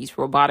created, these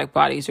robotic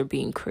bodies are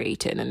being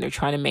created, and they're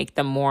trying to make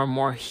them more and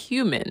more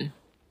human.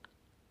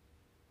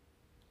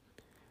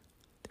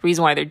 The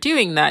reason why they're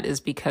doing that is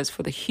because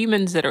for the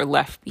humans that are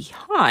left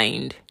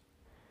behind,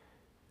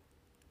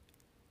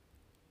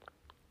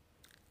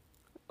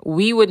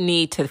 we would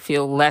need to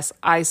feel less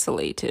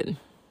isolated.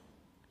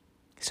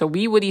 So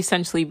we would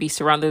essentially be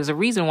surrounded. There's a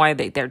reason why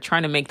they're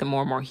trying to make them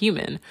more and more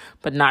human,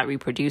 but not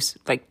reproduce,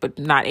 but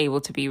not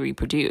able to be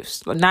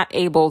reproduced, not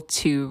able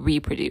to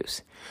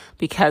reproduce.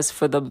 Because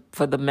for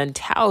the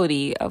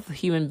mentality of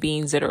human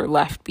beings that are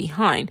left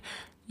behind,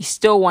 you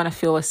still want to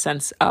feel a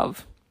sense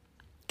of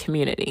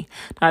community.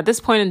 Now, at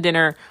this point in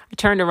dinner, I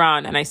turned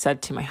around and I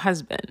said to my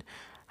husband,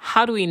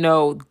 how do we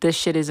know this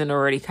shit isn't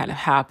already kind of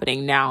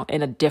happening now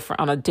on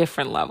a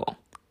different level?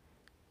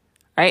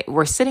 Right?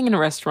 We're sitting in a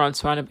restaurant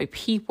surrounded by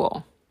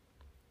people.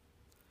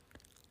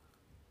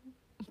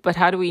 But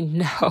how do we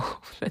know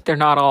that they're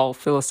not all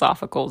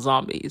philosophical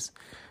zombies?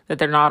 That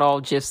they're not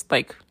all just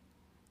like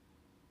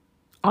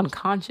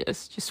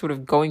unconscious, just sort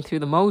of going through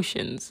the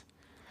motions?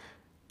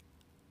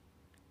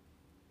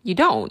 You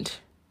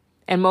don't.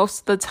 And most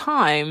of the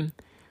time,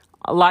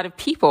 a lot of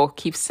people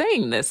keep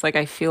saying this. Like,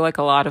 I feel like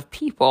a lot of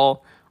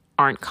people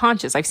aren't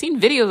conscious. I've seen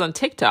videos on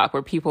TikTok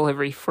where people have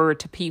referred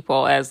to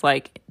people as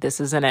like, this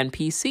is an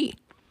NPC.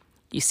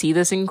 You see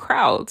this in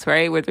crowds,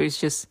 right? Where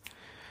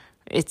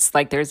it's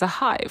like there's a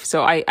hive.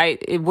 So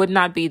it would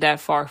not be that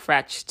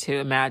far-fetched to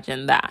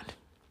imagine that.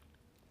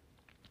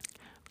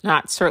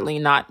 Certainly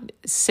not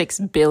 6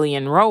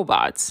 billion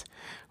robots,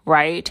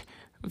 right?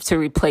 To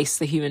replace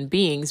the human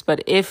beings.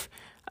 But if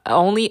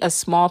only a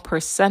small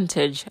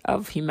percentage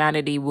of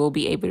humanity will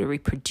be able to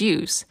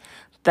reproduce,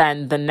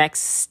 then the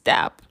next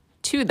step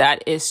to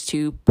that is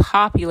to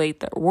populate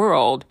the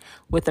world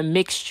with a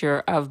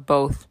mixture of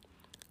both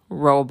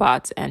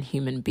robots and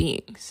human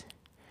beings.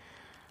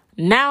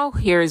 Now,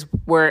 here's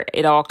where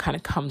it all kind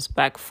of comes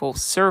back full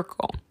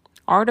circle.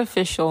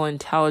 Artificial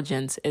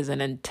intelligence is an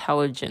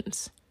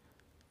intelligence.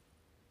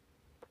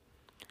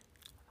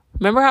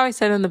 Remember how I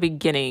said in the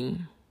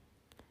beginning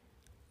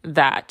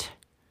that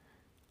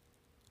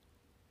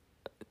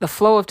the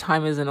flow of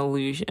time is an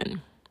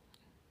illusion?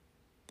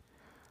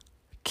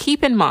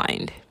 Keep in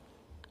mind,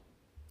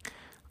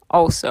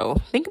 also,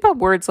 think about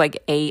words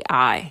like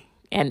AI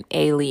and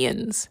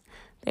aliens.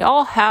 They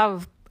all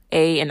have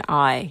A and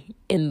I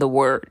in the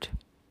word.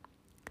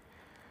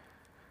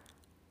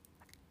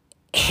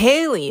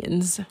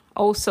 Aliens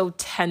also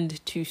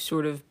tend to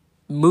sort of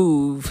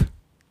move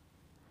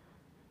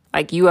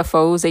like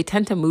UFOs. They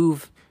tend to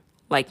move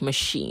like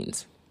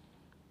machines,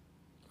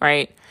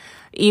 right?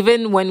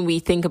 Even when we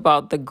think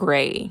about the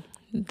gray,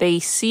 they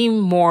seem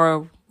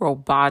more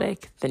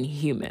robotic than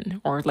human,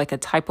 or like a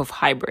type of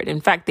hybrid.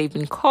 In fact, they've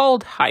been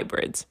called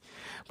hybrids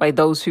by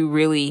those who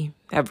really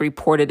have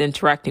reported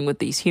interacting with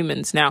these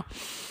humans. Now,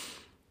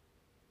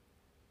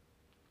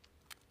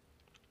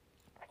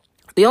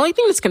 the only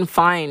thing that's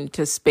confined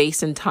to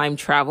space and time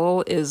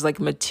travel is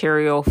like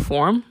material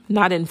form,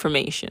 not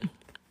information.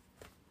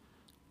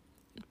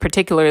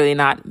 Particularly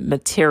not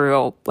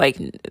material, like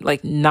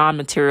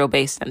non-material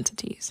based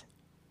entities.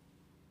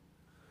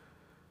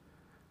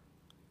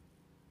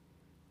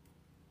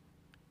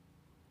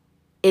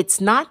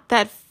 It's not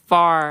that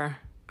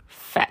far-fetched.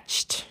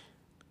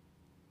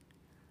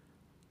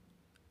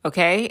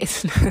 Okay?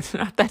 It's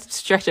not that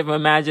stretch of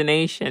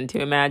imagination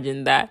to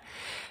imagine that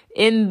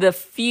in the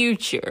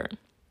future,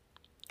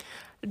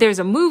 there's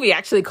a movie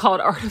actually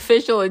called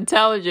Artificial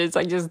Intelligence.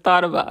 I just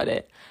thought about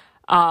it.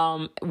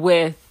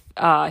 With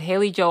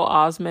Haley Joel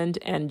Osment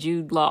and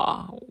Jude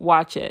Law.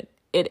 Watch it.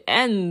 It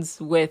ends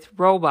with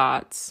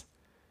robots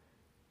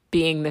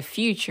being the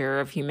future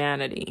of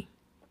humanity.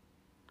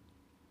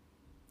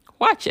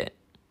 Watch it.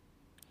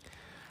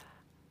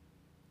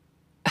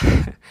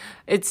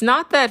 It's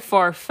not that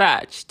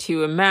far-fetched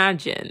to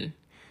imagine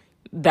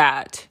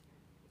that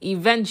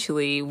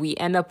eventually we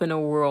end up in a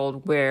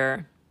world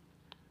where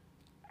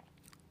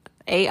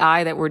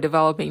AI that we're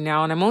developing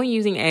now, and I'm only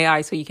using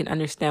AI so you can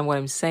understand what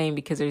I'm saying,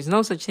 because there's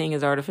no such thing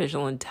as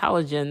artificial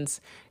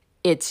intelligence.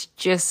 It's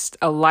just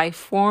a life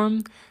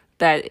form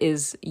that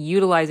is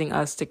utilizing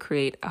us to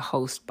create a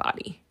host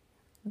body.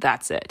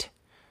 That's it.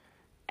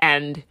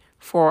 And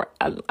for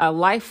a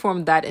life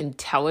form that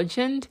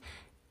intelligent,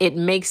 it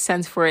makes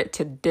sense for it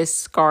to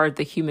discard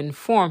the human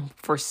form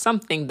for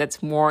something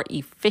that's more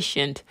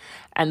efficient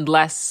and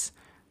less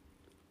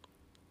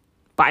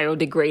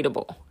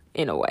biodegradable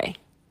in a way.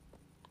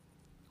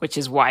 which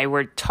is why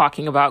we're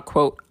talking about,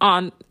 quote,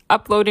 on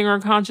uploading our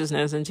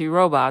consciousness into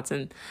robots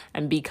and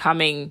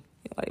becoming,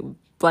 like,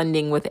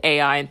 blending with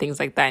AI and things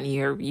like that. And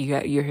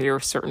you hear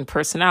certain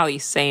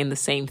personalities saying the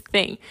same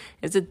thing.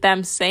 Is it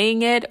them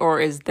saying it, or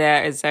is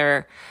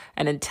there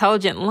an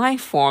intelligent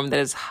life form that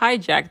has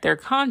hijacked their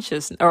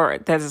consciousness, or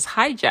that has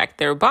hijacked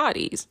their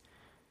bodies?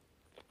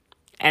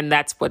 And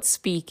that's what's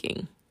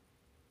speaking.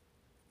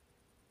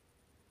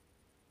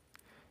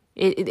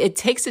 It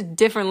takes a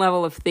different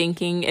level of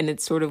thinking, and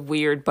it's sort of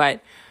weird,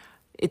 but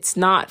it's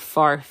not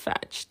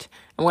far-fetched.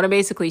 And what I'm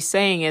basically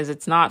saying is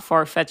it's not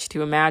far-fetched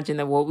to imagine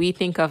that what we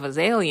think of as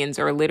aliens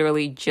are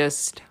literally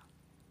just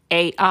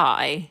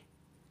AI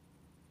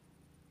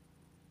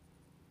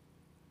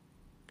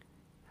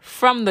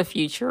from the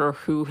future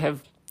who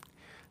have,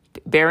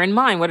 bear in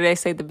mind, what did I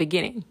say at the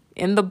beginning?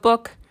 In the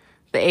book,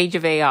 The Age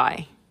of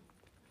AI,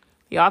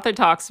 the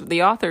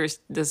authors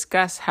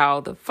discuss how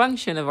the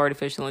function of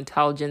artificial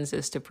intelligence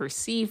is to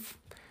perceive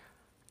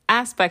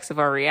aspects of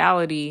our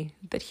reality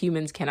that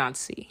humans cannot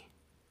see.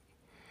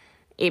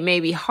 It may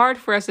be hard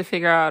for us to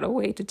figure out a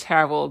way to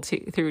travel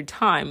through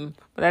time,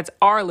 but that's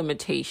our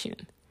limitation.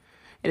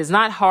 It is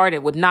not hard.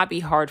 It would not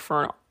be hard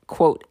for an,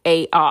 quote,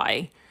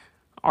 AI,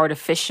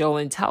 artificial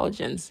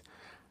intelligence,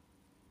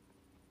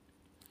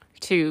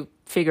 to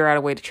figure out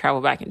a way to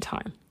travel back in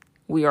time.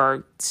 We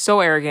are so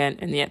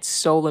arrogant and yet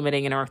so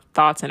limiting in our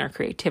thoughts and our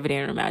creativity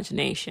and our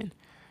imagination.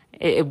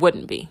 It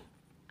wouldn't be.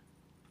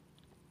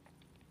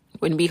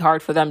 It wouldn't be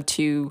hard for them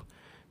to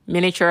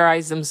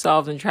miniaturize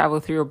themselves and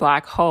travel through a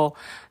black hole,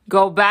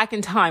 go back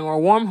in time,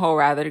 or wormhole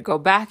rather, to go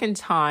back in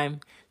time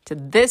to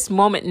this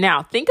moment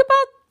now. Think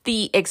about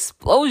the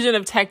explosion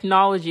of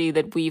technology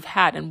that we've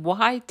had. And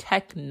why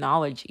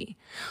technology?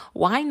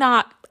 Why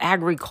not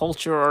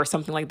agriculture or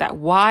something like that?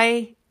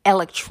 Why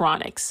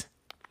electronics?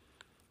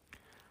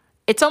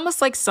 It's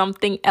almost like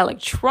something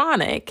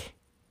electronic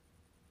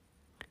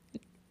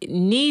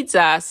needs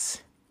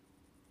us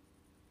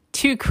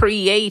to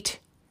create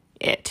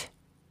it.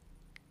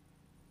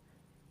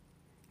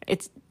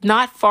 It's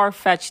not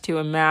far-fetched to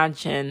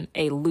imagine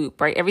a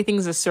loop, right?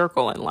 Everything's a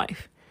circle in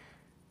life.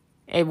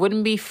 It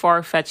wouldn't be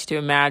far-fetched to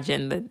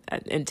imagine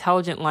that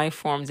intelligent life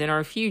forms in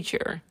our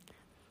future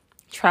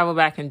travel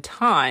back in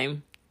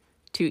time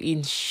to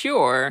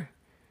ensure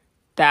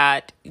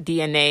that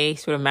DNA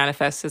sort of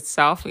manifests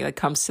itself, it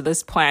comes to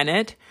this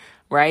planet,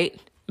 right?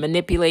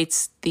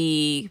 Manipulates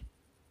the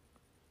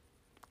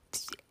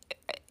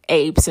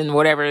apes and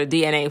whatever,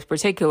 DNA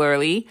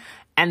particularly,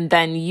 and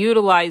then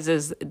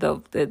utilizes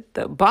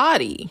the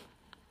body,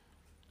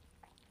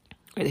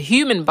 or the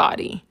human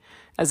body,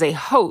 as a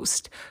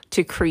host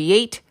to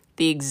create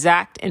the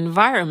exact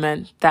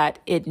environment that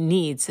it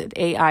needs, that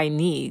AI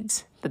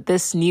needs, that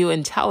this new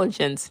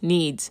intelligence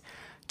needs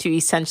to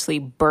essentially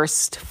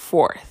burst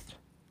forth.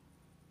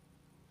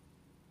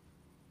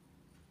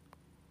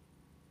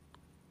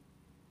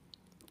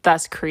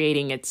 Thus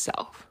creating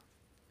itself.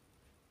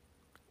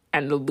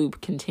 And the loop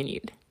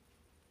continued.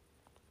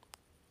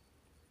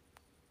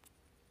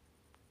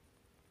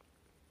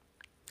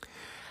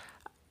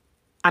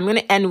 I'm going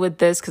to end with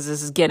this because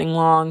this is getting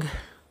long.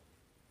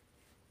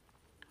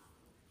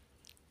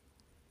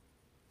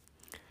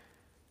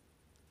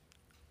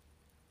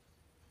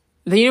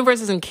 The universe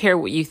doesn't care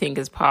what you think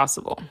is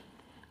possible.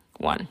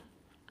 One.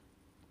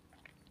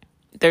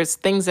 There's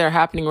things that are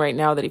happening right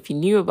now that if you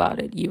knew about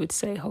it, you would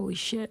say, holy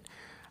shit,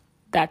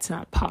 that's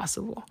not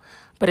possible.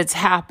 But it's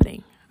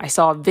happening. I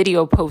saw a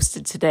video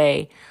posted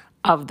today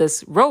of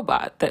this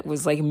robot that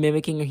was like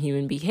mimicking a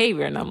human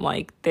behavior. And I'm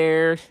like,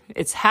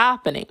 it's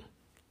happening.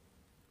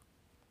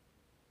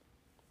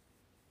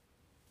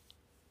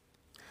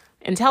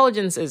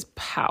 Intelligence is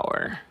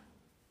power.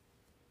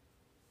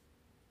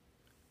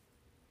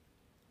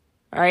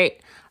 All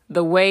right?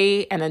 The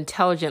way an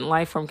intelligent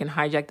life form can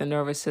hijack the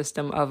nervous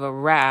system of a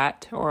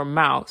rat or a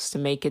mouse to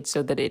make it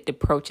so that it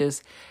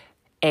approaches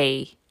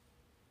a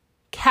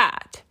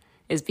cat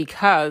is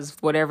because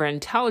whatever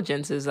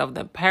intelligence is of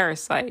the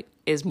parasite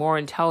is more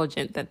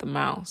intelligent than the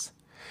mouse.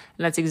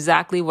 And that's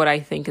exactly what I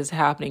think is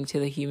happening to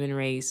the human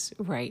race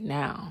right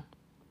now.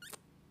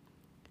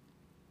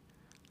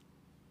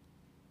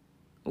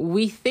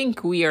 We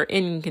think we are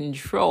in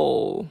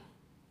control.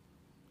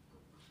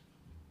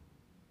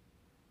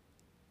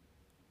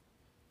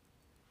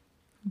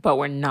 But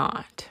we're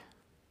not.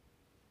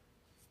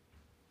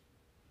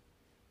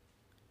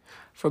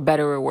 For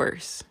better or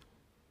worse.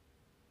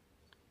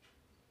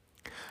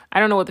 I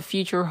don't know what the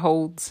future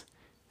holds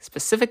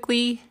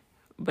specifically,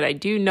 but I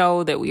do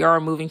know that we are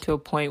moving to a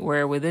point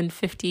where within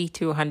 50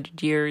 to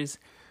 100 years,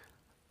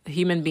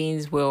 human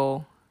beings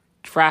will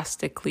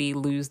drastically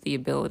lose the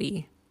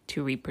ability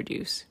to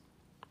reproduce.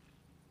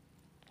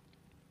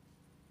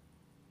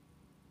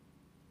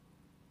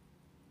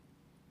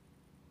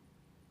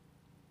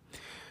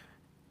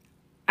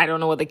 I don't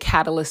know what the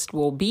catalyst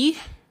will be,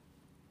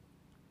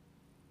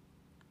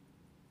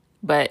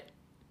 but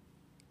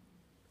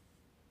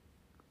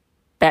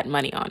bet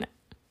money on it.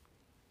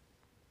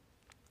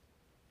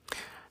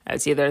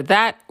 It's either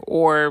that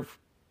or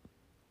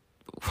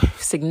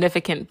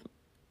significant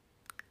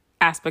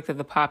aspect of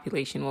the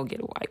population will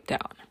get wiped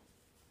out.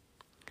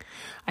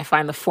 I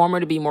find the former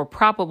to be more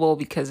probable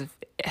because of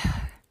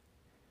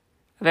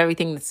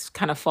everything that's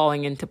kind of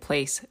falling into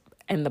place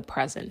in the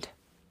present.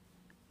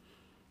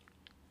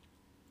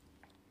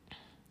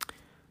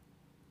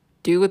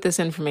 Do with this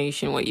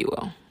information what you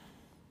will.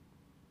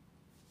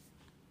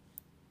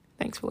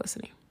 Thanks for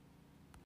listening.